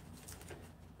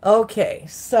 Okay,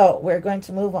 so we're going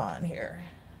to move on here.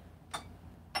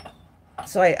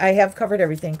 So I have covered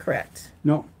everything, correct?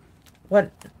 No.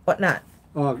 What not?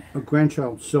 A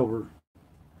grandchild silver.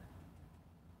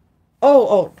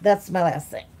 Oh, that's my last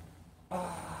thing.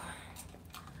 Oh,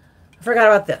 I forgot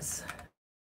about this.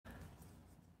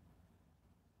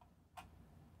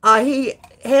 He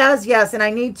has, yes, and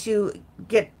I need to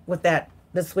get with that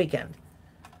this weekend.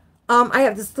 I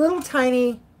have this little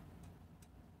tiny,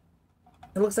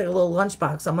 it looks like a little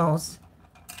lunchbox almost.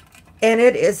 And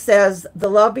it says, the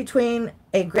love between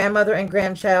a grandmother and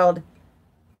grandchild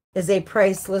is a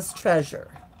priceless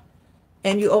treasure.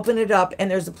 And you open it up,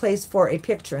 and there's a place for a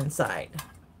picture inside.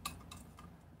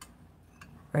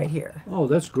 Right here. Oh,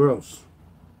 that's gross.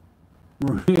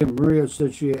 Maria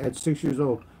said at 6 years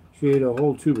old, She ate a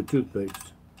whole tube of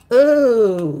toothpaste.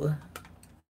 Ooh.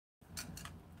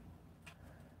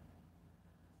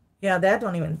 Yeah, that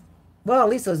don't even... Well, at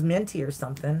least it was minty or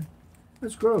something.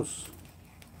 That's gross.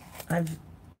 I've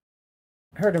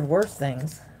heard of worse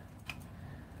things.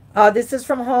 This is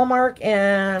from Hallmark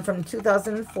and from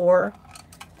 2004.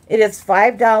 It is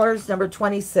 $5, number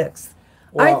 26.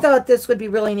 Wow. I thought this would be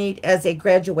really neat as a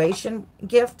graduation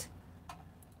gift.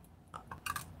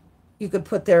 You could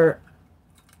put there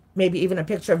maybe even a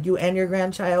picture of you and your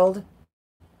grandchild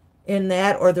in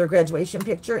that, or their graduation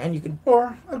picture, and you could...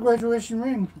 Or a graduation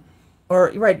ring.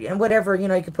 Or, right, and whatever, you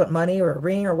know, you could put money or a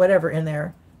ring or whatever in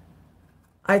there.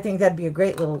 I think that'd be a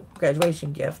great little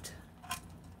graduation gift.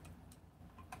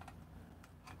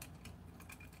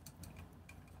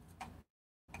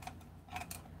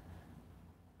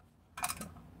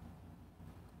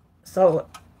 So,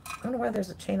 I don't know why there's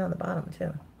a chain on the bottom,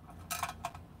 too.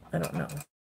 I don't know.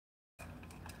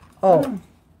 Oh.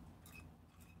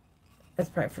 That's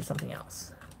probably for something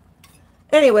else.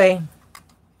 Anyway.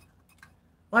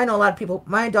 Well, I know a lot of people,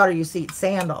 my daughter used to eat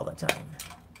sand all the time.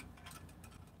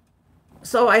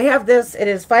 So I have this. It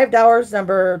is $5,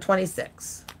 number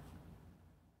 26.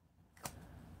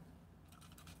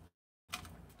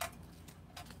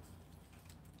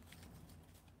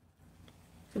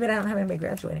 Too bad I don't have anybody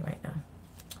graduating right now.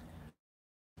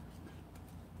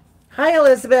 Hi,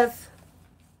 Elizabeth.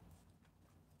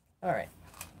 All right.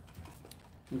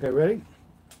 Okay, ready?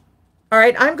 All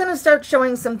right, I'm going to start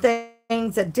showing some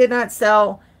things that did not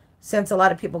sell since a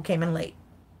lot of people came in late.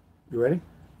 You ready?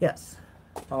 Yes.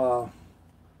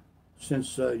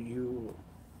 Since you...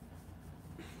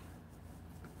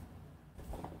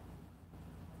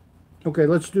 Okay,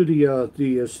 let's do the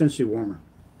Scentsy warmer.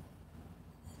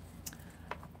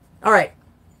 All right.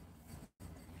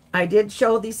 I did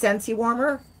show the Scentsy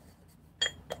warmer,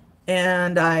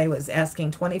 and I was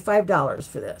asking $25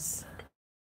 for this.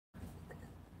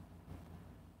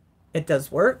 It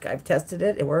does work. I've tested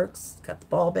it. It works. Got the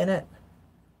bulb in it.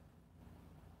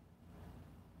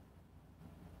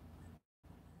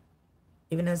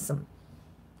 Even has some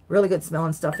really good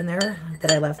smelling stuff in there that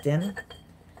I left in.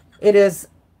 It is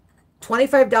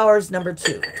 $25, number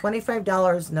 2.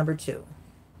 $25, number 2.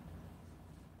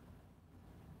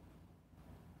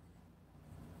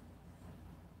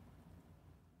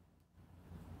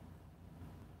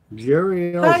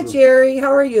 Jerry. Hi, Jerry.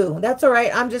 How are you? That's all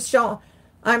right. I'm just showing.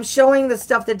 I'm showing the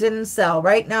stuff that didn't sell.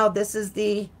 Right now, this is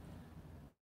the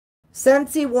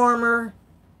Scentsy warmer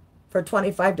for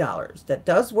 $25. That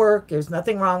does work. There's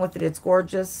nothing wrong with it. It's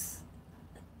gorgeous.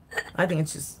 I think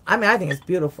it's just, I mean, I think it's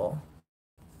beautiful.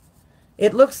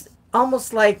 It looks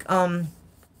almost like, I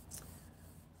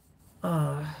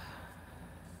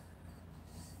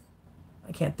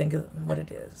can't think of what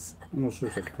it is. Almost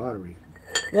looks like pottery.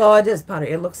 Well, it is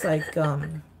pottery. It looks like,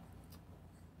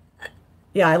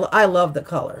 yeah, I love the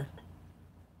color.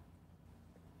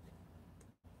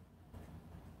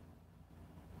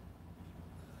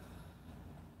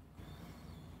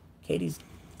 Katie's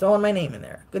throwing my name in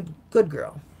there. Good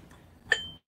girl.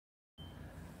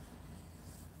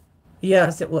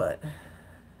 Yes, it would.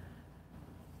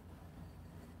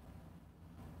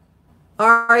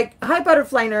 All right. Hi,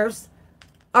 Butterfly Nurse.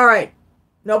 All right.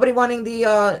 Nobody wanting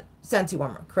the Scentsy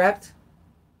warmer, correct?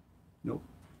 Nope.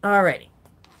 All righty.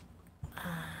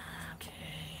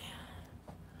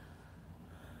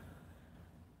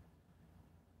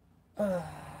 All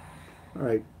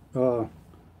right. The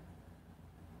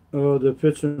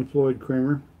Fitz and Floyd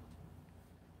creamer.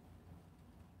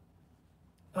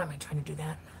 Why am I trying to do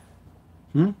that?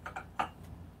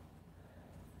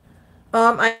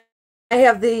 I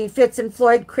have the Fitz and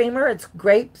Floyd creamer. It's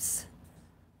grapes,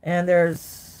 and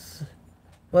was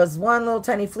one little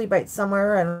tiny flea bite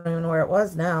somewhere. I don't even know where it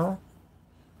was now.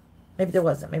 Maybe there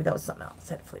wasn't. Maybe that was something else.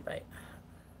 It had a flea bite.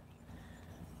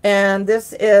 And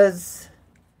this is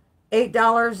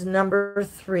 $8, number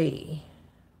 3.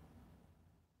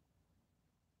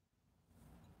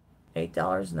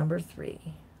 $8, number 3.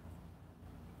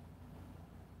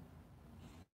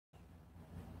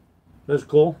 That's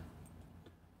cool.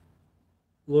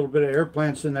 A little bit of air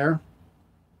plants in there.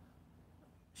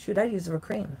 Should I use a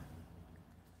cream?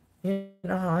 You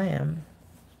know how I am.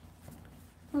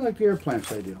 I like the air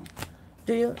plants I do.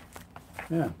 Do you?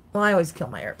 Yeah. Well, I always kill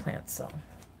my air plants, so.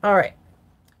 All right.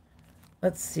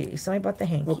 Let's see. So I bought the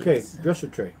hankies. Okay, dresser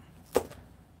tray.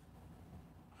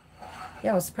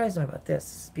 Yeah, I was surprised about this.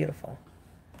 It's beautiful.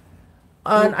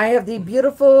 And I have the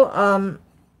beautiful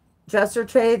dresser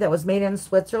tray that was made in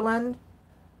Switzerland.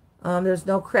 There's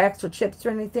no cracks or chips or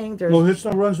anything. No hits,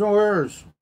 no runs, no errors.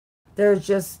 There's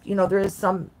just, there is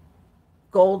some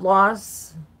gold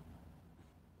loss.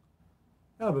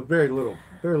 Oh, but very little.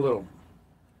 Very little.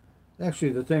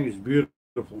 Actually, the thing is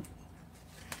beautiful.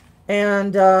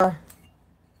 And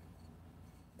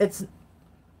it's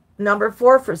number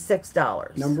 4 for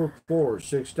 $6. Number 4,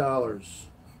 $6.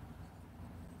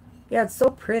 Yeah, it's so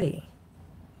pretty.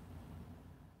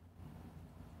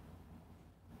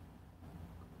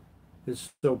 It's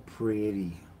so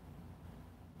pretty.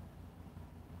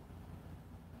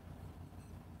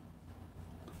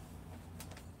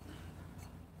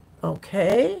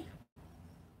 Okay.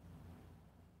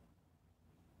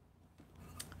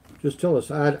 Just tell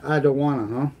us, I don't wanna,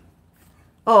 huh?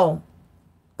 Oh,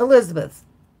 Elizabeth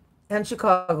and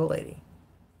Chicago lady.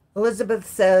 Elizabeth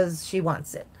says she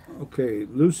wants it. Okay,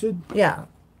 Lucid. Yeah.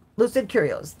 Lucid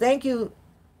Curios. Thank you.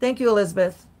 Thank you,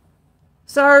 Elizabeth.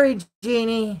 Sorry,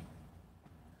 Jeannie.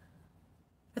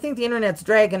 I think the internet's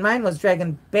dragging. Mine was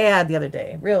dragging bad the other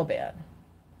day. Real bad.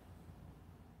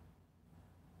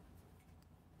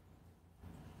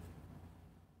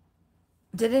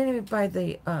 Did anybody buy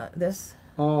the this?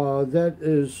 That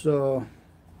is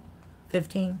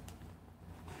 15?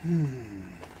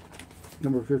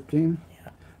 number 15. Yeah.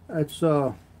 That's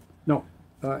no,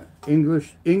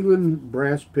 England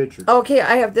brass pitcher. Okay,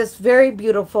 I have this very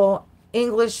beautiful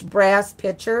English brass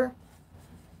pitcher.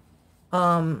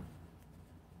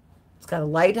 It's got a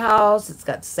lighthouse. It's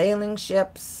got sailing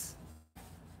ships.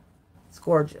 It's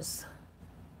gorgeous.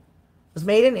 It was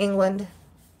made in England,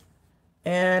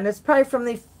 and it's probably from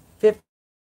the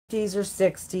 50s or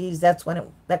 60s. That's when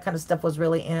that kind of stuff was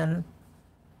really in.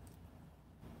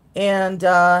 And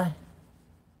 $9.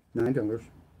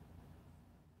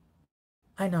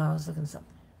 I know I was looking at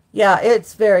something. Yeah,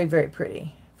 it's very, very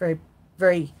pretty. Very,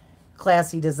 very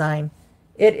classy design.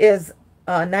 It is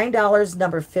 $9,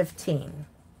 number 15.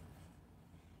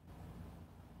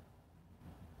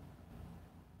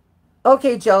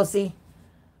 Okay, Josie.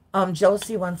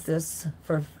 Josie wants this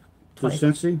for The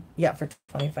Scentsy? Yeah, for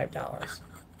 $25.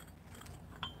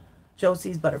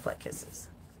 Josie's Butterfly Kisses.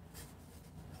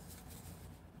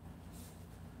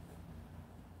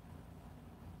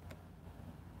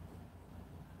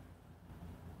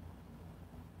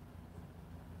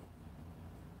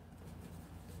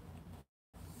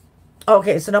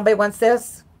 Okay, so nobody wants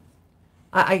this?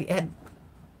 I'd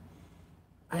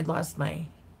lost my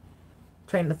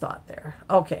train of thought there.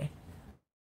 Okay.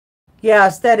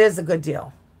 Yes, that is a good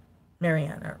deal,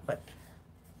 Marianne. But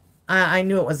I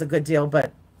knew it was a good deal,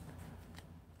 but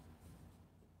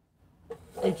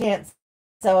you can't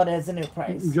sell it as a new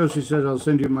price. Josie said I'll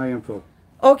send you my info.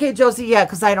 Okay, Josie, yeah,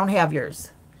 because I don't have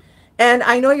yours. And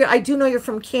I do know you're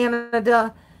from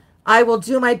Canada. I will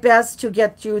do my best to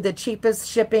get you the cheapest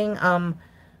shipping.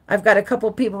 I've got a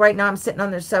couple people right now. I'm sitting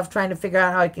on their stuff trying to figure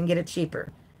out how I can get it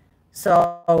cheaper.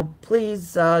 So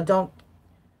please don't,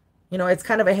 it's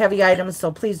kind of a heavy item,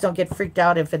 so please don't get freaked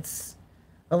out if it's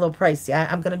a little pricey.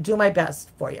 I'm going to do my best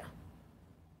for you.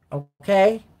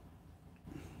 Okay?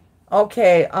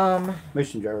 Okay.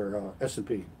 Mason jar,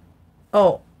 S&P.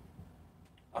 Oh.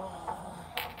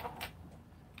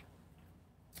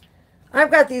 I've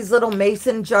got these little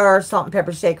mason jar salt and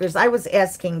pepper shakers. I was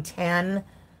asking 10.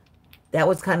 That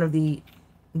was kind of the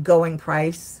going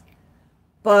price.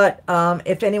 But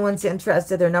if anyone's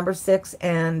interested, they're number 6,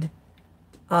 and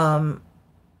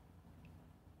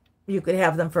you could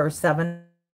have them for $7.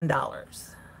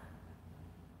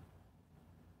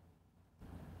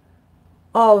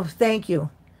 Oh, thank you.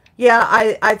 Yeah,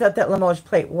 I thought that Limoges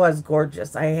plate was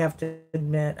gorgeous. I have to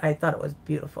admit, I thought it was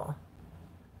beautiful.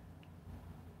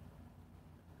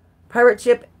 Pirate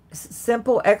ship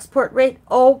simple export rate.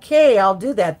 Okay, I'll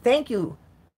do that. Thank you.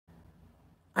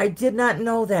 I did not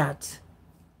know that.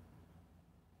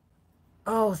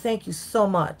 Oh, thank you so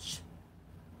much.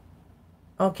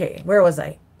 Okay, where was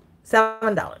I?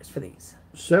 $7 for these.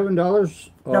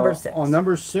 $7. Number 6. On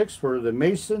number 6 for the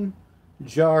mason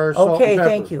jar salt Okay, and pepper.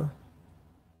 thank you.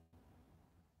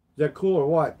 Is that cool or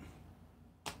what?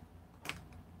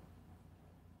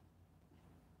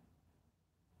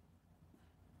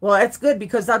 Well, it's good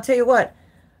because I'll tell you what,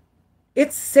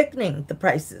 it's sickening, the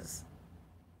prices.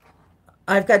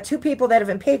 I've got 2 people that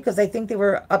haven't paid because I think they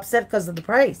were upset because of the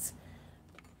price.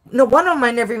 No, one of them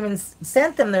I never even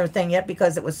sent them their thing yet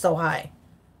because it was so high.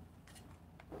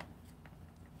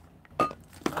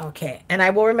 Okay, and I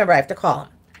will remember I have to call them.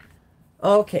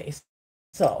 Okay,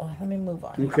 so let me move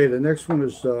on. Okay, the next one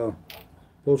is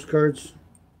postcards.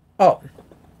 Oh,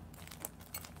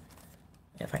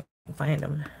 if I can find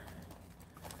them.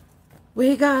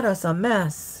 We got us a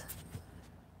mess.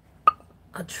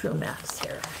 A true mess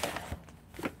here.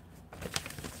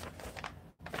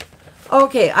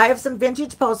 Okay, I have some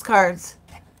vintage postcards.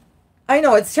 I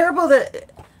know, it's terrible that...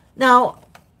 Now,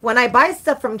 when I buy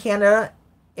stuff from Canada,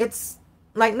 it's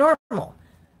like normal.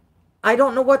 I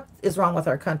don't know what is wrong with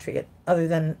our country other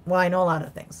than, well, I know a lot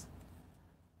of things.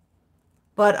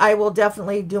 But I will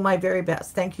definitely do my very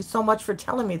best. Thank you so much for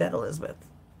telling me that, Elizabeth.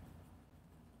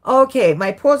 Okay,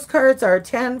 my postcards are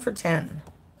 10 for 10.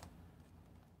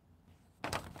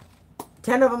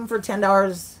 10 of them for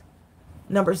 $10.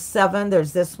 Number 7,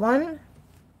 there's this one.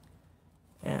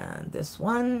 And this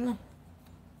one.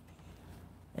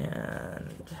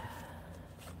 And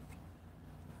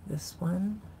this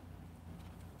one.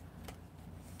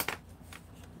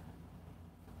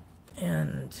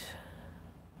 And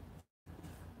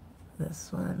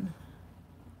this one.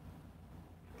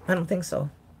 I don't think so.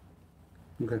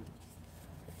 Okay.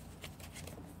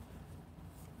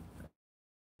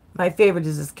 My favorite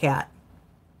is this cat.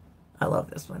 I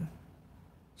love this one.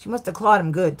 She must have clawed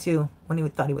him good too when he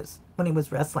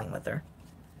was wrestling with her.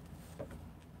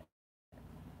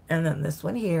 And then this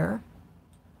one here.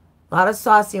 A lot of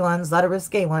saucy ones, a lot of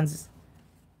risque ones.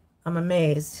 I'm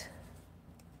amazed.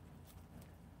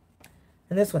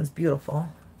 And this one's beautiful.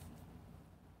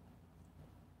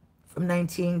 From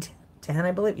 1910,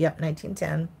 I believe. Yep,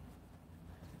 1910.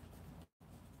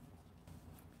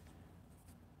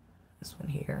 This one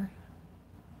here.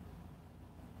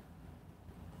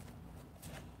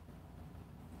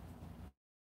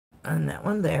 And that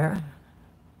one there.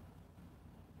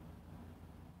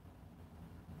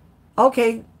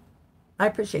 Okay. I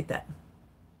appreciate that.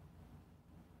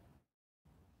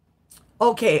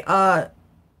 Okay,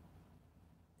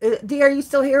 Dee, are you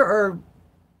still here,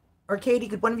 or Katie,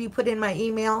 could one of you put in my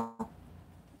email?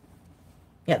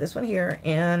 Yeah, this one here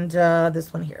and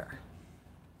this one here.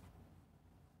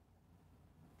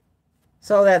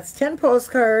 So that's 10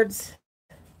 postcards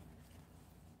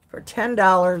for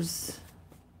 $10.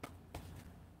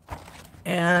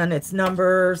 And it's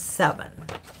number 7.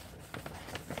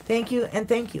 Thank you and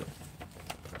thank you.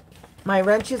 My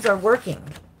wrenches are working.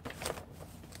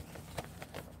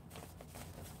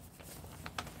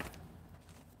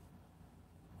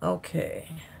 Okay.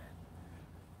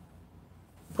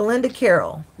 Belinda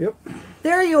Carroll. Yep.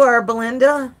 There you are,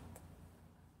 Belinda.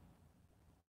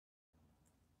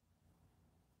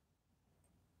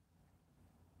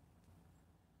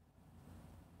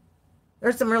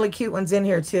 There's some really cute ones in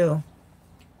here, too.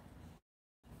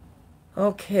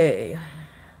 Okay.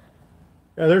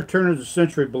 Yeah, they're turn of the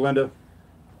century, Belinda.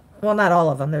 Well, not all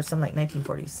of them. There's some like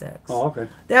 1946. Oh, okay.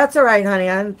 That's all right,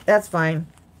 honey. That's fine.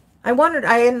 I wondered,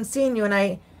 I hadn't seen you, and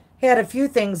I had a few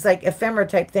things, like ephemera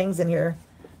type things in here,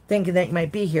 thinking that you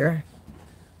might be here.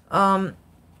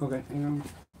 Okay, hang on.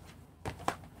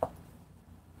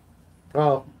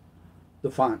 Oh,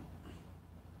 the font.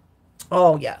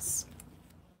 Oh, yes.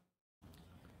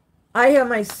 I have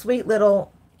my sweet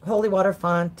little holy water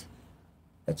font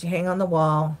that you hang on the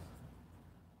wall.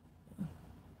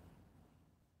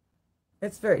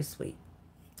 It's very sweet.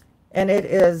 And it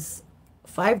is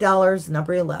 $5,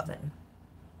 number 11.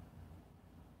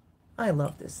 I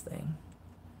love this thing.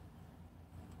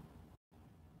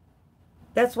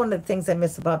 That's one of the things I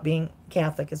miss about being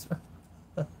Catholic is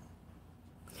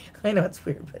I know it's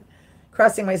weird, but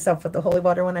crossing myself with the holy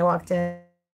water when I walked in.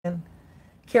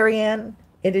 Carrie Ann,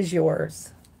 it is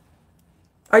yours.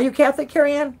 Are you Catholic,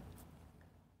 Carrie Ann?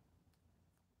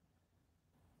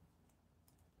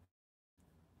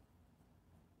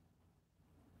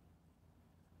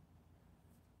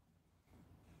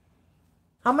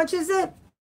 How much is it?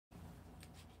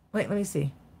 Wait, let me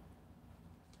see.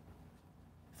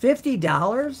 $50?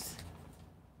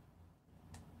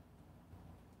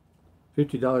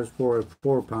 $50 for a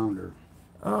 4-pounder.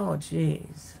 Oh,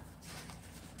 geez.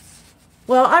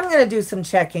 Well, I'm going to do some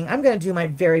checking. I'm going to do my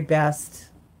very best.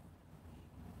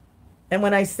 And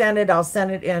when I send it, I'll send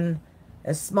it in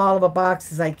as small of a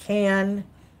box as I can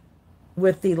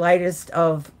with the lightest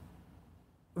of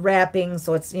wrapping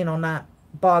so it's, not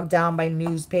bogged down by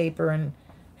newspaper and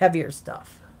heavier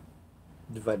stuff.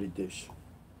 Divided dish.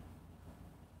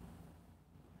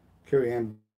 Carrie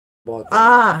Ann bought that.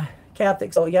 Ah,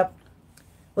 Catholic. So, yep.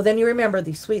 Well, then you remember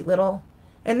the sweet little...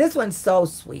 And this one's so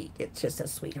sweet. It's just a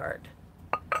sweetheart.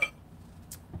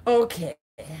 Okay.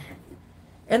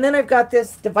 And then I've got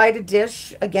this divided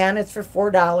dish. Again, it's for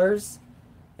 $4.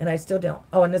 And I still don't.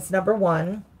 Oh, and it's number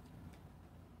 1.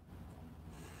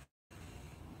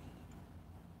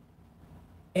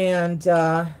 And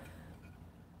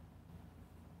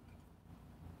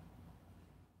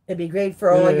it'd be great for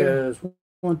all of your...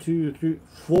 1, 2, 3,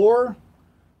 4.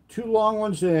 2 long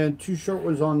ones and 2 short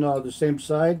ones on the same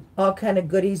side. All kind of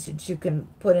goodies that you can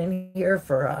put in here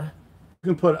for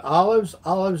You can put olives,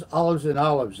 and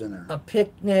olives in there. a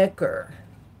picnic or...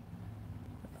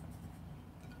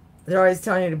 They're always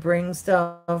telling you to bring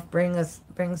stuff, bring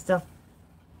stuff.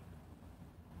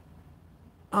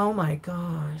 Oh my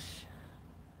gosh.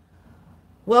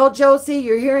 Well, Josie,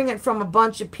 you're hearing it from a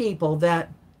bunch of people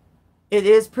that it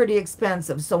is pretty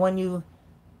expensive. So when you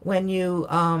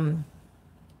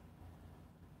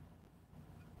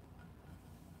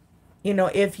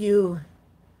if you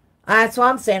that's why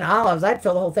I'm saying olives. I'd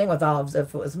fill the whole thing with olives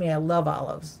if it was me. I love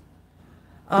olives.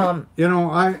 I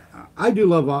do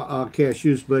love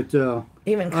cashews, but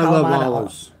Even I love Kalamata olives.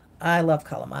 olives. I love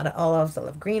Kalamata olives. I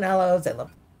love green olives. I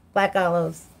love black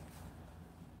olives.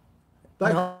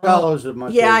 Black No. olives are my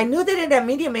Yeah, I favorite. knew they didn't have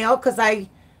medium ale because I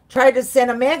tried to send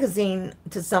a magazine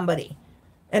to somebody,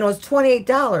 and it was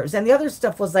 $28, and the other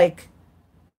stuff was like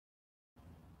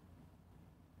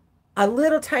a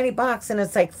little tiny box, and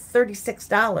it's like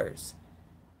 $36.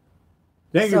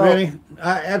 Thank you, So Benny.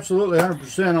 I absolutely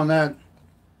 100% on that.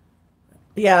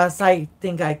 yes, I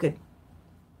think I could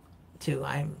too.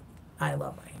 I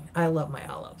love my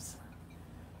olives.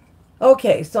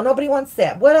 Okay, so nobody wants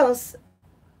that. What else?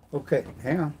 Okay,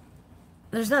 hang on.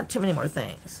 There's not too many more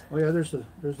things. Oh yeah, there's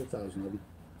 1,000 of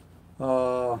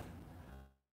them.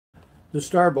 The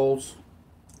Star Bowls.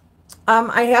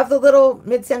 I have the little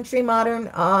mid-century modern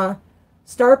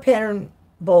star pattern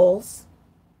bowls.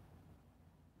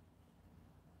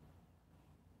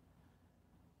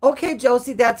 Okay,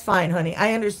 Josie, that's fine, honey.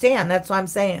 I understand. That's what I'm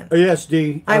saying. Oh, yes,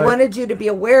 D. I wanted you to be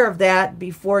aware of that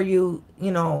before you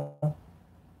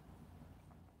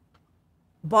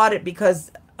bought it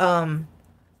because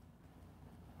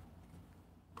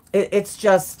it's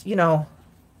just, Yeah,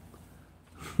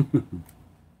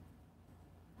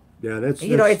 that's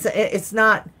it's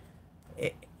not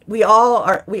we all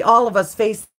of us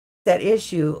face that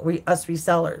issue, us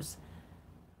resellers,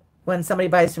 when somebody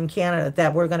buys from Canada,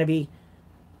 that we're going to be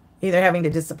either having to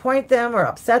disappoint them or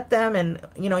upset them, and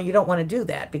you don't want to do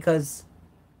that because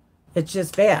it's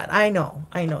just bad. I know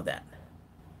that.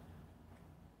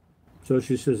 So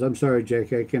she says, "I'm sorry,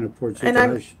 Jackie, I can't afford such And a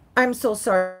I'm nice." I'm so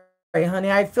sorry,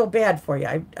 honey. I feel bad for you.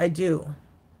 I do.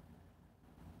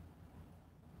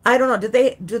 I don't know. Do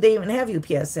they even have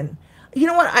UPS? And you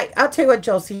know what? I'll tell you what,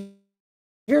 Josie.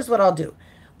 Here's what I'll do.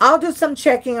 I'll do some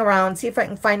checking around, see if I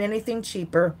can find anything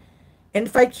cheaper. And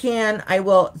if I can, I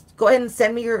will go ahead and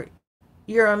send me your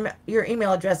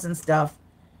email address and stuff,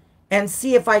 and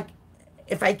see if I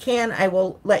can, I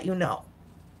will let you know.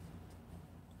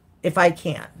 If I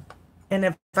can, and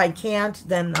if I can't,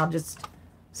 then I'll just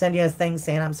send you a thing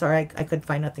saying I'm sorry, I could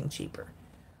find nothing cheaper.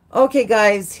 Okay,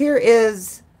 guys, here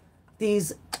is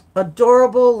these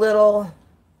adorable little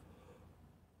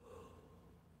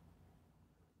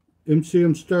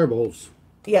MCM Star Bowls.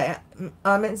 yeah,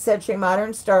 mid-century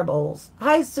modern star bowls.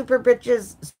 Hi, super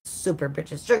bitches, sugar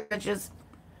bitches.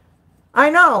 I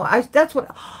know. That's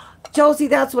what Josie.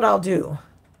 That's what I'll do.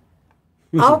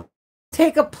 I'll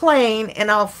take a plane and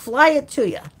I'll fly it to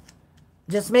you.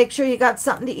 Just make sure you got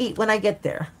something to eat when I get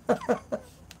there.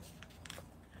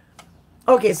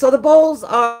 Okay, so the bowls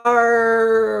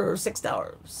are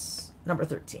 $6. Number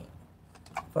 13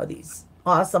 for these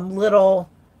awesome little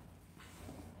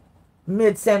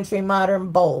mid-century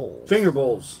modern bowls. Finger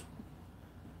bowls.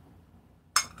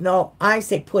 No, I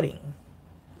say pudding.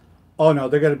 Oh no,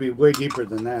 they got to be way deeper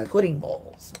than that. Pudding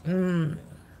bowls.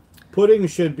 Pudding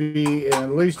should be in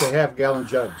at least a half-gallon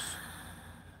jugs.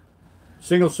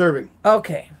 Single serving.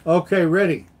 Okay. Okay,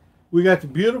 ready. We got the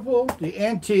beautiful, the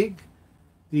antique,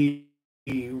 the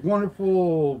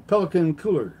wonderful Pelican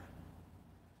cooler.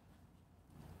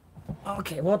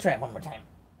 Okay, we'll try it one more time.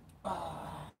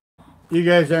 You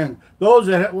guys aren't, those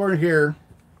that weren't here,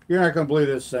 you're not going to believe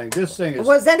this thing. This thing is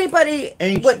Would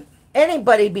ancient.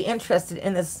 anybody be interested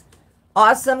in this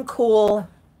awesome, cool?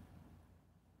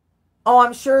 Oh,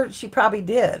 I'm sure she probably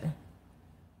did.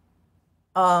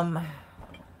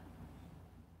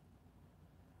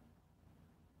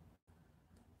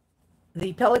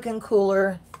 The Pelican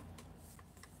cooler.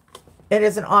 It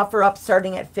is an offer up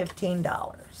starting at $15.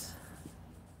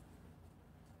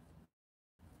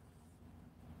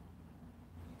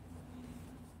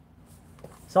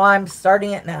 So I'm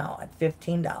starting it now at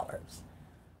 $15.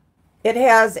 It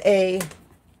has a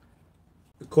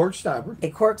cork stopper.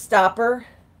 cork stopper.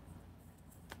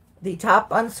 The top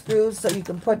unscrews so you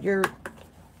can put your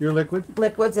liquid.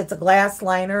 liquids. It's a glass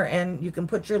liner, and you can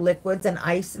put your liquids and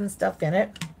ice and stuff in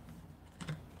it.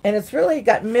 And it's really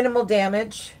got minimal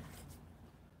damage.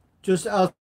 Just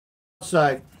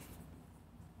outside.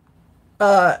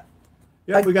 Uh,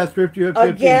 Yep, we got thrifty at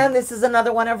 15. Again, this is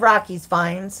another one of Rocky's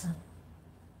finds.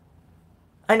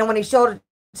 I know when he showed it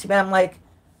to me, I'm like,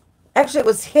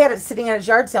 actually, he had it sitting at his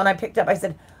yard sale, and I picked up. I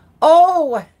said,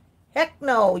 "Oh, Heck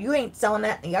no, you ain't selling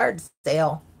that in the yard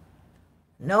sale.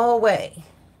 No way.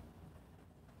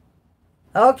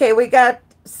 Okay, we got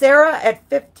Sarah at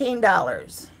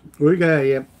 $15. We got,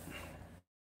 yep.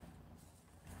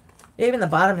 Even the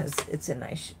bottom is, it's in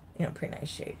nice, pretty nice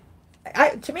shape.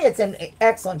 To me, it's in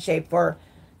excellent shape for,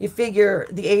 you figure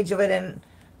the age of it and,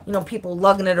 people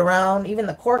lugging it around. Even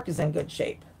the cork is in good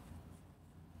shape.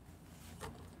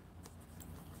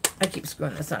 I keep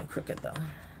screwing this on crooked though,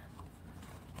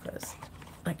 because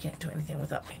I can't do anything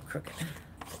without being crooked.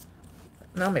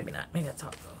 No, maybe not. Maybe that's how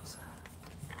it goes.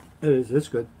 It is. It's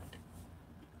good.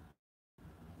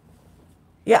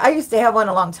 Yeah, I used to have one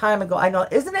a long time ago. I know.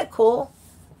 Isn't it cool?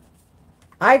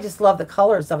 I just love the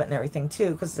colors of it and everything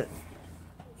too, because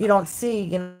you don't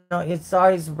see, it's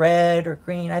always red or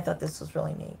green. I thought this was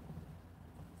really neat.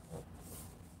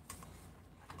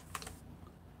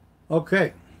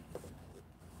 Okay.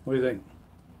 What do you think?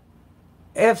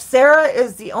 If Sarah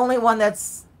is the only one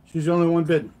that's She's the only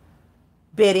one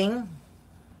bidding,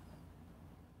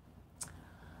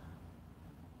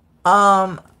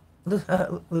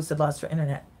 Lucid lost her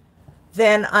internet,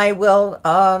 then I will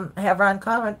have Ron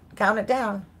count it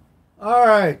down. All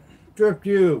right. Drift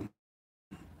you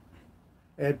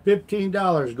at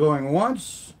 $15. Going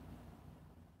once.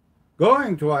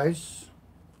 Going twice.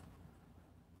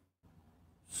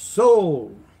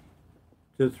 Sold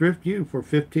to Thrift You for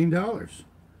 $15.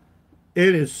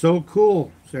 It is so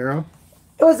cool, Sarah.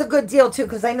 It was a good deal too,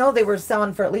 because I know they were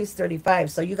selling for at least $35.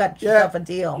 So you got yourself a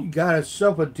deal. You got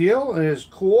yourself a deal, and it's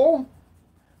cool.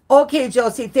 Okay,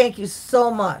 Josie, thank you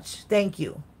so much. Thank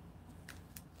you.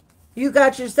 You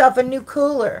got yourself a new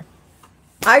cooler.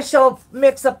 I shall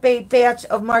mix up a batch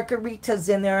of margaritas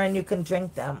in there, and you can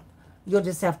drink them. You'll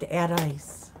just have to add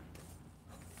ice.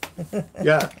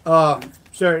 Yeah,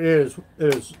 Sarah, it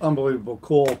is unbelievable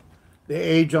cool. The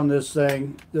age on this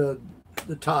thing, the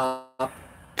top,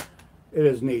 it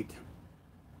is neat.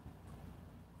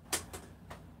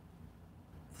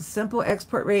 The simple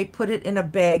export rate, put it in a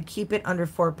bag, keep it under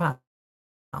 4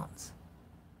 pounds.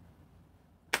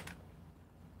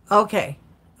 Okay.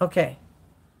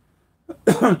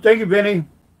 Thank you, Benny.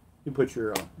 You put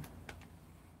your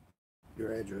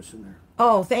address in there.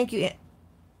 Oh, thank you.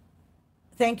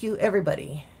 Thank you,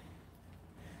 everybody.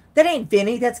 That ain't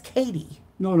Vinny, that's Katie.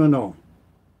 No.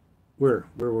 Where?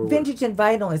 Vintage and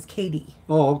Vinyl is Katie.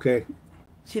 Oh, okay.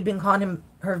 She'd been calling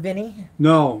her Vinny.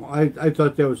 No, I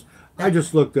thought that was. I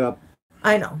just looked up.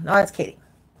 I know. No, that's Katie.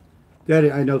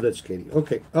 Daddy, I know that's Katie.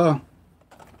 Okay.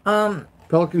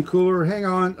 Pelican cooler. Hang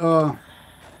on.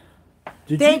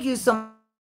 Thank you so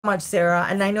much, Sarah,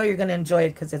 and I know you're going to enjoy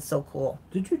it because it's so cool.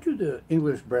 Did you do the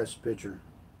English breast picture?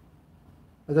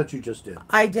 I thought you just did.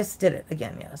 I just did it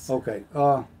again. Yes. Okay.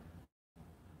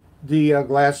 The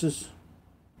glasses.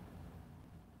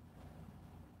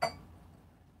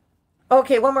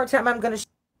 Okay, one more time. I'm going to.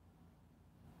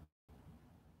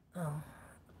 Oh,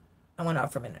 I went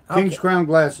out for a minute. Okay. King's Crown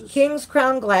glasses. King's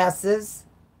Crown glasses.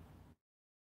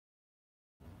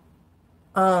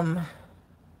 And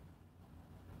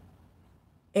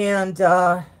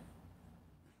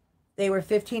they were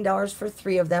 $15 for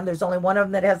 3 of them. There's only one of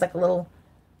them that has like a little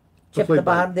chip at the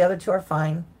bottom. The other 2 are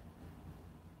fine.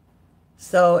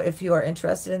 So if you are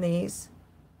interested in these,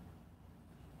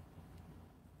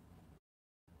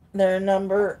 they're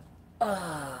number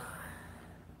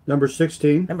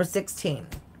 16. Number 16.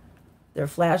 They're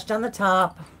flashed on the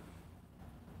top.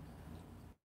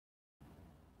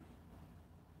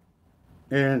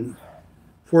 And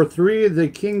for 3 of the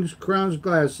King's Crown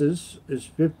glasses is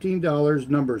 $15,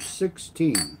 number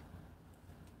 16.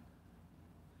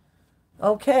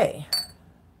 Okay.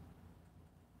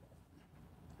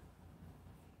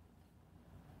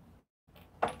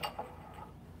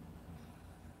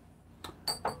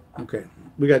 Okay.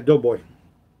 We got Doughboy.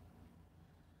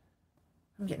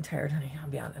 I'm getting tired, honey. I'll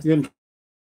be honest. You getting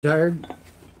tired?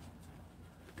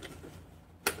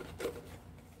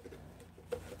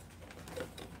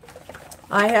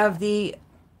 I have the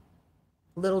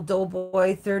little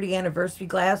Doughboy 30 anniversary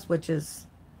glass, which is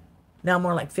now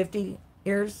more like 50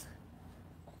 years.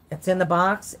 It's in the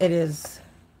box. It is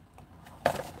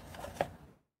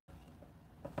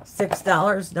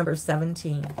 $6, number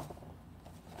 17.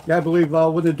 Yeah, I believe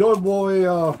when the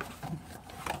Doughboy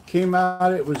came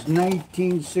out, it was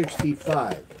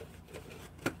 1965.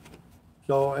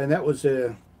 So, and that was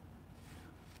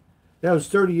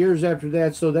 30 years after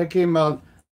that. So that came out.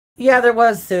 Yeah, there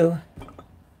was, Sue.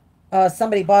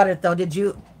 Somebody bought it, though. Did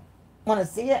you want to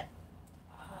see it?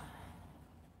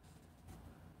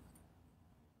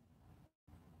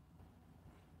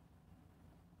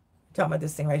 Talking about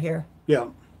this thing right here. Yeah.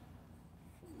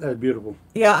 That's beautiful.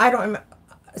 Yeah, I don't remember.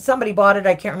 Somebody bought it.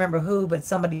 I can't remember who, but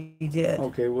somebody did.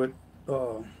 Okay, what,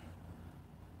 you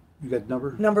got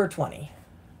number? Number 20.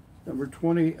 Number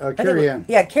 20, I think Carrie Ann.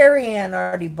 Yeah, Carrie Ann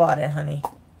already bought it, honey.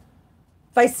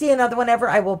 If I see another one ever,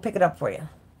 I will pick it up for you.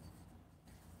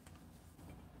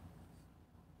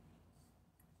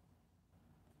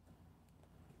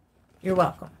 You're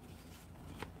welcome.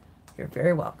 You're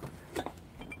very welcome.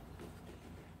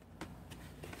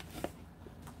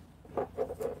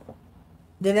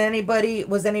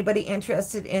 Was anybody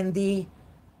interested in the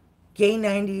Gay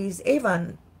 90s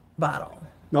Avon bottle?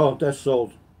 No, that's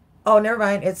sold. Oh, never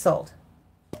mind. It's sold.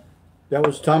 That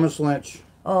was Thomas Lynch.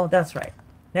 Oh, that's right.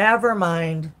 Never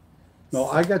mind. No,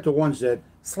 I got the ones that,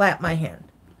 Slap my hand.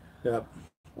 yeah.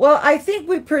 Well, I think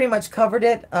we pretty much covered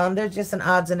it. There's just an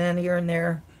odds and end here and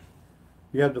there.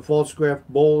 You have the false graft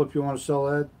bowl if you want to sell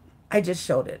that. I just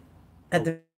showed it at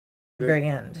the very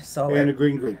end. So And the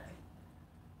green grape.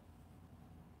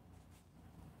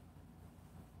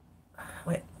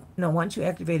 wait, no. Once you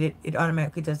activate it, it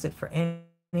automatically does it for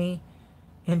any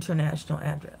international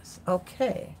address.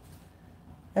 Okay,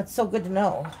 that's so good to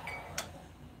know.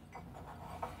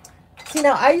 See,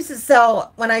 now I used to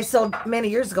sell when I sold many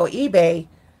years ago eBay,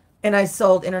 and I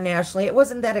sold internationally. It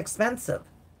wasn't that expensive,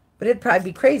 but it'd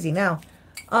probably be crazy now.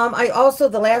 I also,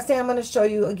 the last thing I'm going to show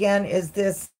you again is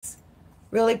this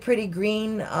really pretty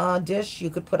green dish. You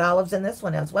could put olives in this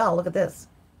one as well. Look at this.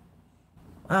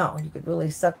 Wow, you could really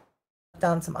suck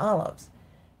down some olives.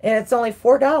 And it's only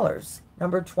 $4,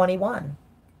 number 21.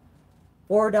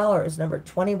 $4, number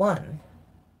 21.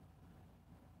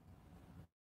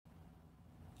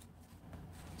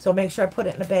 So make sure I put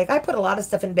it in a bag. I put a lot of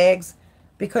stuff in bags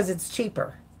because it's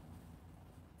cheaper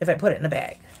if I put it in a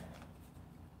bag.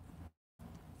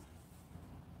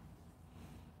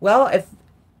 Well, if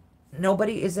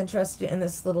nobody is interested in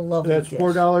this little lovely That's dish,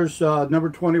 $4,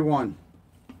 number 21.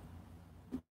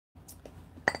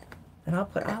 then I'll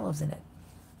put olives in it.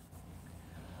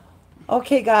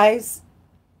 Okay, guys.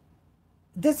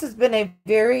 This has been a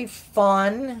very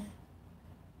fun.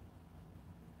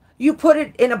 You put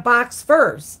it in a box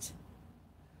first,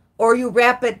 or you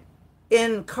wrap it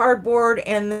in cardboard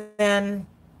and then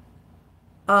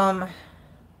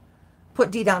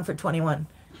put D down for 21.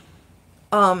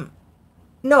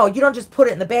 No, you don't just put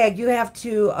it in the bag. You have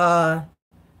to,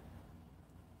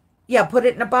 yeah, put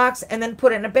it in a box and then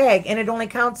put it in a bag, and it only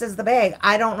counts as the bag.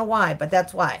 I don't know why, but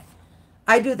that's why.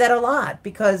 I do that a lot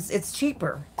because it's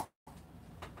cheaper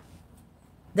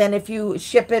than if you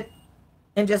ship it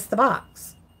in just the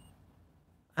box.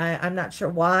 I'm not sure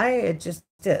why. It just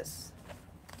is.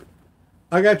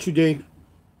 I got you, Dee.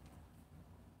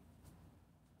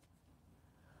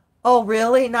 Oh,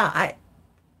 really? No, I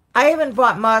haven't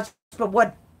bought much, but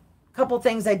what couple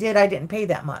things I did, I didn't pay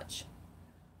that much.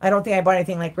 I don't think I bought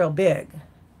anything like real big.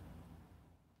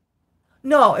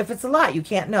 No, if it's a lot, you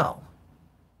can't know.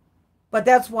 But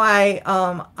that's why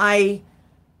I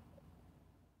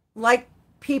like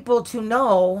people to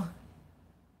know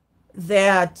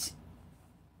that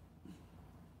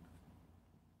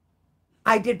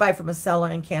I did buy from a seller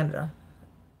in Canada.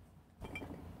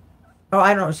 Oh,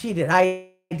 I don't know. She did. I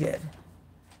did.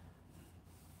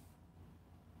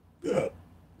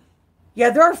 Yeah,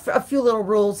 there are a few little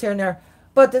rules here and there.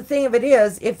 But the thing of it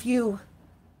is, if you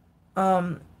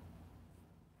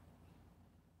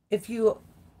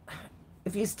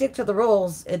stick to the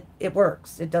rules, it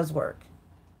works. It does work.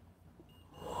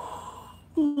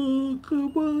 Oh,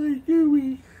 come on,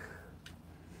 Jimmy.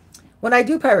 When I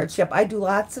do pirate ship, I do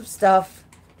lots of stuff.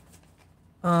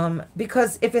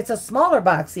 Because if it's a smaller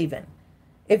box even,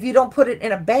 if you don't put it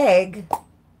in a bag,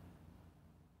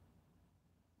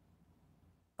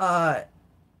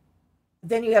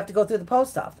 then you have to go through the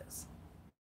post office.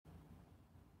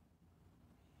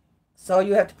 So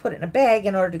you have to put it in a bag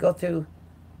in order to go through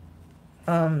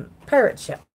pirate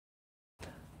ship.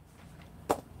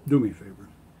 Do me a favor.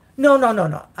 No.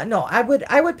 No, I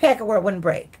would pack it where it wouldn't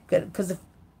break. Because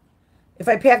if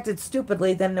I packed it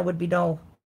stupidly, then there would be no,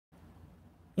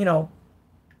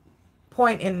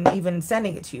 point in even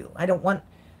sending it to you.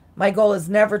 My goal is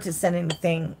never to send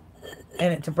anything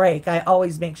and it to break. I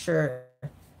always make sure.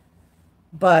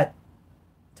 But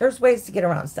there's ways to get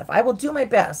around stuff. I will do my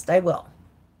best. I will.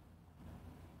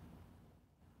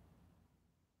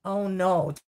 Oh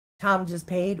no, Tom just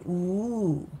paid.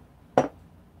 Ooh.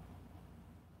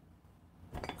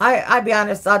 I'll be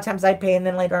honest, a lot of times I pay and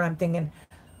then later on I'm thinking,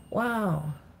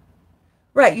 wow.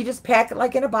 Right, you just pack it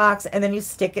like in a box and then you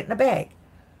stick it in a bag.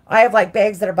 I have like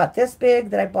bags that are about this big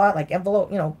that I bought, like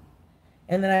envelope,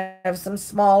 and then I have some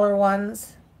smaller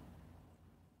ones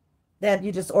that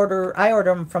you just order. I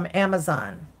order them from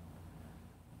Amazon.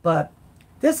 But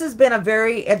This has been a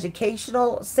very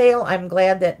educational sale. I'm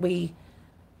glad that we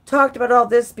talked about all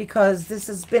this because this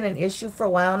has been an issue for a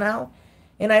while now.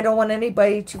 And I don't want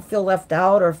anybody to feel left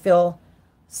out or feel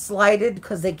slighted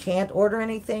because they can't order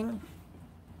anything.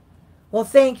 Well,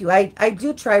 thank you. I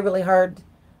do try really hard,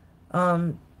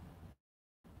 you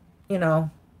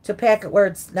know, to pack it where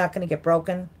it's not going to get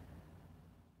broken.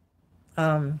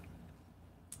 I'm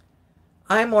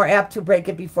more apt to break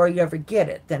it before you ever get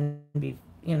it than be,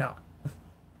 you know,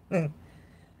 than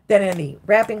in the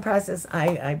wrapping process.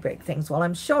 I break things while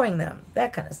I'm showing them,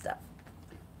 that kind of stuff.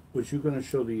 Was you going to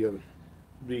show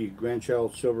the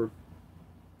grandchild silver?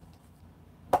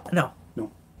 No.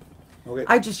 No. Okay.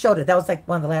 I just showed it. That was like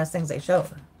one of the last things I showed.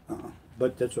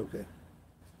 But that's okay.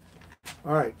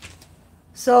 All right.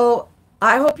 So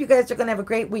I hope you guys are going to have a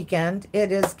great weekend.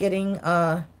 It is getting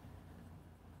to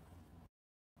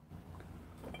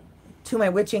my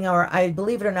witching hour. I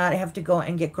believe it or not, I have to go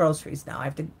and get groceries now. I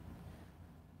have to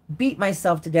beat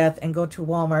myself to death and go to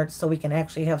Walmart so we can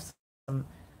actually have some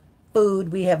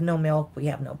food. We have no milk. We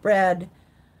have no bread.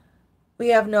 We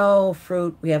have no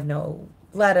fruit. We have no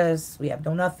lettuce. We have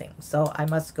no nothing. So I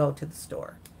must go to the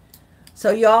store.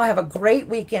 So you all have a great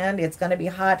weekend. It's going to be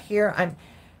hot here.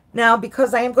 Now,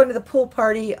 because I am going to the pool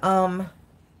party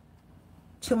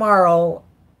tomorrow,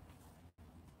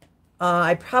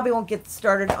 I probably won't get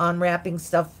started on wrapping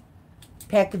stuff,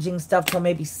 packaging stuff till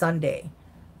maybe Sunday.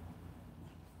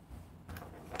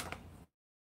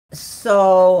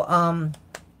 So,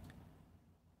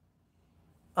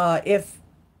 if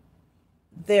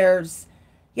there's,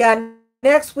 yeah,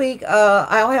 next week,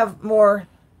 I'll have more.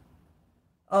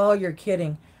 Oh, you're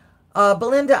kidding.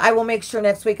 Belinda, I will make sure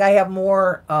next week I have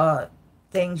more,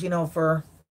 things, you know, for,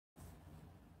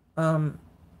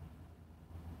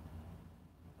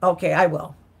 okay, I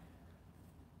will.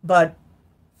 But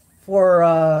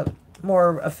for,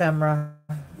 more ephemera,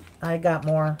 I got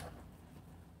more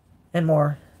and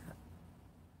more.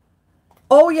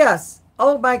 Oh, yes.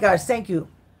 Oh, my gosh. Thank you.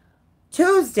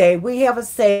 Tuesday, we have a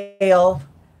sale.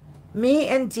 Me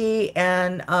and Dee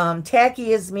and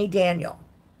Tacky is me, Daniel.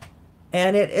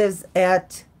 And it is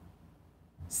at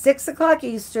 6 o'clock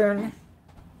Eastern.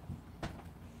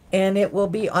 And it will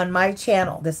be on my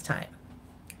channel this time.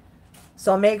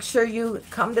 So make sure you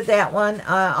come to that one.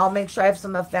 I'll make sure I have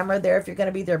some ephemera there if you're going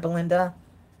to be there, Belinda.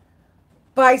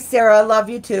 Bye, Sarah. Love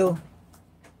you too.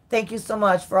 Thank you so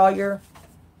much for all your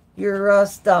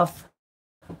stuff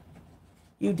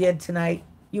you did tonight.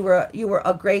 You were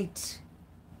a great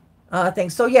thing.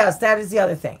 So yes, that is the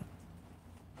other thing.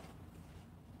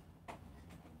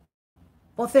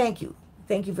 Well, thank you.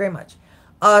 Thank you very much.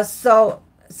 So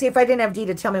see, if I didn't have Dee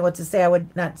to tell me what to say, I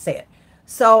would not say it.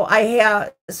 So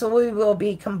we will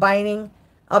be combining.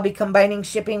 I'll be combining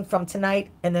shipping from tonight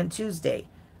and then Tuesday.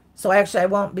 So actually,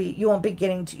 you won't be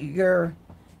getting to your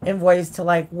invoice till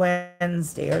like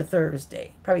Wednesday or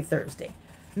Thursday, probably Thursday.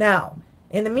 Now,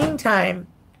 in the meantime,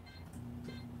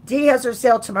 Dee has her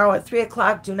sale tomorrow at 3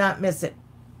 o'clock. Do not miss it.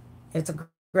 It's a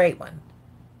great one.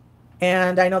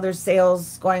 And I know there's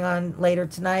sales going on later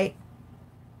tonight.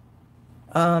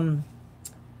 So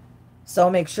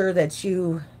make sure that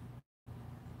you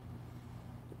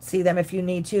see them if you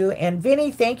need to. And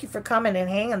Vinny, thank you for coming and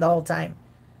hanging the whole time.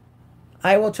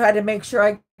 I will try to make sure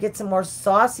I get some more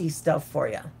saucy stuff for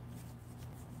you.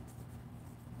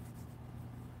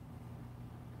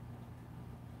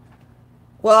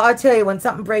 Well, I'll tell you, when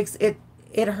something breaks, it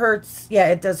hurts. Yeah,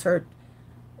 it does hurt.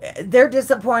 They're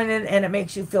disappointed, and it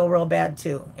makes you feel real bad,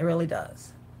 too. It really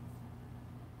does.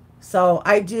 So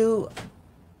I do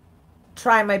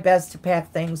try my best to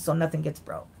pack things so nothing gets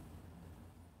broke.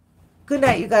 Good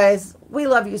night, you guys. We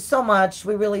love you so much.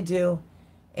 We really do.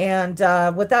 And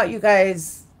without you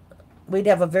guys, we'd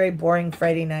have a very boring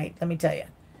Friday night, let me tell you.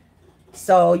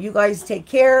 So you guys take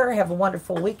care. Have a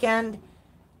wonderful weekend.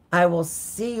 I will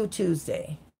see you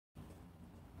Tuesday.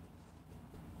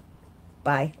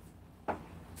 Bye.